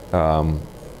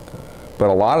 But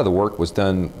a lot of the work was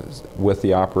done with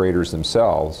the operators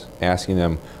themselves, asking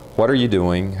them, what are you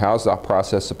doing? How's that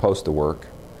process supposed to work?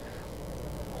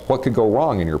 What could go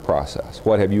wrong in your process?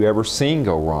 What have you ever seen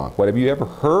go wrong? What have you ever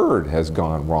heard has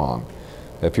gone wrong?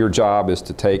 If your job is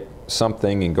to take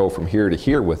something and go from here to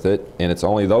here with it, and it's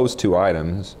only those two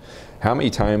items, how many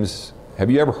times have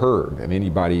you ever heard of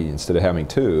anybody, instead of having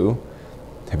two,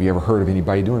 have you ever heard of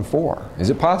anybody doing four? Is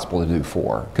it possible to do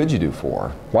four? Could you do four?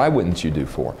 Why wouldn't you do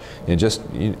four? And just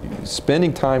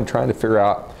spending time trying to figure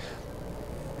out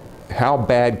how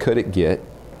bad could it get,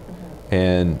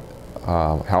 and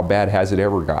how bad has it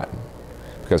ever gotten?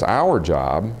 Because our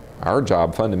job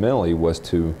fundamentally was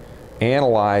to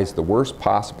analyze the worst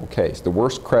possible case, the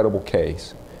worst credible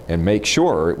case, and make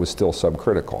sure it was still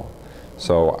subcritical.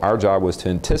 So our job was to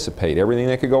anticipate everything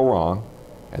that could go wrong,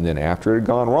 and then after it had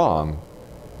gone wrong,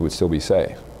 it would still be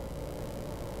safe.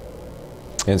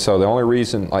 And so the only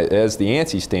reason, as the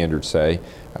ANSI standards say,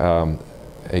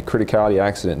 a criticality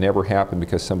accident never happened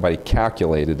because somebody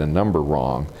calculated a number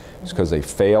wrong. It's because they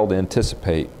failed to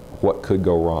anticipate what could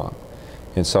go wrong.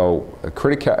 And so a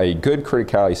good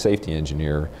criticality safety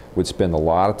engineer would spend a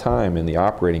lot of time in the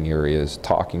operating areas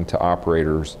talking to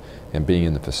operators and being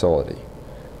in the facility.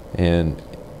 And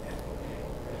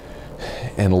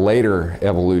later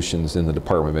evolutions in the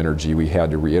Department of Energy, we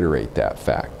had to reiterate that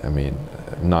fact. I mean,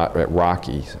 not at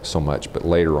Rocky so much, but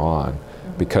later on,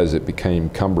 because it became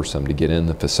cumbersome to get in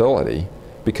the facility,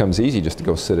 it becomes easy just to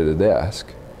go sit at a desk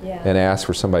and ask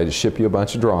for somebody to ship you a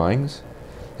bunch of drawings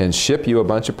and ship you a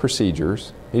bunch of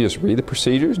procedures. You just read the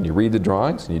procedures and you read the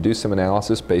drawings and you do some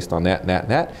analysis based on that and that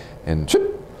and that, and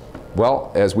ship.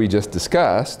 Well, as we just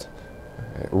discussed,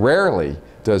 rarely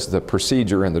does the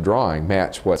procedure and the drawing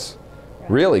match what's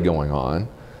really going on,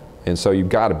 and so you've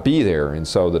got to be there. And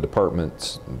so the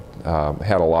departments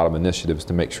had a lot of initiatives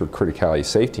to make sure criticality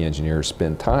safety engineers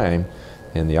spend time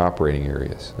in the operating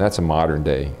areas. That's a modern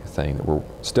day thing that we're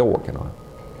still working on.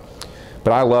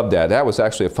 But I loved that. That was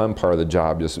actually a fun part of the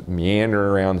job, just meandering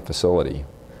around the facility,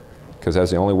 because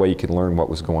that's the only way you could learn what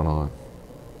was going on.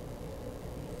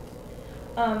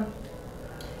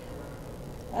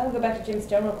 I'll go back to Jim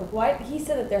Stone real quick. Why, he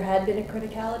said that there had been a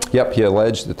criticality? Yep, he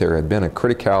alleged that there had been a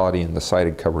criticality and the site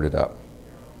had covered it up.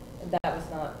 That was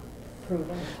not proven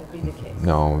to be the case.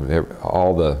 No,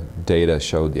 all the data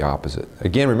showed the opposite.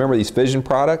 Again, remember these fission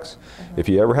products? If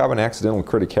you ever have an accidental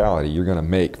criticality, you're going to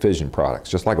make fission products.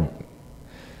 Just like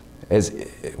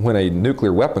when a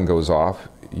nuclear weapon goes off,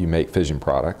 you make fission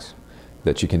products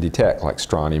that you can detect, like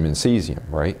strontium and cesium,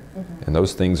 right? And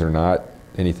those things are not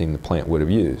anything the plant would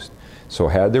have used. So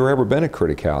had there ever been a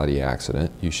criticality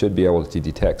accident, you should be able to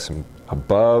detect some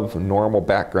above normal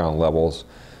background levels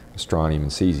of strontium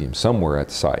and cesium somewhere at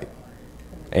the site.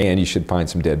 And you should find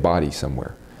some dead bodies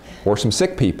somewhere, or some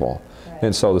sick people. Right.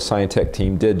 And so the Scientech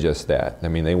team did just that. I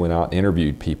mean, they went out and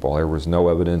interviewed people. There was no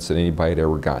evidence that anybody had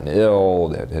ever gotten ill,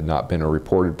 that had not been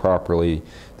reported properly.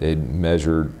 They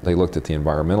looked at the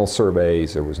environmental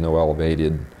surveys. There was no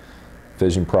elevated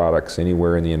fission products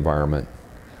anywhere in the environment.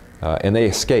 And they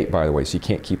escape, by the way, so you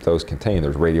can't keep those contained.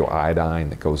 There's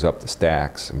radioiodine that goes up the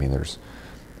stacks. I mean,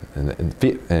 and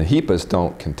HEPAs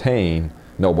don't contain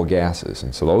noble gases,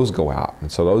 and so those go out,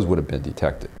 and so those would have been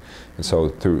detected. And so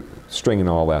through stringing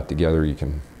all that together, you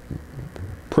can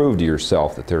prove to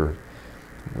yourself that there's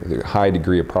a high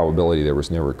degree of probability there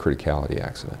was never a criticality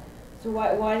accident. So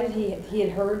why did he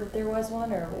had heard that there was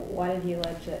one, or why did he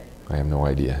allege it? I have no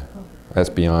idea. That's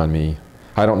beyond me.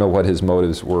 I don't know what his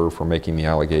motives were for making the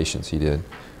allegations he did.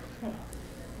 Okay.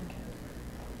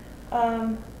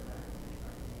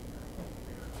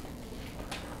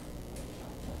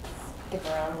 Skip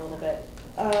around a little bit.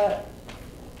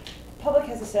 Public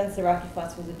has a sense that Rocky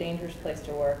Flats was a dangerous place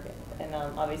to work, and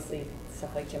obviously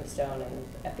stuff like Jim Stone and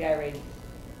FBI raid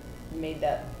made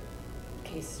that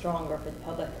case stronger for the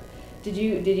public. Did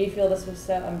you feel this was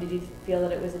did you feel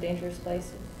that it was a dangerous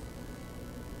place?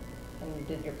 And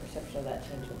did your perception of that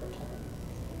change over time?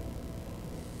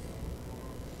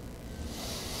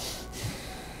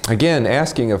 Again,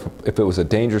 asking if it was a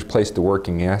dangerous place to work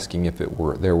and asking if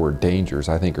there were dangers,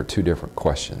 I think, are two different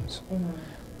questions.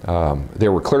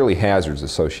 There were clearly hazards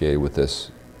associated with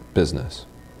this business.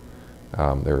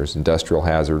 There was industrial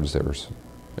hazards, there was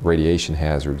radiation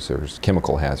hazards, there was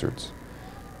chemical hazards.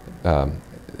 The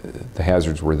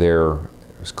hazards were there,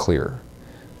 it was clear.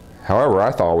 However,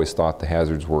 I always thought the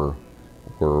hazards were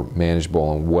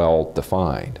manageable and well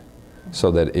defined, so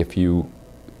that if you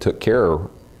took care,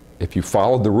 if you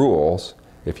followed the rules,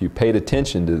 if you paid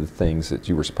attention to the things that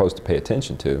you were supposed to pay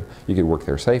attention to, you could work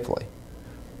there safely.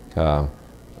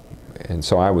 And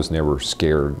so I was never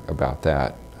scared about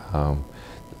that.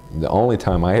 The only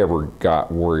time I ever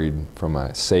got worried from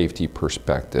a safety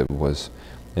perspective was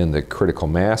in the critical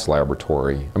mass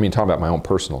laboratory. I mean, talking about my own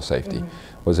personal safety,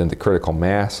 was in the critical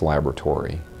mass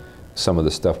laboratory. Some of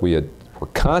the stuff we were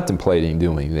contemplating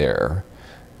doing there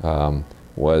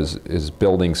is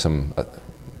building some,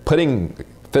 putting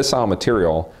fissile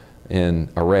material in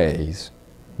arrays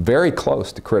very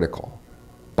close to critical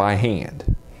by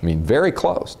hand. I mean, very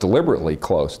close, deliberately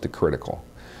close to critical.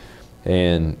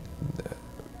 And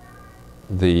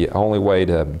the only way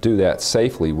to do that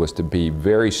safely was to be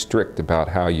very strict about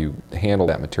how you handle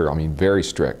that material. I mean, very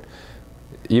strict.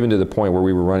 Even to the point where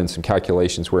we were running some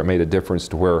calculations where it made a difference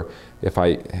to where if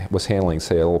I was handling,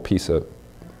 say, a little piece of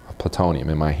plutonium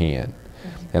in my hand,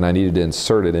 and I needed to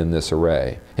insert it in this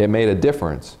array, it made a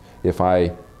difference if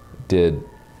I did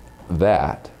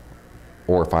that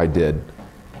or if I did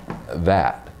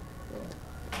that.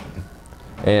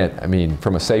 And I mean,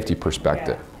 from a safety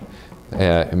perspective,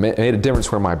 it made a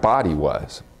difference where my body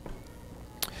was.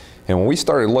 And when we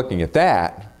started looking at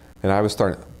that, and I was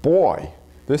starting, boy,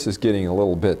 this is getting a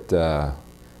little bit,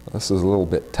 this is a little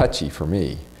bit touchy for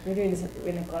me. You're doing this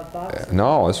in a glove box?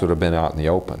 No, this would have been out in the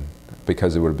open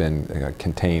because it would have been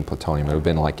contained plutonium. It would have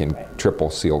been like in triple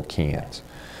sealed cans,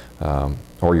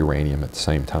 or uranium at the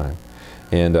same time.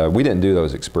 And we didn't do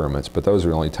those experiments, but those are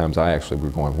the only times I actually were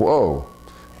going, whoa.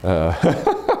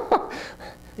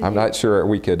 I'm not sure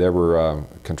we could ever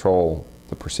control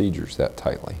the procedures that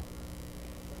tightly.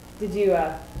 Did you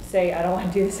say, I don't want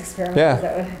to do this experiment? Yeah. Is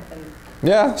that what,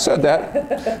 yeah, said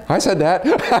that. I said that.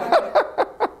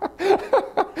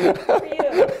 for you.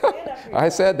 Stand up for I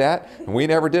said that, and we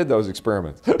never did those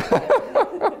experiments.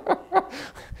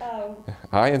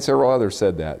 I and several others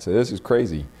said that, so this is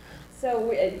crazy. So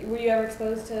were you ever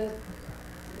exposed to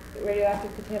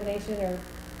radioactive contamination or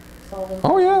solvents?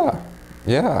 Oh yeah,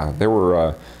 yeah. There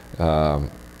were.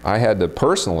 I had to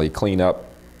personally clean up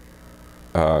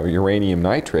uranium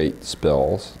nitrate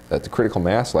spills. At the critical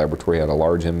mass laboratory, had a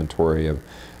large inventory of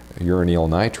uranyl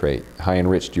nitrate, high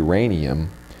enriched uranium,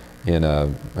 in a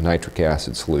nitric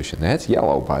acid solution. That's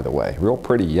yellow, by the way, real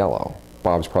pretty yellow.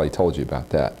 Bob's probably told you about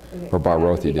that, or Bob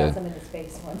Rothy did. Some in his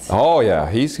face once. Oh yeah,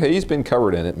 he's been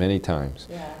covered in it many times.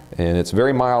 Yeah. And it's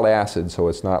very mild acid, so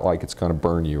it's not like it's going to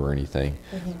burn you or anything.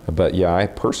 But yeah, I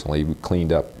personally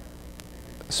cleaned up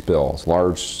spills,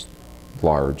 large,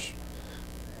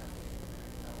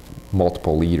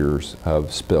 multiple liters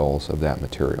of spills of that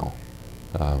material.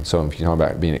 So if you're talking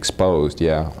about being exposed,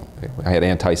 yeah, I had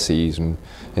anti-seize and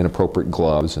inappropriate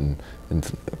gloves and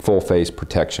full face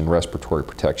protection, respiratory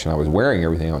protection. I was wearing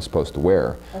everything I was supposed to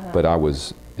wear, but I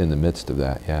was in the midst of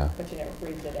that, yeah. But you never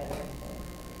breathed it in or anything?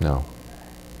 No.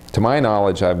 To my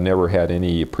knowledge, I've never had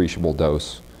any appreciable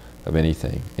dose of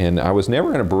anything. And I was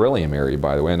never in a beryllium area,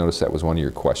 by the way. I noticed that was one of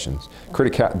your questions.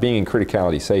 Being in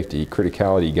criticality safety,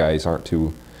 criticality guys aren't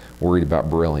too worried about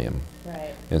beryllium.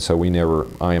 Right. And so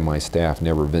I and my staff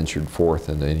never ventured forth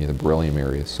into any of the beryllium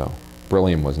areas. So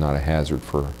beryllium was not a hazard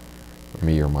for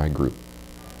me or my group.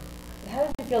 How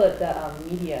did you feel that the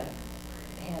media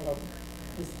handled,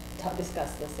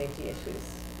 discussed the safety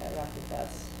issues at Rocky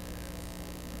Flats?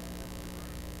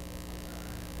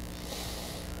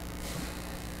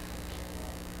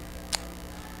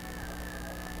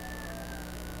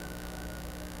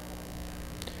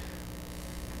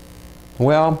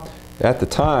 Well, at the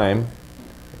time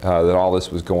that all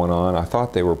this was going on, I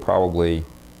thought they were probably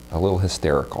a little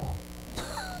hysterical,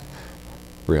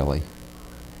 really.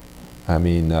 I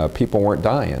mean, people weren't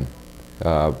dying.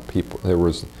 If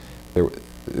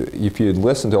you'd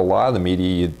listened to a lot of the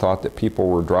media, you'd thought that people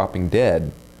were dropping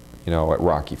dead, you know, at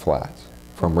Rocky Flats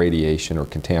from radiation or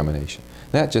contamination.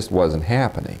 That just wasn't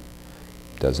happening.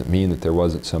 Doesn't mean that there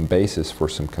wasn't some basis for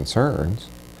some concerns,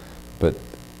 but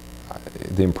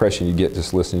the impression you get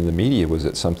just listening to the media was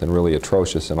that something really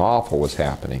atrocious and awful was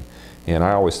happening. And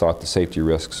I always thought the safety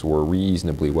risks were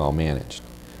reasonably well managed.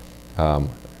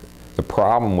 The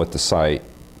problem with the site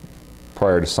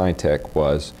prior to Scientech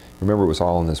was, remember, it was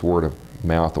all in this word of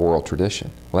mouth oral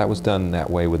tradition. Well, that was done that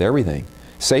way with everything.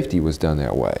 Safety was done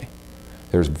that way.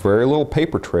 There's very little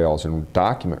paper trails and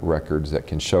document records that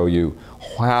can show you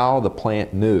how the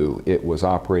plant knew it was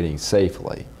operating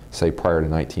safely, say prior to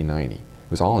 1990. It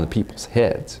was all in the people's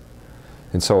heads.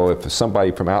 And so if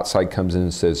somebody from outside comes in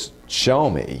and says, show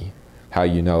me how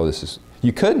you know this is,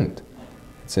 you couldn't.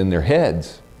 It's in their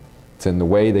heads. It's in the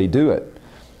way they do it.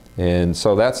 And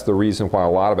so that's the reason why a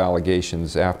lot of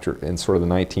allegations after, in sort of the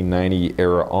 1990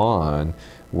 era on,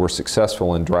 were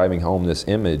successful in driving home this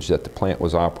image that the plant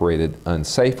was operated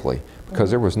unsafely, because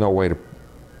there was no way to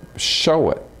show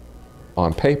it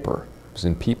on paper. It was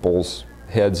in people's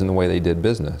heads and the way they did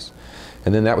business.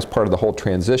 And then that was part of the whole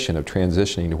transition of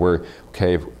transitioning to where,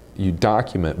 okay, you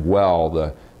document well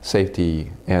the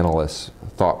safety analyst's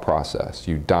thought process.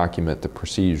 You document the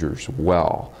procedures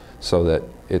well so that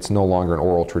it's no longer an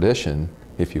oral tradition,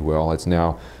 if you will. It's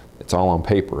now, it's all on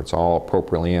paper. It's all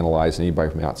appropriately analyzed and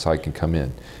anybody from outside can come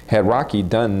in. Had Rocky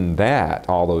done that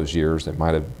all those years, it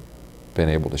might have been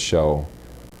able to show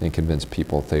and convince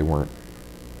people that they weren't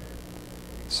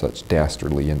such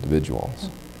dastardly individuals.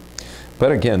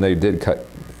 But again, they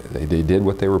did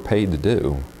what they were paid to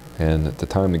do. And at the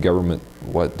time, the government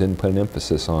didn't put an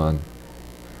emphasis on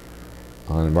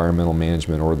environmental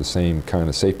management or the same kind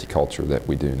of safety culture that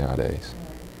we do nowadays.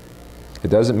 It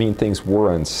doesn't mean things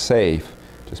were unsafe,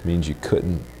 it just means you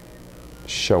couldn't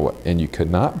show it. And you could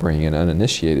not bring an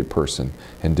uninitiated person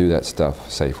and do that stuff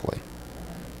safely.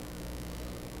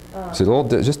 It's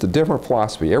just a different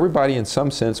philosophy. Everybody in some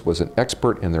sense was an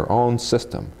expert in their own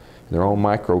system, in their own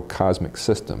microcosmic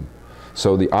system.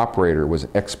 So the operator was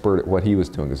an expert at what he was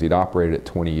doing because he'd operated it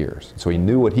 20 years. So he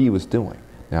knew what he was doing.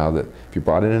 Now that if you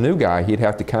brought in a new guy, he'd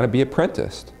have to kind of be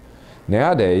apprenticed.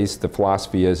 Nowadays, the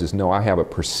philosophy is no, I have a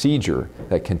procedure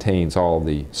that contains all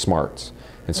the smarts.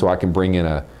 And so I can bring in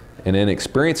an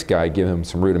inexperienced guy, give him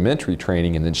some rudimentary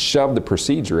training, and then shove the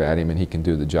procedure at him and he can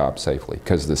do the job safely.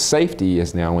 Because the safety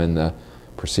is now in the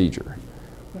procedure.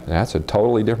 And that's a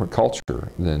totally different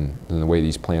culture than the way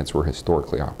these plants were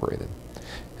historically operated.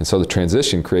 And so the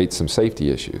transition creates some safety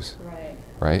issues. Right.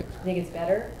 Right? You think it's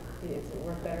better? Does it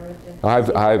work better with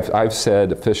the I've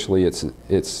said officially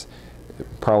it's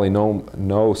probably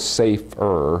no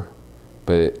safer,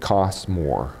 but it costs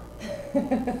more.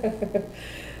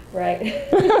 Right.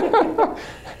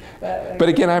 But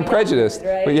again, I'm prejudiced.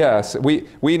 Right? But yes,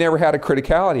 we never had a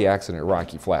criticality accident at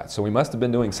Rocky Flats, so we must have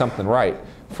been doing something right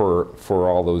for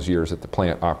all those years that the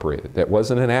plant operated. That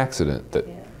wasn't an accident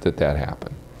that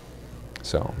happened.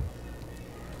 So.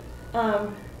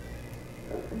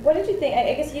 What did you think?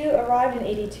 I guess you arrived in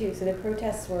 '82, so the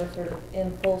protests were sort of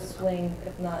in full swing,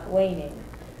 if not waning.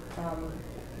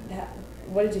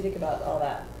 What did you think about all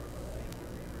that?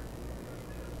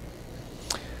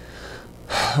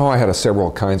 Oh, I had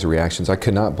several kinds of reactions. I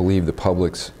could not believe the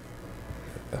public's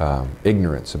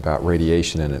ignorance about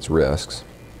radiation and its risks.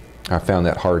 I found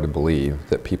that hard to believe,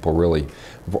 that people really...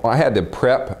 I had to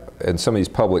prep in some of these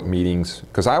public meetings,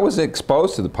 because I was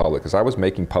exposed to the public, because I was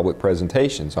making public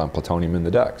presentations on plutonium in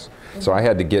the ducts. Mm-hmm. So I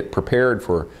had to get prepared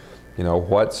for, you know,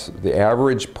 what's the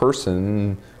average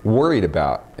person worried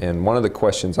about. And one of the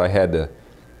questions I had to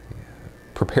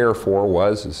prepare for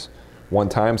was one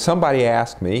time somebody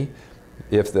asked me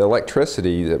if the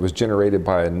electricity that was generated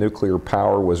by a nuclear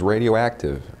power was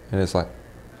radioactive. And it's like,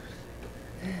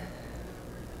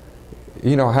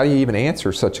 you know, how do you even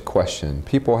answer such a question?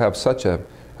 People have such a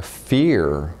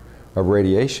fear of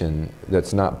radiation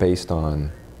that's not based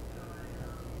on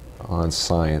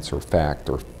science or fact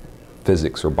or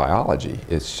physics or biology.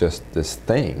 It's just this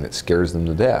thing that scares them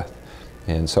to death.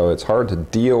 And so it's hard to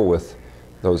deal with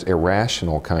those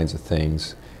irrational kinds of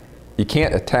things. You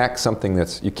can't attack something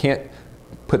you can't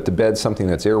put to bed something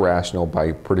that's irrational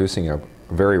by producing a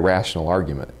very rational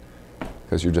argument,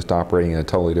 because you're just operating in a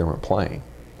totally different plane.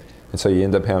 And so you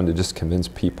end up having to just convince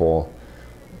people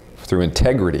through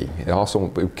integrity. It also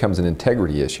becomes an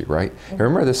integrity issue, right? Mm-hmm.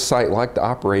 Remember, this site liked to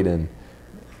operate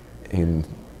in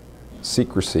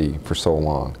secrecy for so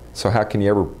long. So how can you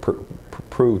ever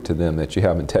prove to them that you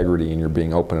have integrity and you're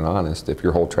being open and honest if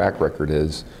your whole track record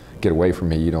is, get away from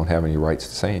me, you don't have any rights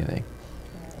to say anything?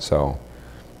 So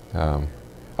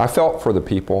I felt for the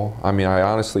people. I mean, I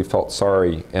honestly felt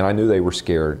sorry, and I knew they were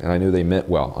scared, and I knew they meant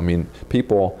well. I mean,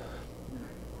 people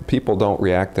don't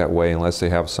react that way unless they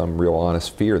have some real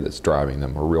honest fear that's driving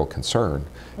them, or real concern.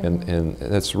 Mm-hmm. And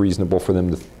that's reasonable for them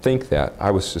to think that.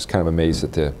 I was just kind of amazed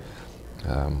at the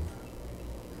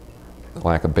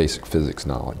lack of basic physics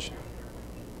knowledge,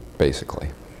 basically.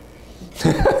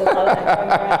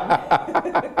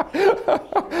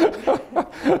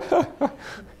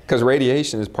 Because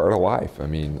radiation is part of life. I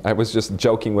mean, I was just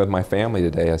joking with my family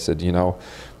today. I said, you know,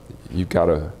 you've got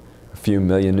a few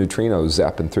million neutrinos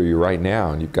zapping through you right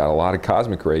now, and you've got a lot of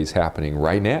cosmic rays happening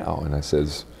right now. And I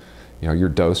says, you know, your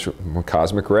dose from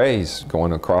cosmic rays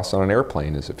going across on an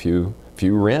airplane is a few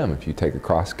REM if you take a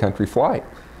cross-country flight.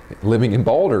 Living in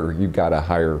Boulder, you've got a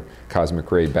higher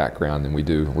cosmic ray background than we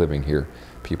do living here.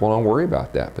 People don't worry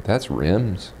about that, but that's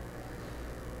REMs,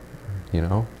 you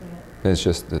know? Yeah. It's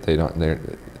just that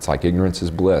it's like ignorance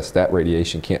is bliss. That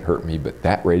radiation can't hurt me, but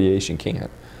that radiation can't.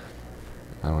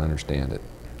 I don't understand it.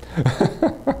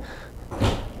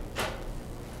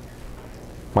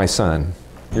 My son,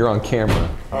 you're on camera.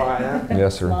 Oh, I am?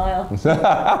 Yes, sir. Smile.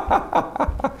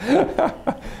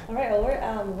 All right, well,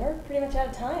 we're pretty much out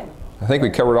of time. I think we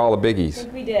covered all the I biggies.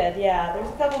 think we did, yeah. There's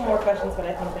a couple more questions, but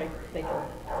I think they can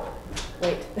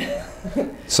wait.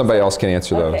 Somebody else can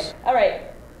answer those. Okay, all right.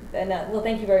 Then, well,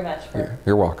 thank you very much for,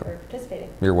 You're welcome. for participating.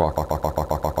 You're welcome.